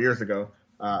founded 4 years ago.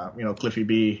 Cliffy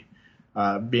B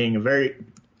being a very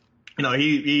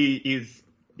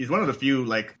He's one of the few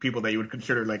like people that you would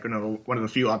consider like one of the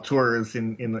few auteurs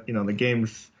in the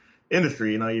games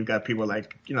industry. You've got people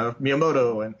like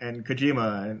Miyamoto and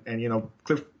Kojima and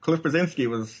Cliff Brzezinski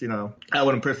was I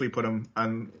wouldn't personally put him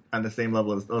on the same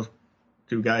level as those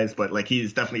two guys, but like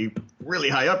he's definitely really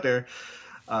high up there.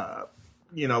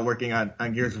 Working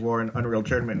on Gears of War and Unreal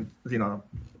Tournament. It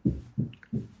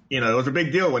was a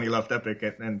big deal when he left Epic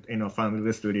and founded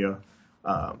this studio.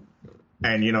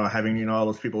 And having all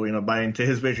those people buy into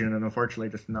his vision, and unfortunately,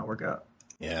 just did not work out.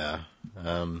 Yeah.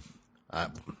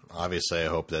 Obviously, I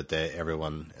hope that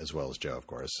everyone, as well as Joe, of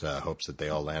course, hopes that they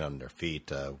all land on their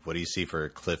feet. What do you see for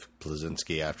Cliff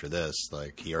Bleszinski after this?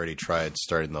 Like, he already tried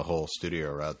starting the whole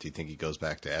studio route. Do you think he goes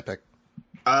back to Epic?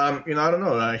 I don't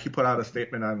know. He put out a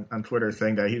statement on Twitter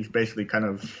saying that he's basically kind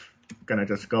of gonna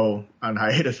just go on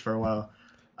hiatus for a while.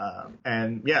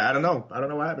 And yeah, I don't know. I don't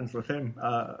know what happens with him.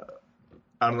 I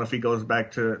don't know if he goes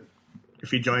back to, if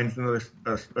he joins another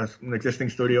an existing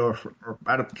studio, or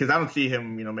because I don't see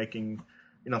him,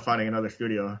 finding another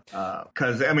studio.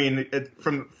 Because I mean,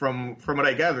 from what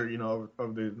I gather,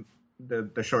 of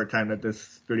the short time that this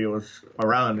studio was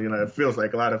around, it feels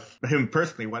like a lot of him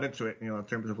personally went into it, in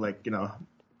terms of like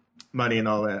money and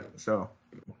all that. So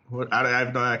I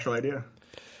have no actual idea.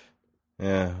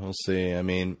 Yeah, we'll see. I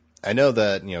mean, I know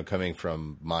that, coming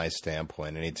from my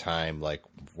standpoint, anytime like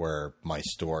where my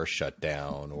store shut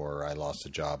down or I lost a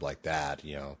job like that,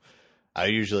 I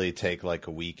usually take like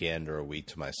a weekend or a week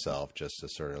to myself just to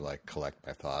sort of like collect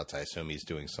my thoughts. I assume he's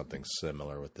doing something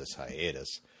similar with this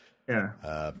hiatus.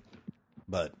 Yeah.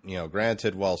 But,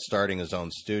 granted, while starting his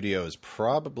own studio is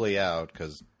probably out,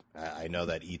 because I know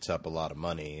that eats up a lot of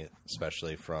money,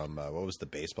 especially from, what was the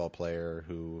baseball player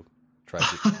who tried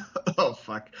to... Oh,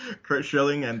 fuck. Kurt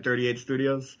Schilling and 38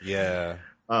 Studios? Yeah.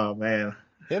 Oh, man.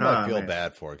 Him I feel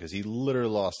bad for, because he literally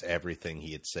lost everything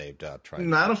he had saved up trying.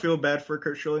 No, I don't feel bad for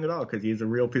Kurt Schilling at all, because he's a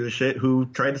real piece of shit who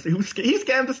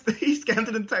scammed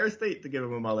an entire state to give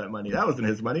him all that money. That wasn't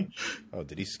his money. Oh,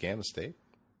 did he scam the state?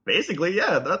 Basically,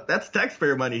 yeah. That's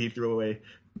taxpayer money he threw away.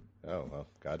 Oh, well,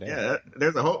 goddamn. Yeah,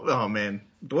 there's a whole... Oh, man.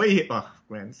 The way he... Oh,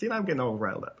 man. See, now I'm getting all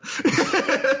riled up.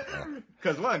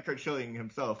 Because, one, Kurt Schilling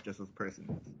himself, just as a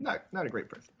person, not a great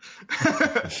person.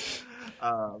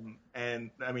 And,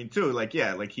 I mean, two, like,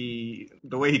 yeah, like the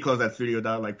way he closed that studio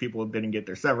down, like, people didn't get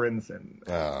their severance, and...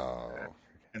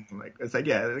 And, like, it's like,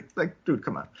 yeah, it's like, dude,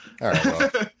 come on. All right,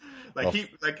 well...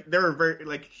 they were very...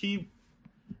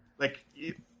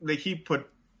 he put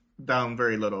down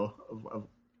very little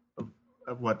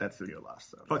of what that studio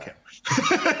lost. So fuck him.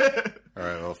 All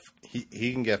right, well,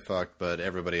 he can get fucked, but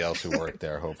everybody else who worked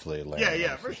there hopefully landed.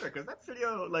 Yeah, for sure. Because that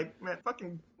studio, like, man,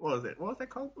 fucking, what was it? What was that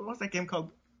called? What was that game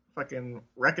called? Fucking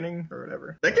Reckoning or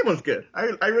whatever. That game was good.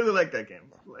 I really liked that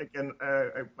game. Like, and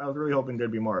I was really hoping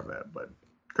there'd be more of that, but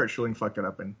Kurt Schilling fucked it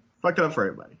up for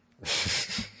everybody.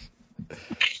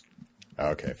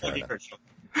 Okay, fair enough.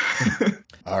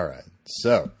 All right,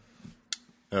 so.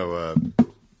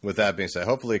 With that being said,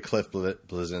 hopefully Cliff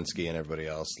Bleszinski and everybody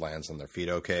else lands on their feet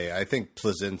okay. I think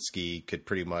Bleszinski could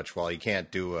pretty much, while he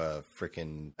can't do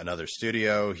another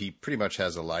studio, he pretty much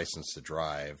has a license to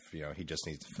drive. He just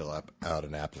needs to fill out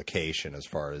an application as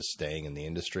far as staying in the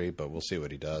industry, but we'll see what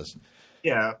he does.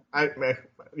 Yeah, I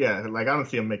don't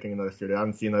see him making another studio. I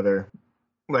don't see another,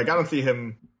 like, I don't see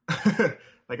him, like,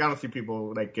 I don't see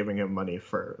people, like, giving him money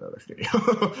for another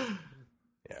studio.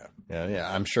 Yeah.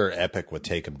 I'm sure Epic would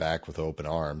take him back with open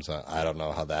arms. I don't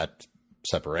know how that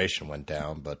separation went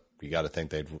down, but you got to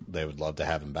think they would love to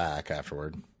have him back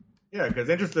afterward. Yeah, because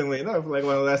interestingly enough, like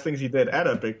one of the last things he did at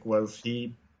Epic was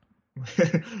he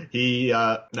like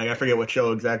I forget what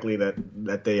show exactly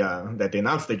that they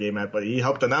announced the game at, but he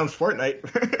helped announce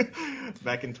Fortnite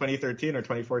back in 2013 or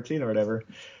 2014 or whatever.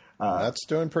 That's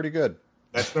doing pretty good.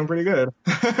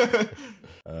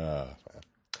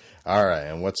 All right,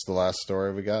 and what's the last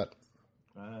story we got?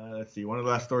 Let's see. One of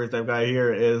the last stories I've got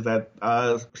here is that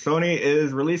Sony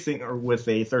is releasing, or with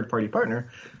a third-party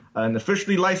partner, an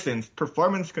officially licensed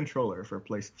performance controller for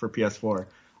PS4.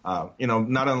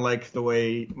 Not unlike the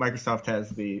way Microsoft has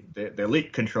the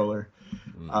Elite controller.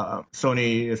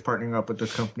 Sony is partnering up with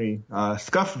this company,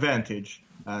 Scuff Vantage,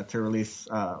 to release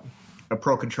a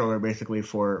Pro controller basically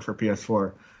for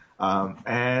PS4.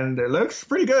 And it looks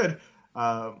pretty good.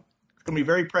 It's going to be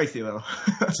very pricey, though.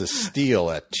 It's a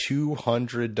steal at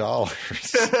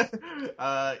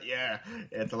 $200. Yeah,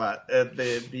 it's a lot.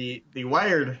 The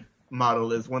wired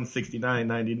model is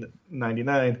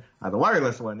 $169.99. The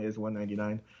wireless one is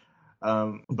 $199.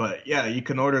 But yeah, you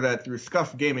can order that through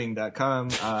scuffgaming.com.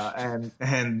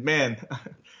 And man,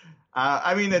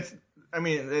 I mean, I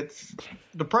mean, it's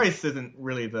the price isn't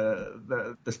really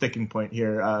the sticking point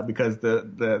here because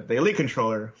the Elite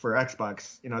controller for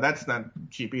Xbox, that's not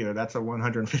cheap either. That's a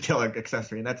 $150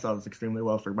 accessory, and that sells extremely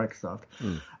well for Microsoft.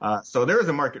 So there is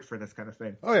a market for this kind of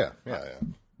thing. Oh yeah.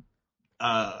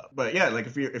 But yeah, like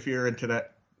if you're into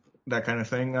that kind of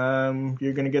thing,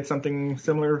 you're gonna get something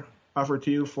similar offered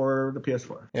to you for the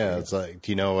PS4. Yeah, it's like,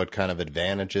 do you know what kind of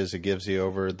advantages it gives you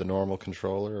over the normal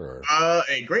controller? Or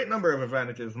a great number of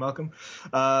advantages, Malcolm.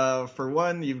 For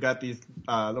one, you've got these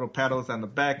little paddles on the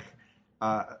back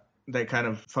that kind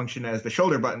of function as the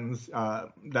shoulder buttons.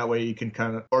 That way you can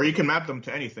you can map them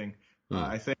to anything.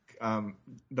 I think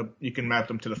you can map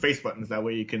them to the face buttons. That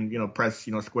way you can press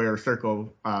square or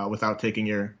circle without taking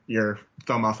your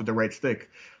thumb off of the right stick.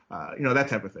 That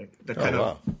type of thing.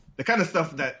 The kind of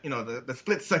stuff that the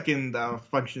split second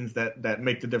functions that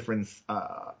make the difference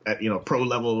at pro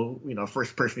level,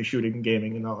 first person shooting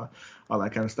gaming and all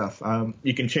that kind of stuff.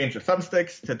 You can change the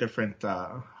thumbsticks to different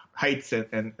heights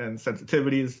and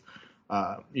sensitivities.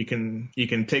 You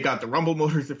can take out the rumble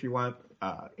motors if you want.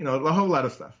 A whole lot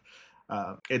of stuff.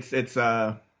 It's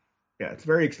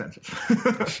very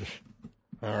extensive.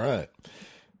 All right.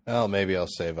 Well, maybe I'll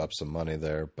save up some money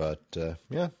there, but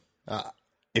yeah.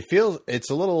 It's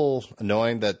a little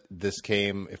annoying that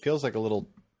it feels like a little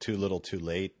too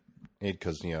late,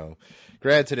 because,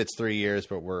 granted it's 3 years,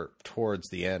 but we're towards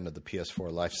the end of the PS4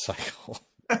 life cycle.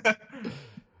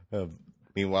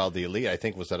 Meanwhile, the Elite, I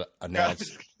think, was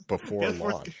announced before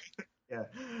launch. Yeah,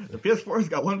 the PS4's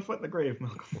got one foot in the grave,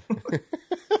 Malcolm.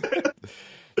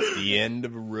 It's the end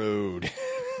of a road.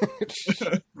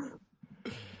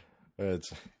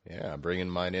 I'm bringing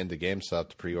mine into GameStop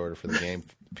to pre-order for the game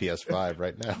PS5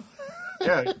 right now.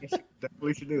 Yeah,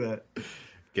 definitely should do that.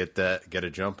 Get a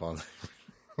jump on.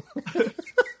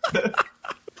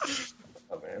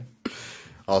 Oh man.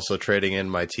 Also trading in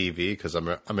my TV because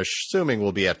I'm assuming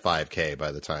we'll be at 5K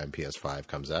by the time PS5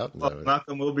 comes out.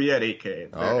 Malcolm will be at 8K.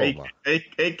 Oh,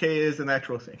 8K is an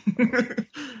actual thing.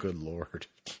 Good Lord.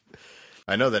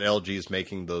 I know that LG is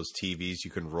making those TVs you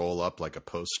can roll up like a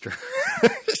poster.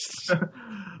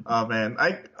 Oh man,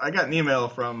 I got an email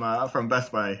from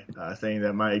Best Buy saying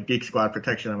that my Geek Squad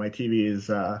protection on my TV is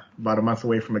about a month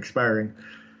away from expiring.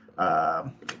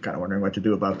 Kind of wondering what to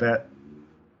do about that.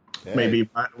 Hey. Maybe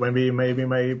my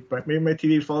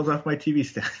TV falls off my TV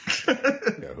stand.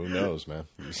 Yeah, who knows, man?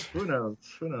 Who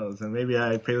knows? And maybe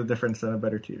I pay the difference on a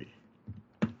better TV.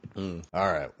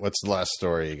 All right, what's the last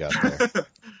story you got there?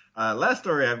 Last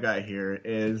story I've got here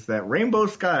is that Rainbow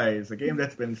Skies, a game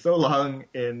that's been so long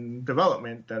in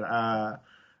development that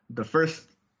the first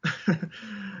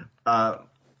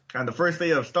on the first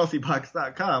day of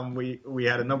StealthyBox.com, we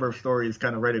had a number of stories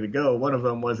kind of ready to go. One of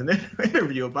them was an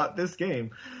interview about this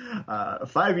game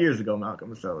 5 years ago,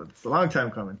 Malcolm. So it's a long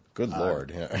time coming. Good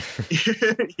Lord, yeah.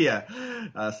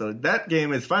 Yeah. So that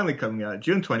game is finally coming out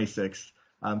June 26th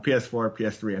on PS4,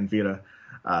 PS3, and Vita.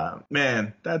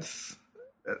 Man, that's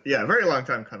a very long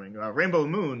time coming. Rainbow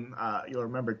Moon, you'll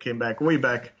remember, came out way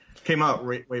back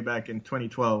in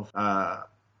 2012.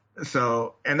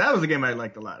 And that was a game I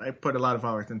liked a lot. I put a lot of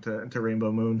hours into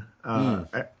Rainbow Moon.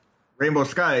 Rainbow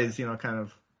Skies, kind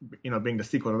of, being the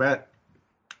sequel to that.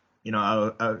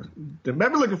 I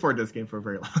remember looking forward to this game for a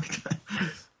very long time.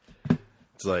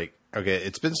 It's like, okay,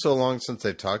 it's been so long since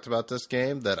they've talked about this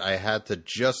game that I had to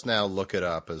just now look it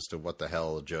up as to what the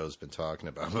hell Joe's been talking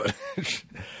about.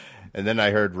 And then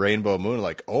I heard Rainbow Moon,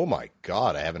 like, oh my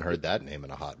God, I haven't heard that name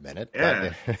in a hot minute.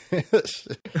 Yeah.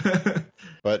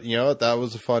 But that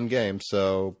was a fun game.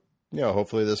 So,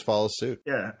 hopefully this follows suit.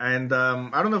 Yeah. And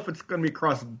I don't know if it's going to be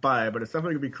cross-buy, but it's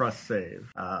definitely going to be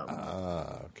cross-save.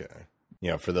 Okay.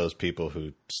 For those people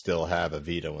who still have a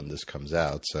Vita when this comes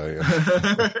out. So,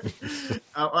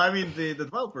 I mean, the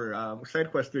developer,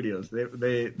 SideQuest Studios,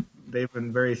 they've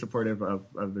been very supportive of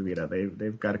the Vita.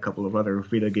 They've got a couple of other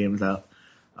Vita games out.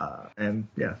 And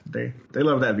yeah, they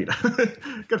love that Vita.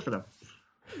 Good for them.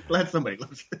 Glad somebody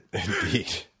loves it.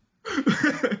 Indeed.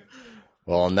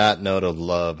 Well, on that note of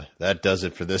love, that does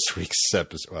it for this week's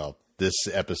episode. Well, this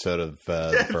episode of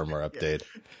the firmware update.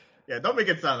 Yeah, don't make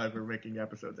it sound like we're making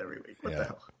episodes every week. What the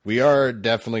hell? We are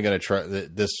definitely going to try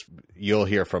this. You'll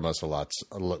hear from us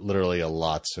literally a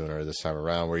lot sooner this time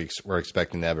around. We're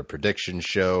expecting to have a prediction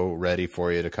show ready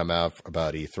for you to come out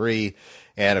about E3.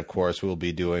 And of course, we'll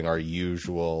be doing our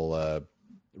usual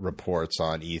reports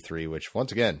on E3, which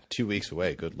once again, 2 weeks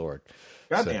away. Good Lord.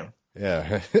 Goddamn. So,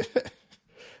 yeah.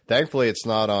 Thankfully, it's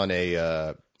not on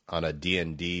a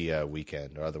D&D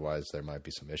weekend, or otherwise there might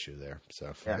be some issue there.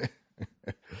 So, yeah.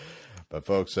 But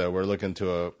folks, we're looking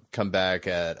to come back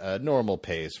at a normal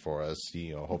pace for us.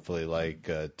 Hopefully like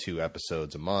 2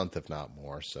 episodes a month, if not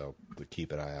more. So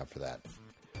keep an eye out for that.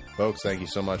 Folks, thank you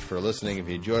so much for listening. If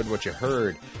you enjoyed what you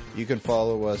heard, you can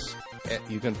follow us.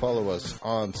 You can follow us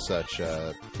on such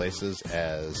places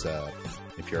as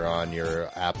if you're on your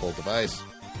Apple device,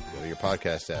 go to your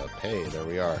podcast app. Hey, there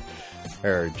we are.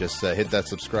 Or just hit that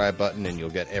subscribe button, and you'll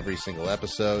get every single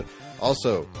episode.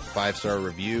 Also, 5-star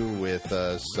review with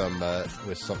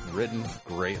something written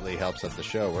greatly helps out the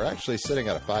show. We're actually sitting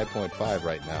at a 5.5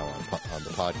 right now on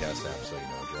the podcast app, so you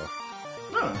know, Joe.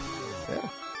 Oh.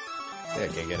 Yeah,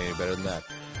 can't get any better than that.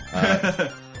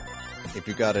 If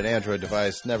you've got an Android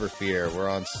device, never fear. We're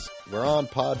on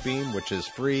Podbean, which is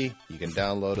free. You can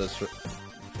download us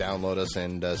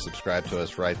and subscribe to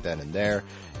us right then and there.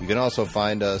 You can also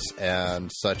find us on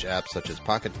such apps such as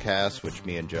Pocket Cast, which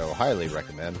me and Joe highly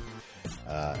recommend.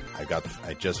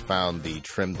 I just found the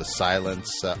trim the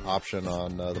silence option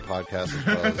on the podcast, as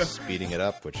well as speeding it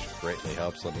up, which greatly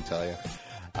helps, let me tell you.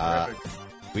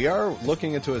 We are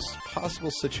looking into a possible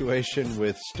situation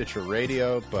with Stitcher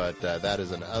Radio, but that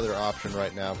is another option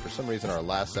right now. For some reason, our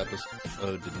last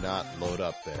episode did not load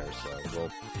up there, so we'll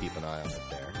keep an eye on it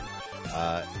there.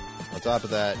 On top of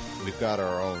that, we've got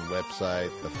our own website,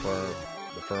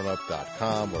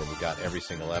 thefirmup.com, where we got every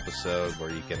single episode where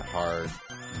you could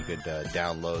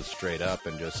download straight up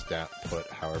and just put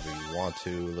however you want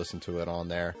to listen to it on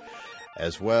there,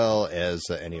 as well as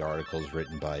any articles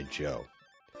written by Joe.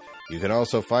 You can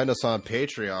also find us on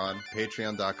Patreon,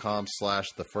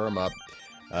 patreon.com/thefirmup.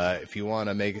 If you want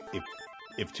to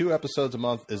if 2 episodes a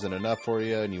month isn't enough for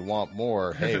you and you want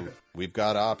more, hey, we've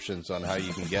got options on how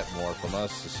you can get more from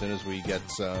us. As soon as we get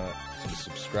some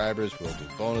subscribers, we'll do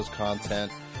bonus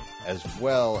content, as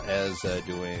well as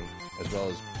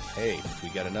hey, if we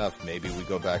get enough, maybe we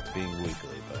go back to being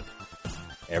weekly. But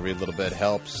every little bit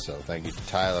helps, so thank you to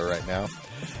Tyler right now.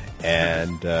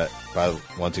 And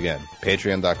once again,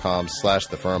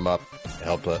 patreon.com/thefirmup.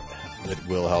 It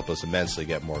will help us immensely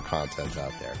get more content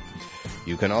out there.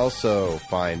 You can also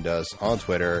find us on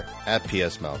Twitter at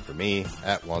PSMount for me,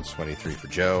 at Once23 for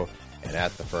Joe, and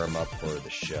at The Firm Up for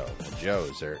the show. And Joe,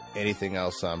 is there anything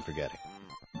else I'm forgetting?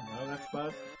 No, that's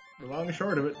about the long and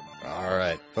short of it. All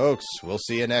right, folks, we'll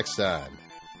see you next time.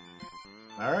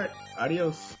 All right,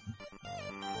 adios.